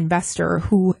Chinese investor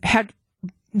who had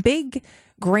big,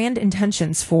 grand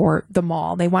intentions for the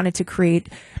mall. They wanted to create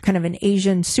kind of an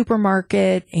Asian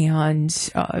supermarket and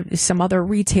some other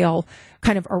retail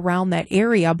kind of around that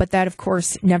area, but that, of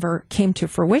course, never came to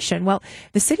fruition. Well,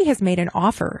 the city has made an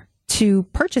offer to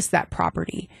purchase that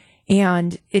property,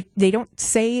 and they don't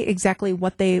say exactly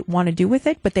what they want to do with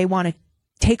it, but they want to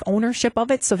take ownership of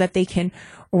it so that they can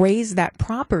raise that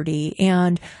property.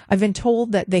 And I've been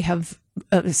told that they have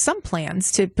some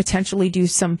plans to potentially do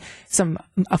some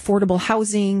affordable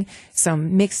housing,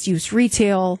 some mixed use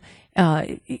retail,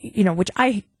 which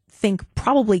I think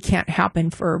probably can't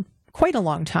happen for quite a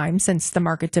long time, since the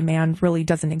market demand really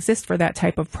doesn't exist for that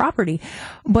type of property.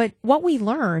 But what we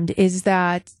learned is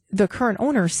that the current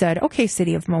owner said, okay,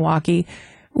 City of Milwaukee,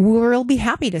 we'll be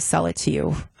happy to sell it to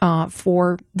you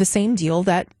for the same deal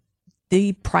that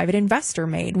the private investor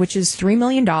made, which is $3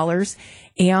 million,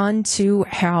 and to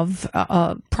have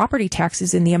property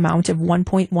taxes in the amount of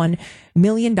 $1.1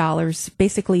 million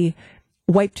basically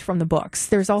wiped from the books.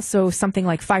 There's also something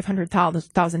like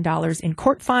 $500,000 in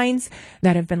court fines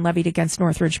that have been levied against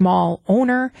Northridge Mall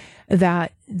owner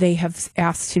that they have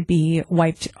asked to be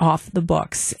wiped off the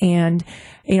books. And,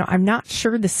 I'm not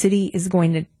sure the city is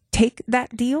going to take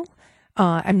that deal.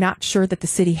 I'm not sure that the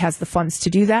city has the funds to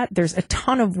do that. There's a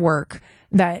ton of work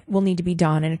that will need to be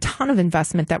done and a ton of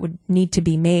investment that would need to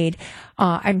be made.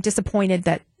 I'm disappointed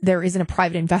that there isn't a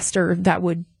private investor that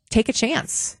would take a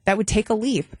chance, that would take a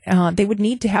leap. They would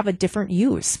need to have a different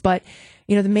use. But,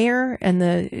 the mayor and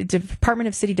the Department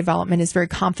of City Development is very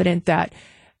confident that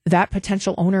that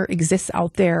potential owner exists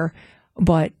out there.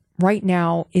 But right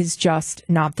now is just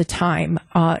not the time.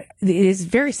 It is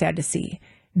very sad to see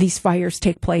these fires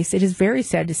take place. It is very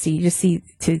sad to see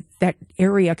that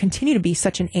area continue to be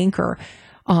such an anchor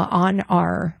on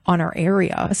our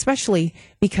area, especially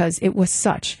because it was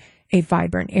such a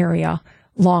vibrant area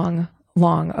long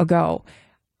ago.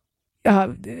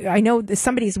 I know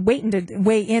somebody's waiting to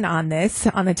weigh in on this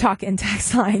on the talk and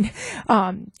text line,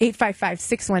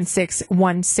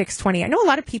 855-616-1620. I know a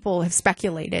lot of people have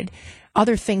speculated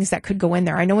other things that could go in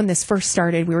there. I know when this first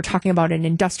started, we were talking about an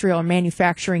industrial or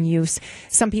manufacturing use.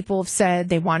 Some people have said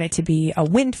they want it to be a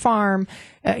wind farm.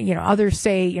 Others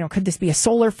say, could this be a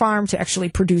solar farm to actually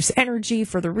produce energy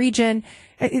for the region?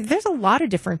 There's a lot of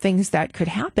different things that could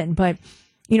happen. But,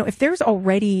 if there's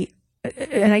already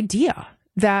an idea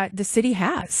that the city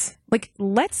has,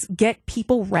 let's get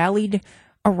people rallied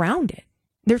around it.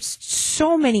 There's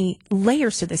so many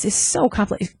layers to this. It's so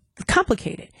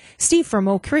complicated. Steve from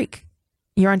Oak Creek,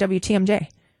 you're on WTMJ.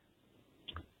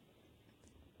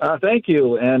 Thank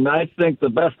you. And I think the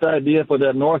best idea for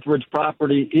that Northridge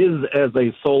property is as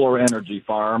a solar energy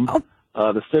farm. Oh.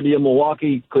 The city of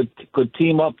Milwaukee could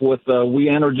team up with We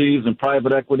Energies and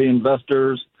private equity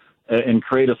investors and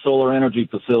create a solar energy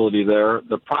facility there.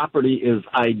 The property is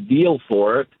ideal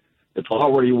for it. It's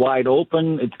already wide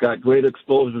open. It's got great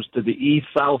exposures to the east,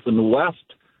 south, and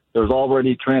west. There's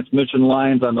already transmission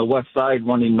lines on the west side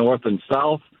running north and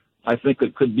south. I think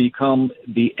it could become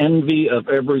the envy of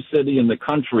every city in the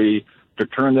country to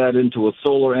turn that into a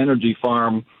solar energy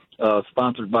farm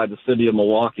sponsored by the city of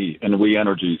Milwaukee and We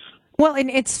Energies. Well, and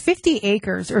it's 50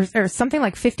 acres or something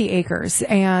like 50 acres.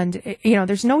 And,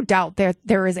 there's no doubt that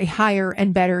there is a higher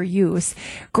and better use.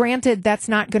 Granted, that's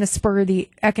not going to spur the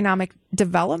economic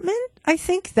development, I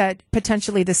think, that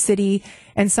potentially the city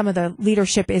and some of the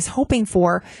leadership is hoping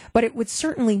for, but it would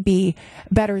certainly be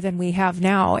better than we have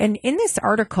now. And in this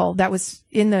article that was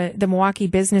in the Milwaukee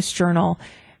Business Journal,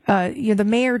 the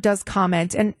mayor does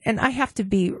comment, and I have to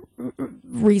be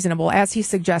reasonable, as he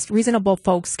suggests. Reasonable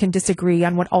folks can disagree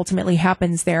on what ultimately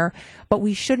happens there, but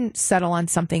we shouldn't settle on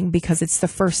something because it's the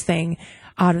first thing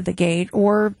out of the gate.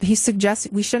 Or he suggests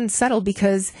we shouldn't settle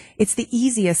because it's the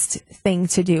easiest thing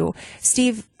to do.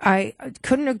 Steve, I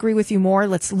couldn't agree with you more.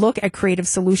 Let's look at creative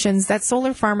solutions. That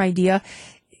solar farm idea,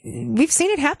 we've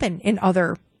seen it happen in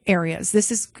other areas.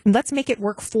 Let's make it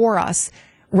work for us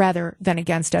rather than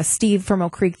against us. Steve from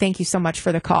Oak Creek, thank you so much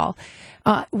for the call.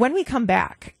 When we come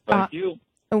back, Thank you.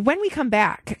 When we come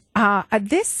back,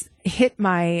 this hit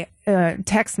my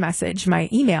text message, my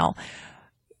email,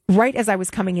 right as I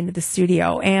was coming into the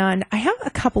studio, and I have a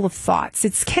couple of thoughts.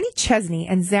 It's Kenny Chesney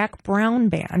and Zach Brown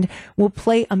Band will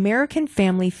play American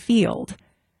Family Field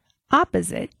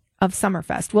opposite of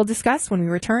Summerfest. We'll discuss when we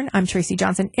return. I'm Tracy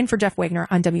Johnson, in for Jeff Wagner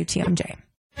on WTMJ.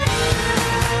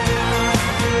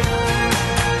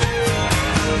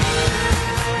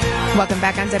 Welcome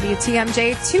back on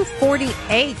WTMJ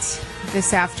 248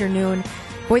 this afternoon.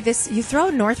 Boy, you throw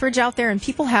Northridge out there and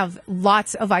people have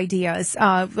lots of ideas.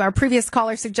 Our previous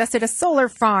caller suggested a solar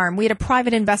farm. We had a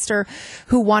private investor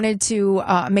who wanted to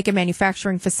make a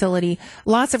manufacturing facility.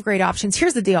 Lots of great options.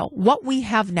 Here's the deal. What we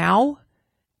have now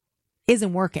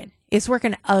isn't working. It's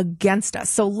working against us.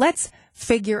 So let's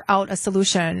figure out a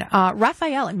solution.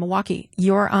 Raphael in Milwaukee,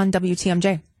 you're on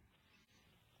WTMJ.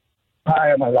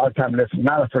 Hi, I'm a long-time listener,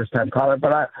 not a first-time caller,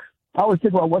 but I always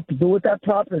think about what to do with that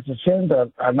property. It's a shame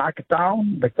to knock it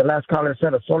down. Like the last caller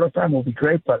said, a solar farm will be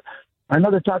great, but I know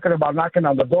they're talking about knocking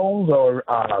on the domes or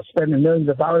spending millions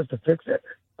of dollars to fix it.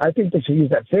 I think they should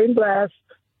use that same glass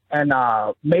and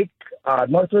make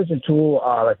Northridge into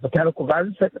like botanical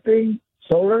gardens type of thing,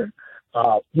 solar.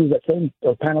 Use that same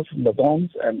panels from the domes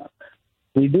and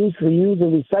reduce, reuse,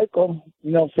 and recycle.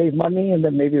 Save money, and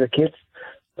then maybe the kids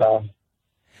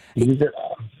use it,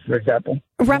 for example.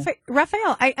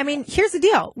 Raphael, I mean, here's the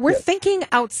deal. We're thinking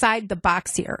outside the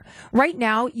box here. Right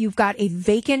now, you've got a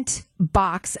vacant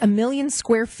box, 1 million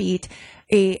square feet,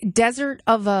 a desert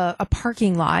of a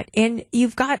parking lot, and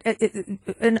you've got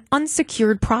an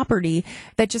unsecured property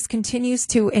that just continues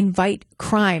to invite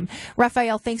crime.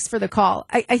 Raphael, thanks for the call.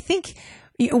 I think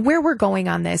where we're going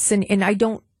on this, and I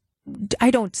don't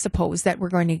suppose that we're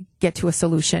going to get to a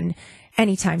solution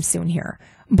anytime soon here,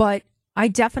 but I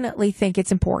definitely think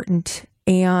it's important,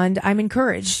 and I'm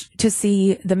encouraged to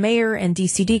see the mayor and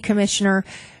DCD commissioner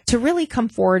to really come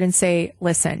forward and say,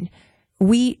 listen,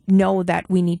 we know that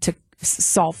we need to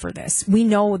solve for this. We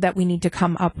know that we need to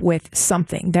come up with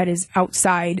something that is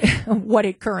outside what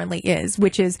it currently is,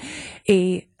 which is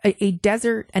a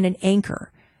desert and an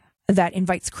anchor that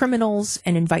invites criminals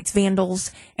and invites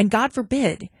vandals. And God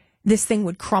forbid this thing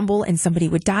would crumble and somebody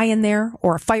would die in there,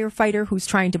 or a firefighter who's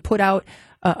trying to put out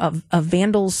a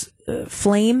vandal's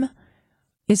flame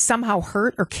is somehow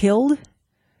hurt or killed.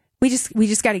 We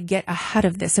just got to get ahead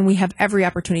of this, and we have every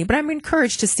opportunity. But I'm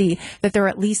encouraged to see that there are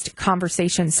at least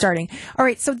conversations starting. All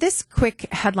right, so this quick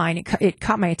headline, it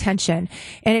caught my attention,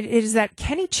 and it is that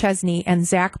Kenny Chesney and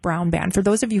Zach Brown Band. For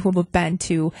those of you who have been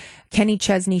to Kenny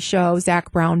Chesney show,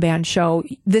 Zach Brown Band show,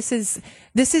 this is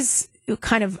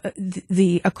kind of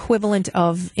the equivalent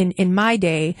of, in my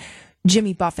day,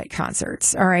 Jimmy Buffett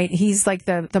concerts. All right. He's like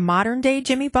the modern day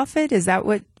Jimmy Buffett. Is that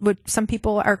what some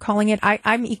people are calling it?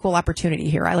 I'm equal opportunity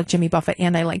here. I like Jimmy Buffett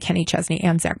and I like Kenny Chesney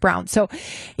and Zach Brown. So,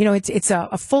 it's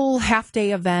a full half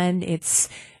day event. It's,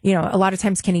 a lot of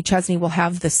times Kenny Chesney will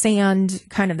have the sand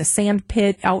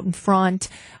pit out in front.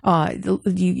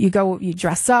 You go, you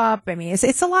dress up. I mean,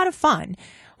 it's a lot of fun.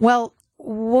 Well,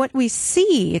 what we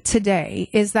see today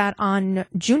is that on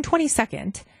June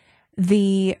 22nd,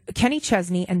 the Kenny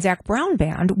Chesney and Zach Brown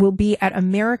Band will be at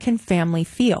American Family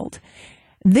Field.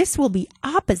 This will be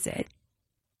opposite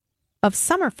of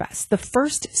Summerfest, the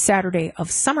first Saturday of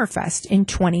Summerfest in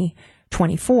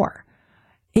 2024.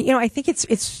 I think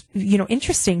it's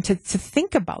interesting to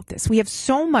think about this. We have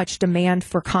so much demand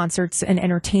for concerts and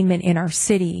entertainment in our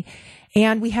city,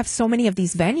 and we have so many of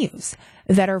these venues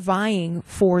that are vying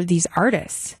for these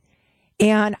artists.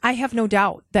 And I have no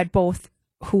doubt that both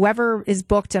whoever is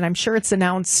booked, and I'm sure it's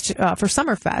announced for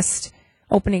Summerfest,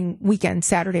 opening weekend,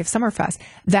 Saturday of Summerfest,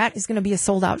 that is going to be a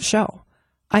sold-out show.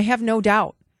 I have no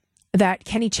doubt that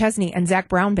Kenny Chesney and Zach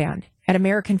Brown Band at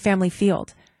American Family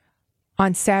Field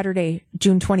on Saturday,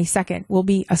 June 22nd, will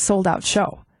be a sold-out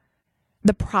show.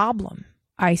 The problem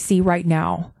I see right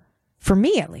now, for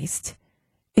me at least,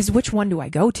 is which one do I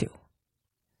go to?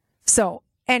 So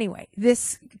anyway,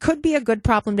 this could be a good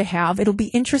problem to have. It'll be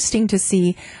interesting to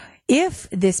see if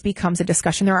this becomes a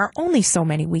discussion. There are only so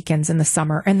many weekends in the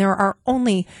summer, and there are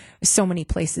only so many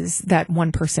places that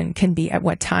one person can be at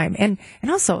what time. And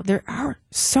also there are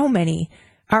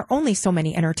only so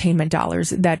many entertainment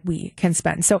dollars that we can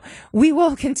spend. So we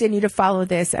will continue to follow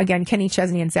this. Again, Kenny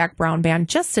Chesney and Zach Brown Band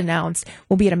just announced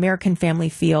will be at American Family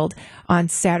Field on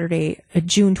Saturday,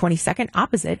 June 22nd,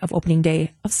 opposite of opening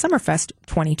day of Summerfest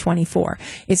 2024.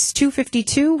 It's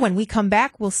 2:52. When we come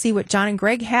back, we'll see what John and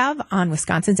Greg have on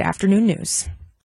Wisconsin's Afternoon News.